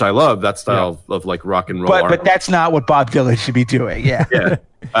Clemens, which I love, that style of like rock and roll. But that's not what Bob Dylan should be doing. Yeah. Yeah.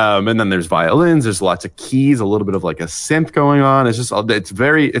 And then there's violins, there's lots of keys, a little bit of like a synth going on.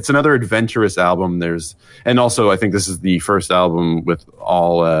 It's another adventurous album. And also I think this is the first album with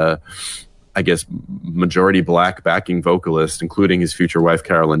all, I guess, majority black backing vocalist, including his future wife,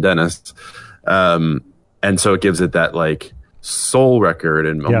 Carolyn Dennis. And so it gives it that like soul record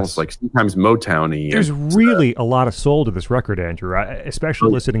and almost like sometimes Motown-y. There's really a lot of soul to this record, Andrew.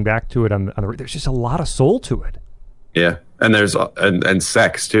 Especially listening back to it on the there's just a lot of soul to it. Yeah, and there's and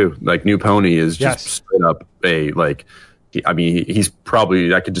sex too. Like New Pony is just straight up a like he's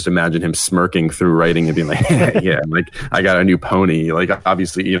probably, I could just imagine him smirking through writing and being like, yeah, like, I got a new pony. Like,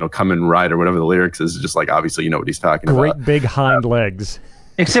 obviously, come and ride or whatever the lyrics is, just like, obviously, what he's talking about. Great big hind legs.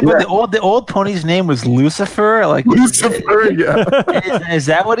 Except when the old pony's name was Lucifer. Like Lucifer, yeah. Is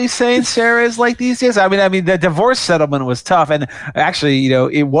that what he's saying, Sarah, is like these days? I mean, the divorce settlement was tough. And actually,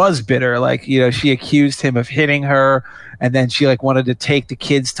 it was bitter. Like, she accused him of hitting her. And then she wanted to take the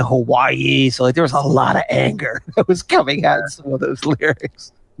kids to Hawaii. So there was a lot of anger that was coming out in some of those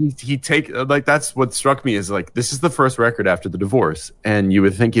lyrics. That's what struck me is this is the first record after the divorce, and you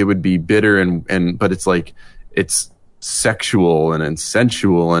would think it would be bitter but it's it's sexual and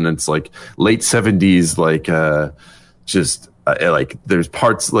sensual, and it's late 70s, there's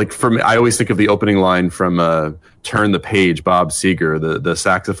parts for me. I always think of the opening line from Turn the Page, Bob Seger, the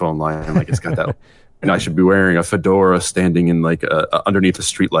saxophone line. It's got that. I should be wearing a fedora, standing in underneath a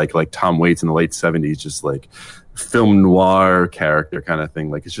street like Tom Waits in the late 70s, just film noir character kind of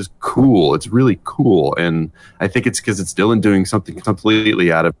thing. It's just cool. It's really cool, and I think it's because it's Dylan doing something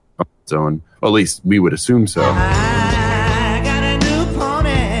completely out of its own. Well, at least we would assume so. I got a new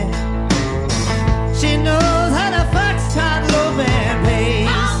pony. She knows how to foxtrot low and pace.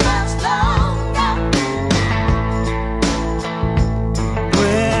 How much longer?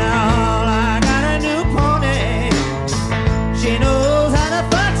 Well, I got a new pony. She knows how to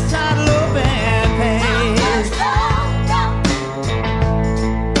foxtrot low and pace. How much longer?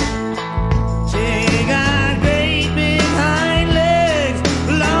 She got great big hind legs,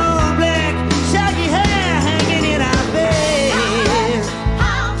 long black shaggy hair hanging in her face.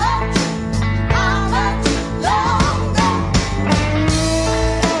 How much longer?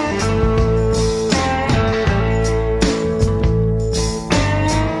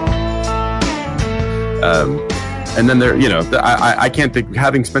 And then there, I can't think,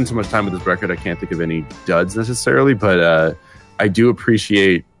 having spent so much time with this record, I can't think of any duds necessarily, but I do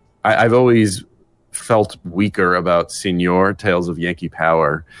appreciate, I've always felt weaker about Señor, Tales of Yankee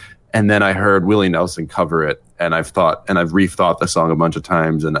Power. And then I heard Willie Nelson cover it, and I've rethought the song a bunch of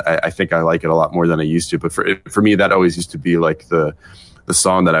times, and I think I like it a lot more than I used to. But for me, that always used to be the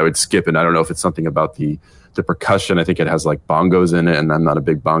song that I would skip, and I don't know if it's something about the percussion. I think it has bongos in it, and I'm not a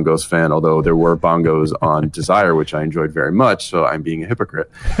big bongos fan, although there were bongos on Desire, which I enjoyed very much, so I'm being a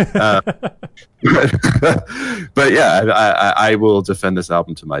hypocrite. But yeah, I will defend this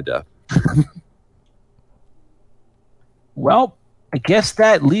album to my death. Well, I guess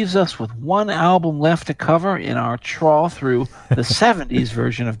that leaves us with one album left to cover in our trawl through the 70s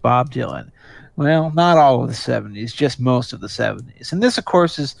version of Bob Dylan. Well, not all of the 70s, just most of the 70s. And this, of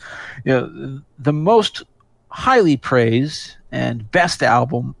course, is the most highly praised and best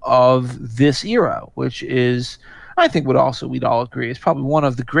album of this era, which is, I think we'd all agree, is probably one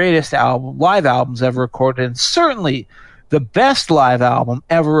of the greatest live albums ever recorded, and certainly the best live album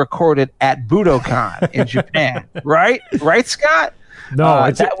ever recorded at Budokan in Japan. Right, Scott?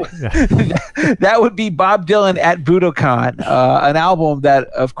 No, that would be Bob Dylan at Budokan, an album that,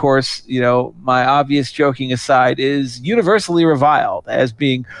 of course, my obvious joking aside, is universally reviled as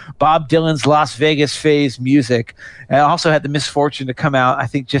being Bob Dylan's Las Vegas phase music, and also had the misfortune to come out, I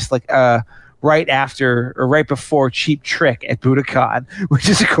think, just right after or right before Cheap Trick at Budokan, which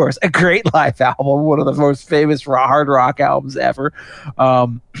is, of course, a great live album, one of the most famous hard rock albums ever.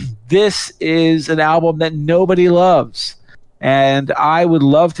 This is an album that nobody loves. And I would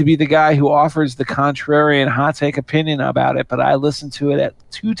love to be the guy who offers the contrarian hot take opinion about it, but I listened to it at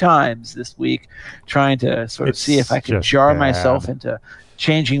 2 times this week, trying to sort of see if I could jar myself into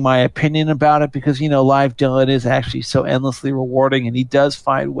changing my opinion about it, because live Dylan is actually so endlessly rewarding, and he does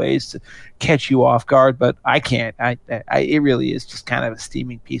find ways to catch you off guard. But I can't. It really is just kind of a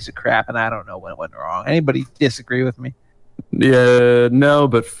steaming piece of crap, and I don't know what went wrong. Anybody disagree with me? Yeah, no,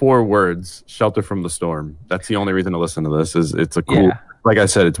 but 4 words: Shelter from the Storm. That's the only reason to listen to this. Is it's a cool. Yeah. Like I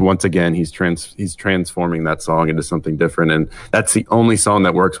said, it's once again he's transforming that song into something different, and that's the only song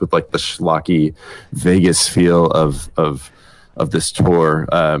that works with the schlocky Vegas feel of this tour.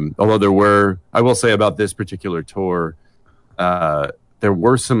 Although I will say about this particular tour, there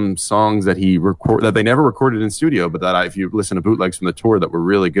were some songs that that they never recorded in studio, but that if you listen to bootlegs from the tour that were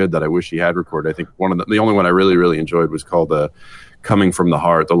really good that I wish he had recorded. I think the only one I really, really enjoyed was called Coming from the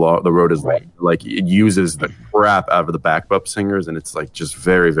Heart. The Road is right. It uses the crap out of the backup singers, and it's just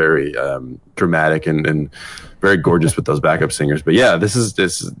very, very dramatic and very gorgeous with those backup singers. But yeah, this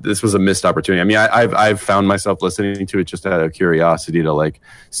was a missed opportunity. I mean, I've found myself listening to it just out of curiosity to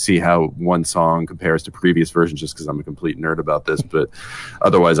see how one song compares to previous versions, just because I'm a complete nerd about this. But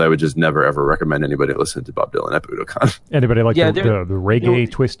otherwise, I would just never ever recommend anybody listen to Bob Dylan at Budokan. Anybody the reggae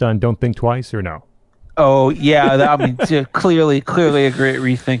twist on Don't Think Twice, or no? Oh yeah, clearly a great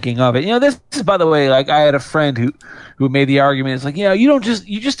rethinking of it. This is, by the way, like I had a friend who made the argument. It's like,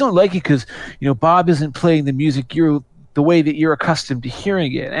 you just don't like it because Bob isn't playing the music the way that you're accustomed to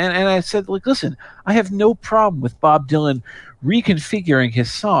hearing it. And I said, like, listen, I have no problem with Bob Dylan reconfiguring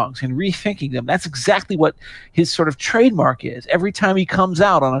his songs and rethinking them. That's exactly what his sort of trademark is. Every time he comes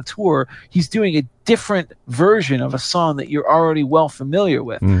out on a tour, he's doing a different version of a song that you're already well familiar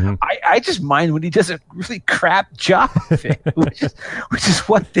with. Mm-hmm. I just mind when he does a really crap job of it, which is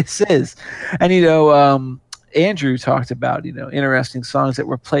what this is. And Andrew talked about interesting songs that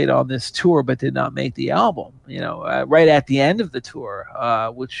were played on this tour but did not make the album. Right at the end of the tour,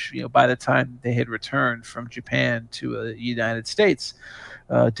 which by the time they had returned from Japan to the United States,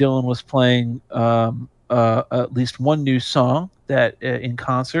 Dylan was playing at least one new song that in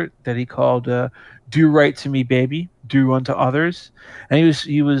concert that he called "Do Right to Me, Baby, Do Unto Others," and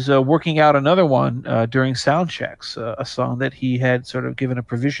he was working out another one during sound checks, a song that he had sort of given a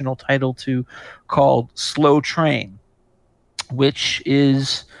provisional title to called "Slow Train," which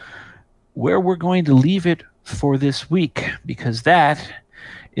is where we're going to leave it for this week, because that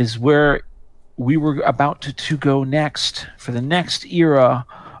is where we were about to go next for the next era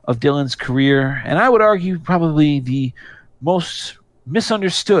of Dylan's career, and I would argue probably the most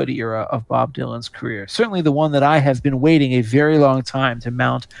misunderstood era of Bob Dylan's career. Certainly the one that I have been waiting a very long time to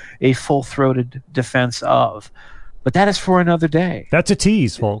mount a full-throated defense of. But that is for another day. That's a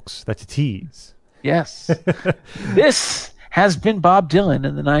tease, folks. That's a tease. Yes. This has been Bob Dylan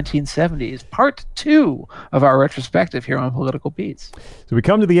in the 1970s, part 2 of our retrospective here on Political Beats. So we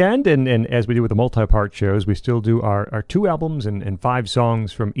come to the end, and as we do with the multi-part shows, we still do our 2 albums and 5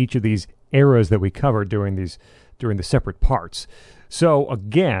 songs from each of these eras that we covered during the separate parts. So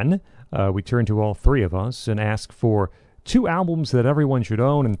again, we turn to all 3 of us and ask for 2 albums that everyone should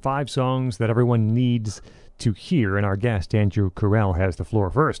own and 5 songs that everyone needs to hear. And our guest, Andrew Kirell, has the floor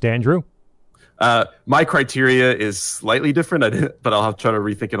first. Andrew? My criteria is slightly different, but I'll try to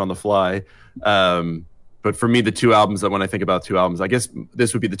rethink it on the fly. But for me, the 2 albums that when I think about 2 albums, I guess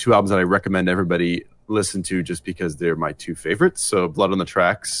this would be the 2 albums that I recommend everybody listen to just because they're my 2 favorites. So Blood on the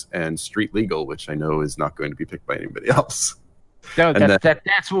Tracks and Street Legal, which I know is not going to be picked by anybody else. No,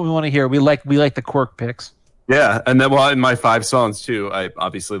 that's what we want to hear. We like the quirk picks. Yeah, and then in my 5 songs too, I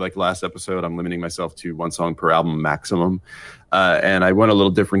obviously, like last episode, I'm limiting myself to 1 song per album maximum. And I went a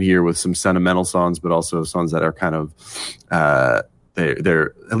little different here with some sentimental songs, but also songs that are kind of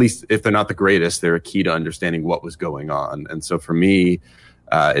they're at least if they're not the greatest, they're a key to understanding what was going on. And so for me,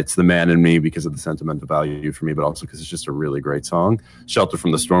 it's The Man in Me because of the sentimental value for me, but also because it's just a really great song. Shelter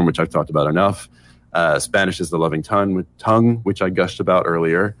from the Storm, which I've talked about enough. Spanish is the Loving Tongue, which I gushed about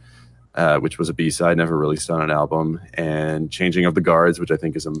earlier, which was a B-side, never released on an album. And Changing of the Guards, which I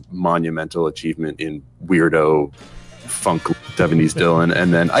think is a monumental achievement in weirdo funk 70s Dylan.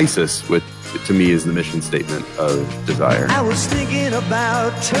 And then Isis, which to me is the mission statement of Desire. I was thinking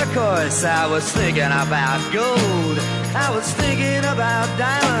about turquoise, I was thinking about gold, I was thinking about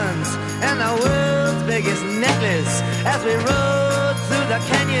diamonds and the world's biggest necklace as we rode through the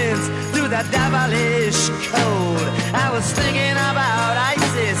canyons, through the devilish cold. I was thinking about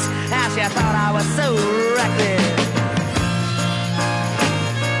Isis as she thought I was so reckless.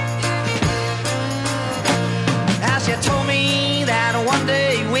 She told me that one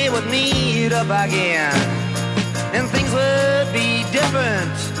day we would meet up again and things would be different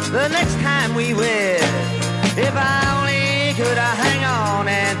the next time we wed. If I only could hang on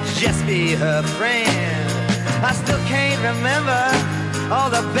and just be her friend. I still can't remember all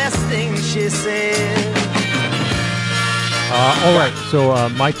the best things she said. All right, so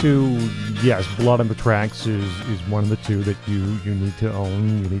my 2, yes, Blood on the Tracks is one of the 2 that you need to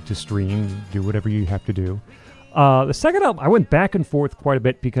own, you need to stream, do whatever you have to do. The second album, I went back and forth quite a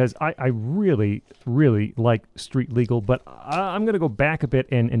bit because I really, really like Street Legal, but I'm going to go back a bit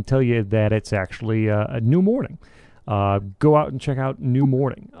and tell you that it's actually a New Morning. Go out and check out New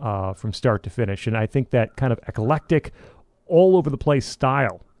Morning from start to finish, and I think that kind of eclectic, all-over-the-place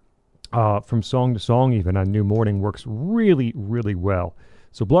style from song to song even on New Morning works really, really well.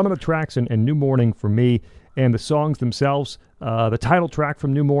 So Blood on the Tracks and New Morning for me, and the songs themselves, the title track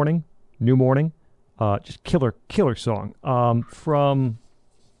from New Morning, just killer song. From,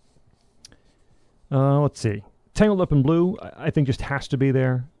 let's see, Tangled Up in Blue, I think just has to be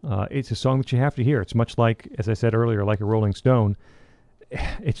there. It's a song that you have to hear. It's much like, as I said earlier, like a Rolling Stone.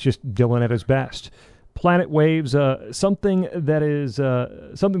 It's just Dylan at his best. Planet Waves, something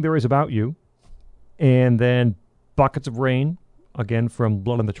There Is About You. And then Buckets of Rain, again from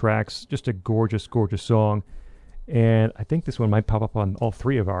Blood on the Tracks, just a gorgeous, gorgeous song. And I think this one might pop up on all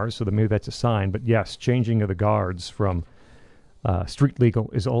three of ours, so that maybe that's a sign. But yes, Changing of the Guards from Street Legal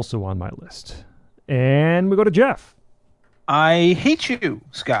is also on my list. And we go to Jeff. I hate you,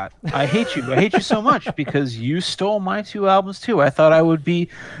 Scott. I hate you. I hate you so much because you stole my two albums too. I thought I would be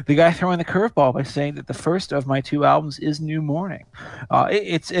the guy throwing the curveball by saying that the first of my two albums is New Morning.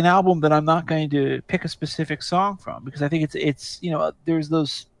 It's an album that I'm not going to pick a specific song from because I think it's there's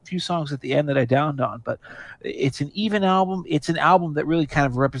those few songs at the end that I downed on, but it's an even album. It's an album that really kind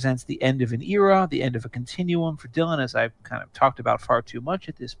of represents the end of an era, the end of a continuum for Dylan, as I've kind of talked about far too much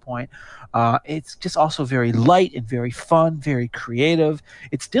at this point. It's just also very light and very fun, very creative.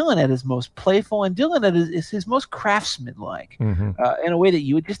 It's Dylan at his most playful, and Dylan at his most craftsman-like, in a way that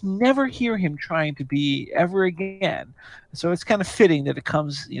you would just never hear him trying to be ever again. So it's kind of fitting that it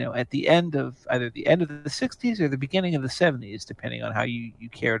comes, at the end of either the end of the 60s or the beginning of the 70s, depending on how you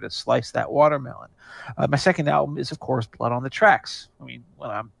care to slice that watermelon. My second album is, of course, Blood on the Tracks. I mean,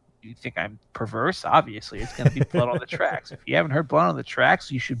 you think I'm perverse? Obviously, it's going to be Blood on the Tracks. If you haven't heard Blood on the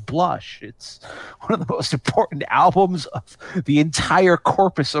Tracks, you should blush. It's one of the most important albums of the entire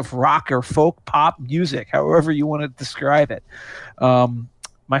corpus of rock or folk pop music, however you want to describe it.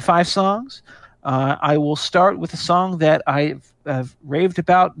 My 5 songs. I will start with a song that I've raved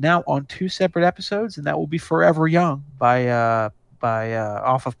about now on 2 separate episodes, and that will be "Forever Young" by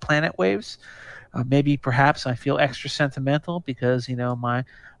off of Planet Waves. Maybe perhaps I feel extra sentimental because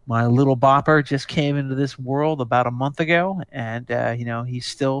my little bopper just came into this world about a month ago, and he's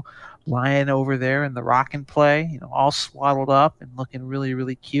still lying over there in the rock and play, all swaddled up and looking really,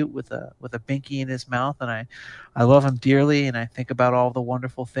 really cute with a binky in his mouth. And I love him dearly, and I think about all the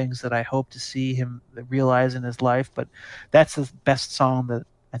wonderful things that I hope to see him realize in his life. But that's the best song that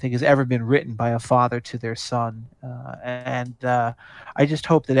I think has ever been written by a father to their son. And I just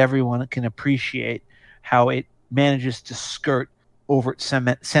hope that everyone can appreciate how it manages to skirt overt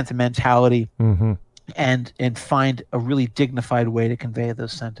sentimentality and find a really dignified way to convey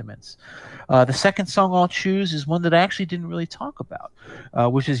those sentiments. The second song I'll choose is one that I actually didn't really talk about,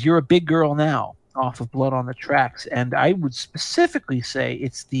 which is "You're a Big Girl Now" off of Blood on the Tracks. And I would specifically say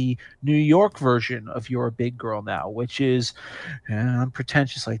it's the New York version of "You're a Big Girl Now," which is, I'm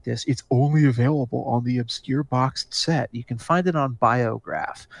pretentious like this, it's only available on the obscure boxed set. You can find it on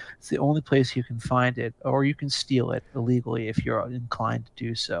Biograph. It's the only place you can find it, or you can steal it illegally if you're inclined to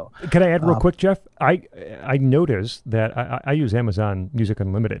do so. Can I add real quick, Jeff? I noticed that I use Amazon Music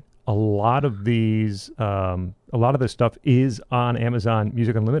Unlimited. A lot of this stuff is on Amazon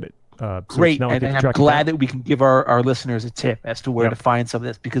Music Unlimited. Great, and I'm glad that we can give our listeners a tip as to where to find some of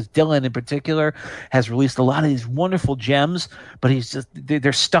this, because Dylan in particular has released a lot of these wonderful gems, but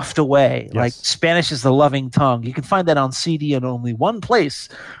they're stuffed away. Yes. Like Spanish is the Loving Tongue. You can find that on CD in only one place,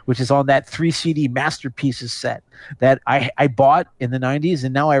 which is on that 3 CD Masterpieces set that I bought in the 90s,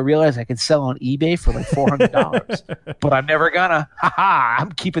 and now I realize I can sell on eBay for like $400. But I'm never gonna.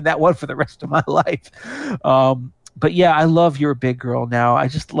 I'm keeping that one for the rest of my life. But yeah, I love "You're a Big Girl Now." I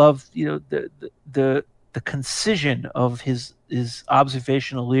just love, the concision of his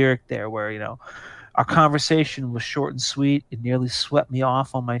observational lyric there, where, our conversation was short and sweet. It nearly swept me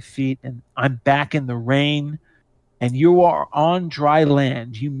off on my feet, and I'm back in the rain, and you are on dry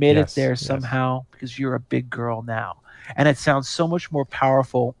land. You made it there somehow because you're a big girl now. And it sounds so much more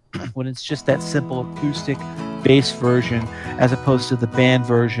powerful when it's just that simple acoustic bass version as opposed to the band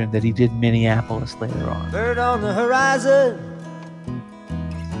version that he did in Minneapolis later on. Bird on the horizon,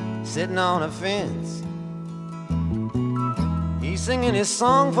 sitting on a fence. He's singing his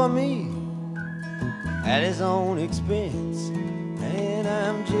song for me at his own expense. And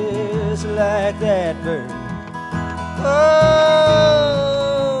I'm just like that bird. Oh,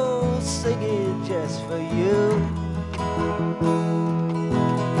 sing it just for you.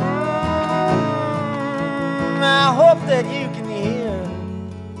 I hope that you can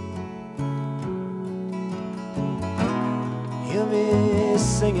hear me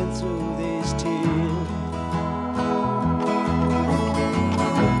singing through these tears.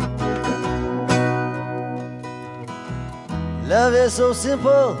 Love is so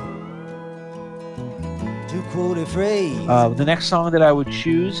simple, to quote a phrase. The next song that I would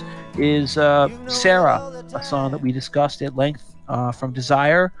choose is Sarah, a song that we discussed at length from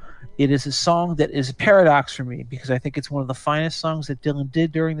Desire. It is a song that is a paradox for me because I think it's one of the finest songs that Dylan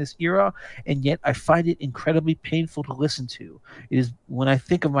did during this era, and yet I find it incredibly painful to listen to. It is when I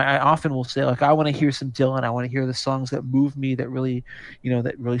think of I often will say, like, I want to hear some Dylan. I want to hear the songs that move me, that really,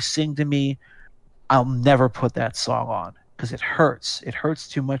 that really sing to me. I'll never put that song on because it hurts. It hurts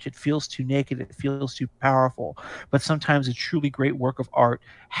too much. It feels too naked. It feels too powerful. But sometimes a truly great work of art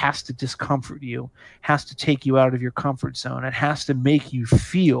has to discomfort you, has to take you out of your comfort zone. It has to make you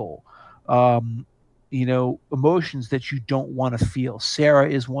feel, emotions that you don't want to feel. Sarah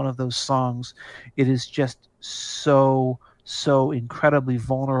is one of those songs. It is just so incredibly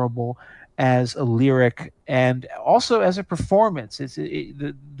vulnerable as a lyric and also as a performance.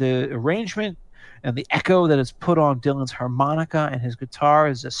 The arrangement and the echo that is put on Dylan's harmonica and his guitar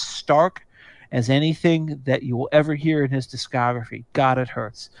is as stark as anything that you will ever hear in his discography. God, it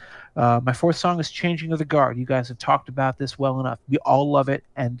hurts. My fourth song is Changing of the Guard. You guys have talked about this well enough. We all love it,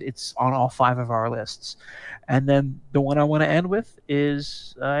 and it's on all 5 of our lists. And then the one I want to end with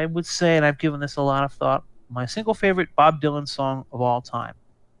is, I would say, and I've given this a lot of thought, my single favorite Bob Dylan song of all time.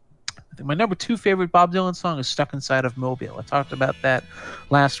 I think my number 2 favorite Bob Dylan song is Stuck Inside of Mobile. I talked about that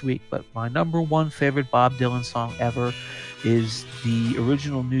last week, but my number 1 favorite Bob Dylan song ever is the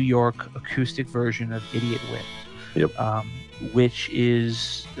original New York acoustic version of Idiot Wind. Yep. Which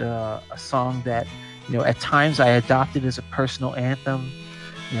is a song that, at times I adopted as a personal anthem.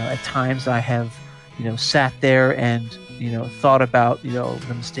 At times I have, sat there and, thought about,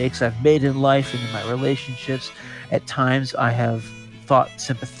 the mistakes I've made in life and in my relationships. At times I have thought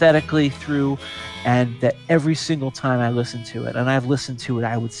sympathetically through, and that every single time I listen to it, and I've listened to it,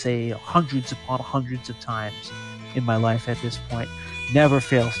 I would say hundreds upon hundreds of times in my life at this point, never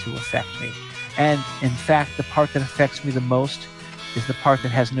fails to affect me. And in fact, the part that affects me the most is the part that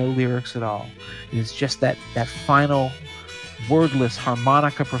has no lyrics at all. It is just that final wordless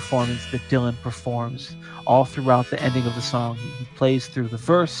harmonica performance that Dylan performs all throughout the ending of the song. He plays through the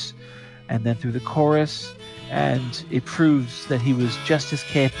verse and then through the chorus, and it proves that he was just as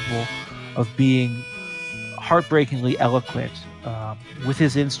capable of being heartbreakingly eloquent with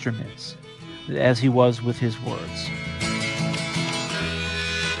his instruments as he was with his words.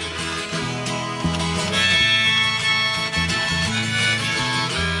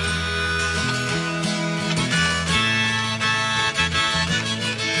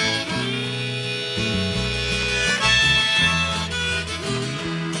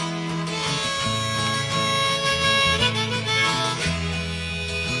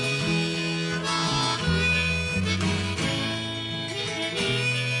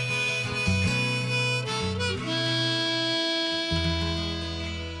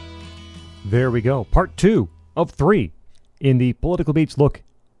 There we go. Part 2 of 3 in the Political Beats look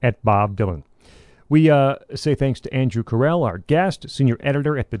at Bob Dylan. We say thanks to Andrew Kirell, our guest, senior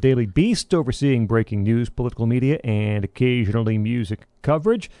editor at the Daily Beast, overseeing breaking news, political media, and occasionally music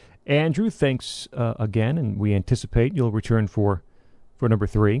coverage. Andrew, thanks again, and we anticipate you'll return for number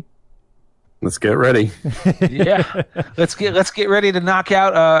 3. Let's get ready. Yeah, let's get ready to knock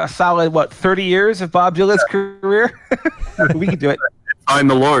out a solid 30 years of Bob Dylan's career. We can do it. Find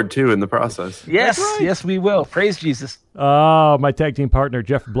the Lord too in the process. Yes, right. Yes, we will. Praise Jesus. My tag team partner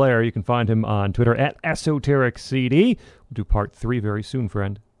Jeff Blair. You can find him on Twitter at EsotericCD. We'll do part 3 very soon,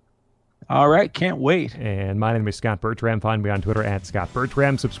 friend. All right, can't wait. And my name is Scott Bertram. Find me on Twitter at Scott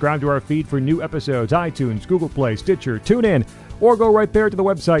Bertram. Subscribe to our feed for new episodes: iTunes, Google Play, Stitcher, TuneIn, or go right there to the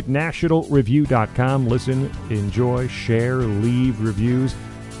website nationalreview.com. Listen, enjoy, share, leave reviews.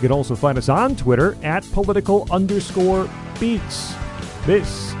 You can also find us on Twitter at political_beats.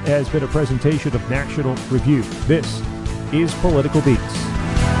 This has been a presentation of National Review. This is Political Beats.